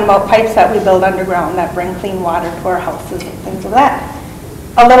was talking about pipes that we build underground that bring clean water to our houses and things of that.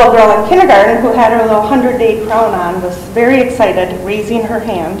 A little girl in kindergarten who had her little 100-day crown on was very excited, raising her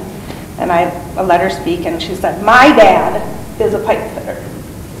hand, and I let her speak, and she said, my dad is a pipe fitter.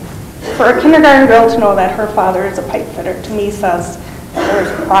 For a kindergarten girl to know that her father is a pipe fitter, to me says that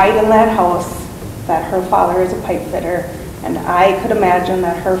there's pride in that house, that her father is a pipe fitter, and I could imagine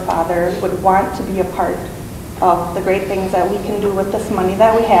that her father would want to be a part of the great things that we can do with this money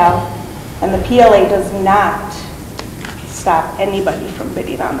that we have, and the PLA does not stop anybody from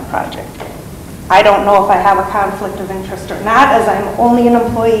bidding on the project. I don't know if I have a conflict of interest or not, as I'm only an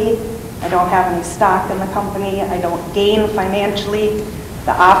employee. I don't have any stock in the company. I don't gain financially.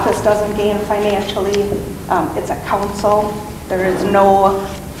 The office doesn't gain financially. It's a council. There is no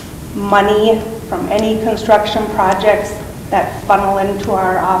money from any construction projects that funnel into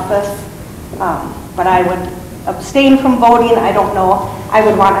our office. But I would abstain from voting, I don't know. I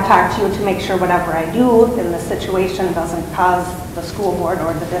would want to talk to you to make sure whatever I do in this situation doesn't cause the school board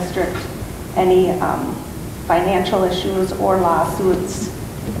or the district any financial issues or lawsuits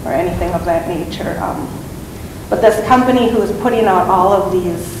or anything of that nature. But this company who is putting out all of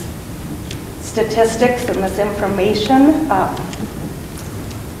these statistics and this information,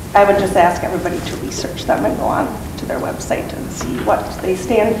 I would just ask everybody to research them and go on to their website and see what they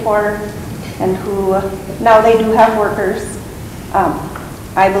stand for and who. Now they do have workers.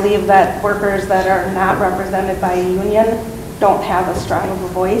 I believe that workers that are not represented by a union don't have as strong of a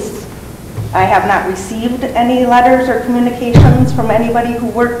voice. I have not received any letters or communications from anybody who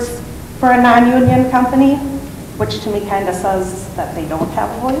works for a non-union company, which to me kind of says that they don't have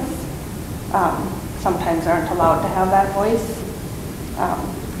a voice. Sometimes aren't allowed to have that voice.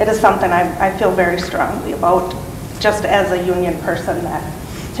 It is something I feel very strongly about, just as a union person, that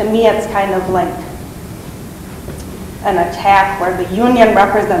to me it's kind of like an attack where the union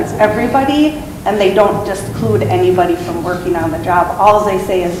represents everybody and they don't disclude anybody from working on the job. All they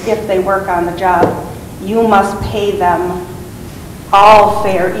say is if they work on the job, you must pay them all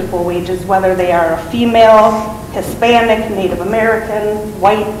fair, equal wages, whether they are a female, Hispanic, Native American,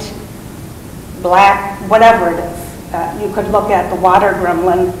 white, black, whatever it is. You could look at the water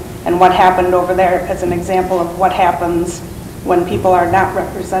gremlin and what happened over there as an example of what happens when people are not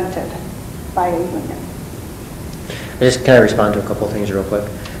represented by a union. I just kind of respond to a couple of things real quick.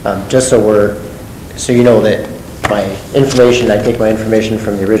 Just so you know that my information, I take my information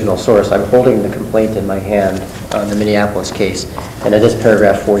from the original source. I'm holding the complaint in my hand on the Minneapolis case, and it is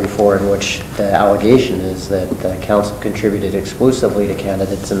paragraph 44 in which the allegation is that the council contributed exclusively to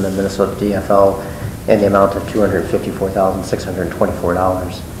candidates in the Minnesota DFL in the amount of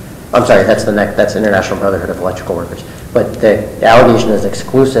 $254,624. I'm sorry, that's International Brotherhood of Electrical Workers. But the allegation is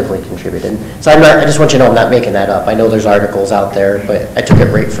exclusively contributed. So I just want you to know I'm not making that up. I know there's articles out there, but I took it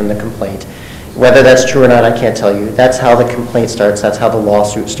right from the complaint. Whether that's true or not, I can't tell you. That's how the complaint starts. That's how the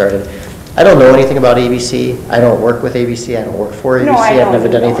lawsuit started. I don't know anything about ABC. I don't work with ABC. I don't work for ABC. I've never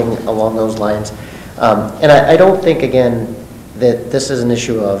done anything along those lines. And I don't think, again, that this is an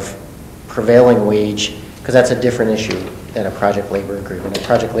issue of prevailing wage, because that's a different issue than a project labor agreement. A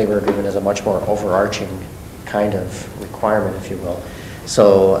project labor agreement is a much more overarching kind of requirement, if you will.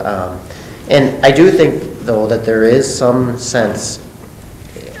 So, and I do think, though, that there is some sense,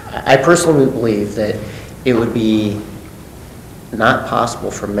 I personally believe that it would be not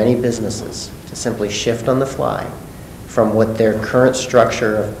possible for many businesses to simply shift on the fly from what their current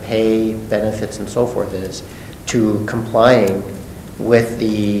structure of pay, benefits, and so forth is to complying with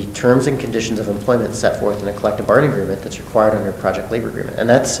the terms and conditions of employment set forth in a collective bargaining agreement that's required under a project labor agreement.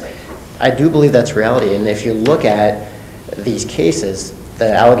 And I do believe that's reality. And if you look at these cases,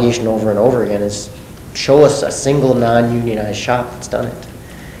 the allegation over and over again is show us a single non-unionized shop that's done it.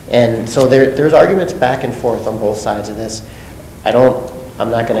 And so there's arguments back and forth on both sides of this. I'm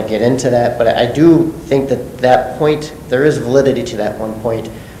not going to get into that, but I do think that point, there is validity to that one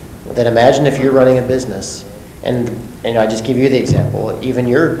point, that imagine if you're running a business, and I just give you the example, even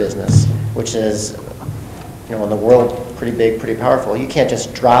your business, which is, in the world, pretty big, pretty powerful, you can't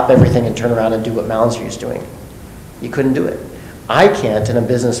just drop everything and turn around and do what Moundsview is doing. You couldn't do it. I can't, in a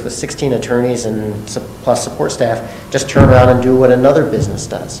business with 16 attorneys and plus support staff, just turn around and do what another business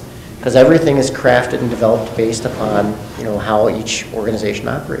does. Because everything is crafted and developed based upon, how each organization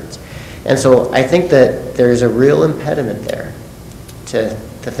operates. And so I think that there's a real impediment there to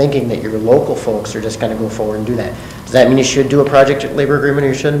thinking that your local folks are just going to go forward and do that. Does that mean you should do a project labor agreement or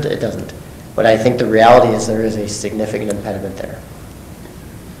you shouldn't? It doesn't. But I think the reality is there is a significant impediment there.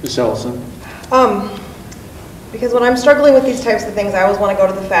 Ms. Ellison? Because when I'm struggling with these types of things, I always want to go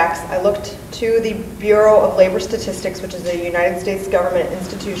to the facts. I looked to the Bureau of Labor Statistics, which is a United States government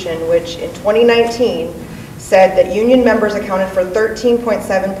institution, which in 2019 said that union members accounted for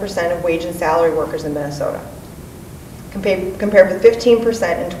 13.7% of wage and salary workers in Minnesota, compared with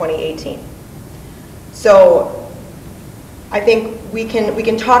 15% in 2018. So I think we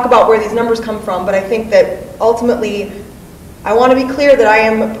can talk about where these numbers come from, but I think that ultimately, I want to be clear that I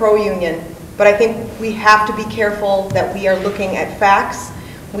am pro-union. But I think we have to be careful that we are looking at facts.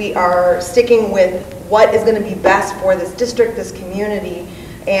 We are sticking with what is going to be best for this district, this community.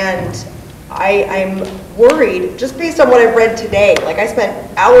 And I'm worried, just based on what I've read today, like I spent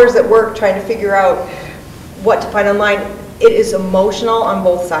hours at work trying to figure out what to find online. It is emotional on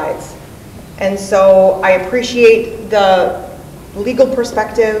both sides. And so I appreciate the legal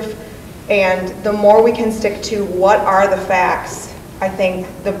perspective, and the more we can stick to what are the facts, I think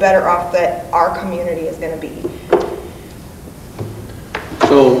the better off that our community is going to be.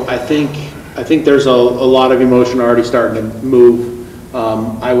 So I think I think there's a lot of emotion already starting to move.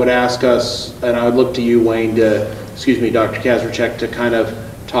 I would ask us, and I would look to you, Wayne, Dr. Kazarchek, to kind of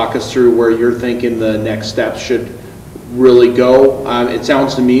talk us through where you're thinking the next steps should really go. It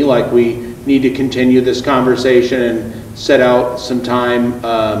sounds to me like we need to continue this conversation and set out some time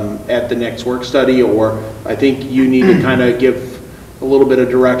at the next work study, or I think you need to kind of give a little bit of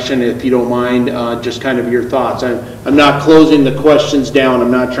direction, if you don't mind, just kind of your thoughts. I'm not closing the questions down.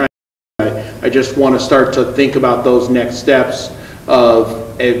 I'm not trying. I just want to start to think about those next steps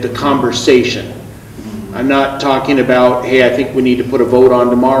of the conversation. I'm not talking about, hey, I think we need to put a vote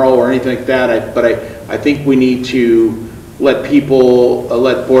on tomorrow or anything like that, but I think we need to let people,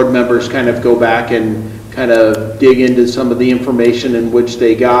 let board members kind of go back and kind of dig into some of the information in which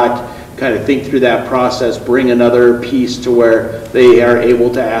they got, kind of think through that process, bring another piece to where they are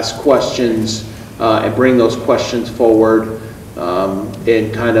able to ask questions and bring those questions forward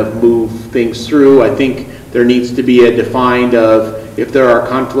and kind of move things through. I think there needs to be a defined of if there are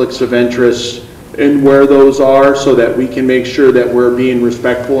conflicts of interest and where those are, so that we can make sure that we're being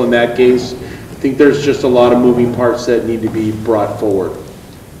respectful in that case. I think there's just a lot of moving parts that need to be brought forward.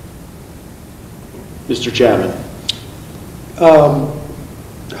 Mr. Chapman.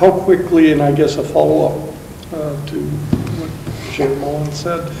 How quickly, and I guess a follow-up to what Chair Mullen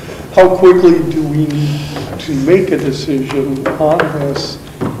said, how quickly do we need to make a decision on this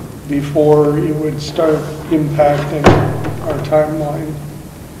before it would start impacting our timeline?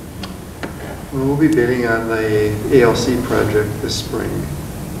 We'll be bidding on the ALC project this spring.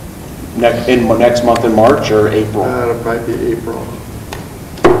 Next month in March or April? It'll probably be April.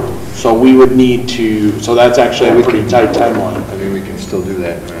 So we would need to, so that's actually a pretty tight timeline. I mean, we can still do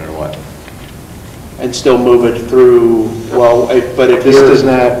that no matter what. And still move it through, well, but if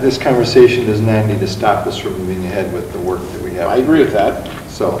this conversation does not need to stop us from moving ahead with the work that we have. I agree with that.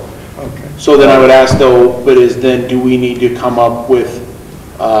 So. Okay. So then I would ask though, do we need to come up with,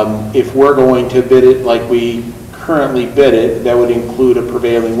 if we're going to bid it like we currently bid it, that would include a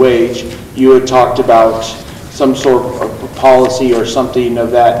prevailing wage. You had talked about some sort of policy or something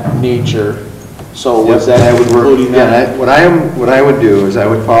of that nature. So was that including that? What I would do is I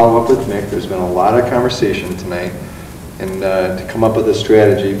would follow up with Mick. There's been a lot of conversation tonight, and to come up with a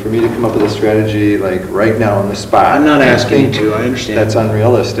strategy. For me to come up with a strategy like right now on the spot. I'm not asking you to. I understand. That's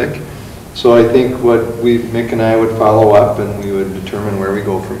unrealistic. So I think Mick and I would follow up, and we would determine where we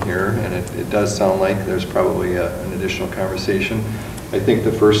go from here. And it does sound like there's probably an additional conversation. I think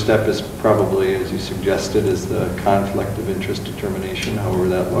the first step is probably, as you suggested, is the conflict of interest determination, however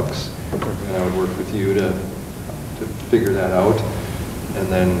that looks. And I would work with you to figure that out, and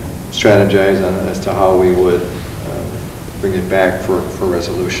then strategize on as to how we would bring it back for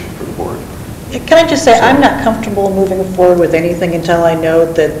resolution for the board. Can I just say, I'm not comfortable moving forward with anything until I know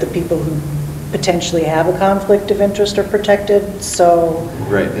that the people who potentially have a conflict of interest are protected, so.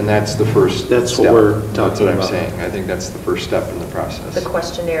 Right, and that's the first That's step. what we're talking That's what I'm about. saying. I think that's the first step in the process. The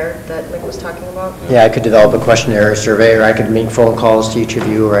questionnaire that Mick was talking about? Yeah, I could develop a questionnaire or survey, or I could make phone calls to each of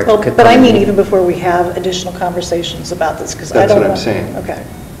you, or I could. But I mean even before we have additional conversations about this, because I don't know. That's what I'm saying. Okay.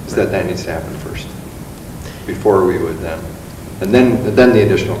 Is that needs to happen first, before we would then, and then the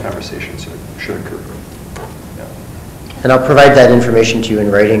additional conversations should occur. And I'll provide that information to you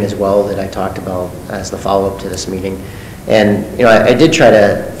in writing as well that I talked about as the follow-up to this meeting. And, you know, I did try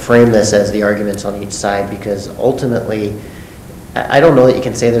to frame this as the arguments on each side, because ultimately, I don't know that you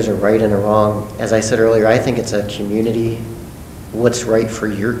can say there's a right and a wrong. As I said earlier, I think it's a community, what's right for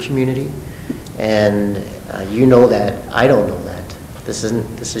your community. And you know that, I don't know that. This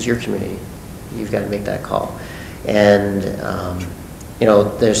is your community. You've got to make that call. And, you know,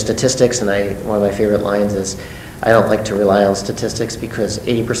 there's statistics, and one of my favorite lines is, I don't like to rely on statistics because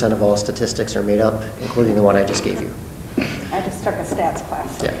 80% of all statistics are made up, including the one I just gave you. I just took a stats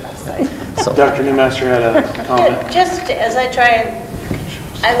class. Yeah. So. Dr. Newmaster had a comment. Just as I try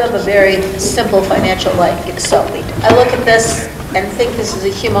and, I live a very simple financial life, Excel lead. I look at this and think this is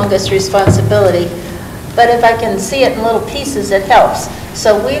a humongous responsibility, but if I can see it in little pieces, it helps.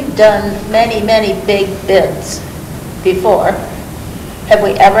 So we've done many, many big bids before. Have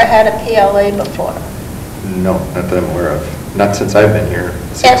we ever had a PLA before? No, not that I'm aware of. Not since I've been here.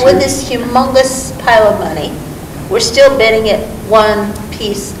 And with this humongous pile of money, we're still bidding it one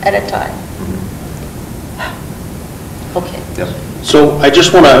piece at a time. Okay. Yep. So I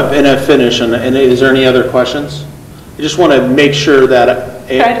just want to, and I finish, and is there any other questions? I just want to make sure that.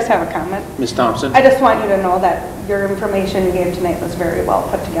 Can I just have a comment? Ms. Thompson? I just want you to know that your information you gave tonight was very well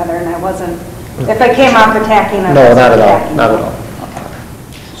put together, and I wasn't, if I came off attacking, I No, wasn't not at all, attacking. not at all.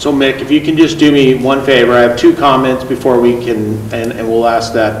 So Mick, if you can just do me one favor, I have two comments before we can, and we'll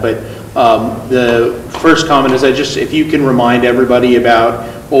ask that, but The first comment is if you can remind everybody about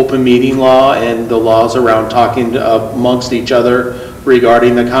open meeting law and the laws around talking amongst each other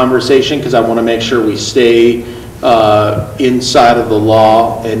regarding the conversation, because I want to make sure we stay inside of the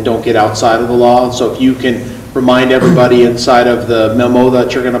law and don't get outside of the law. So if you can remind everybody inside of the memo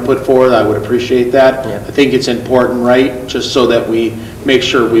that you're going to put forward, I would appreciate that. Yeah. I think it's important, right, just so that we make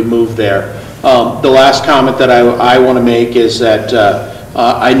sure we move there. The last comment that I want to make is that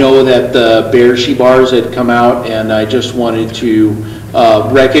I know that the Bearshee bars had come out, and I just wanted to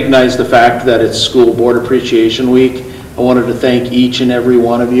recognize the fact that it's School Board Appreciation Week. I wanted to thank each and every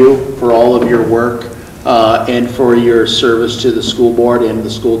one of you for all of your work and for your service to the school board and the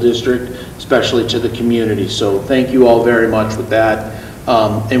school district, especially to the community. So thank you all very much with that.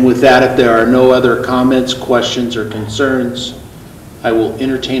 And with that, if there are no other comments, questions, or concerns, I will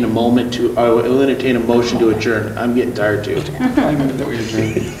entertain a motion to adjourn. I'm getting tired too. I move that we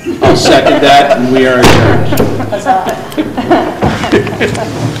adjourn. I'll second that, and we are adjourned. That's all.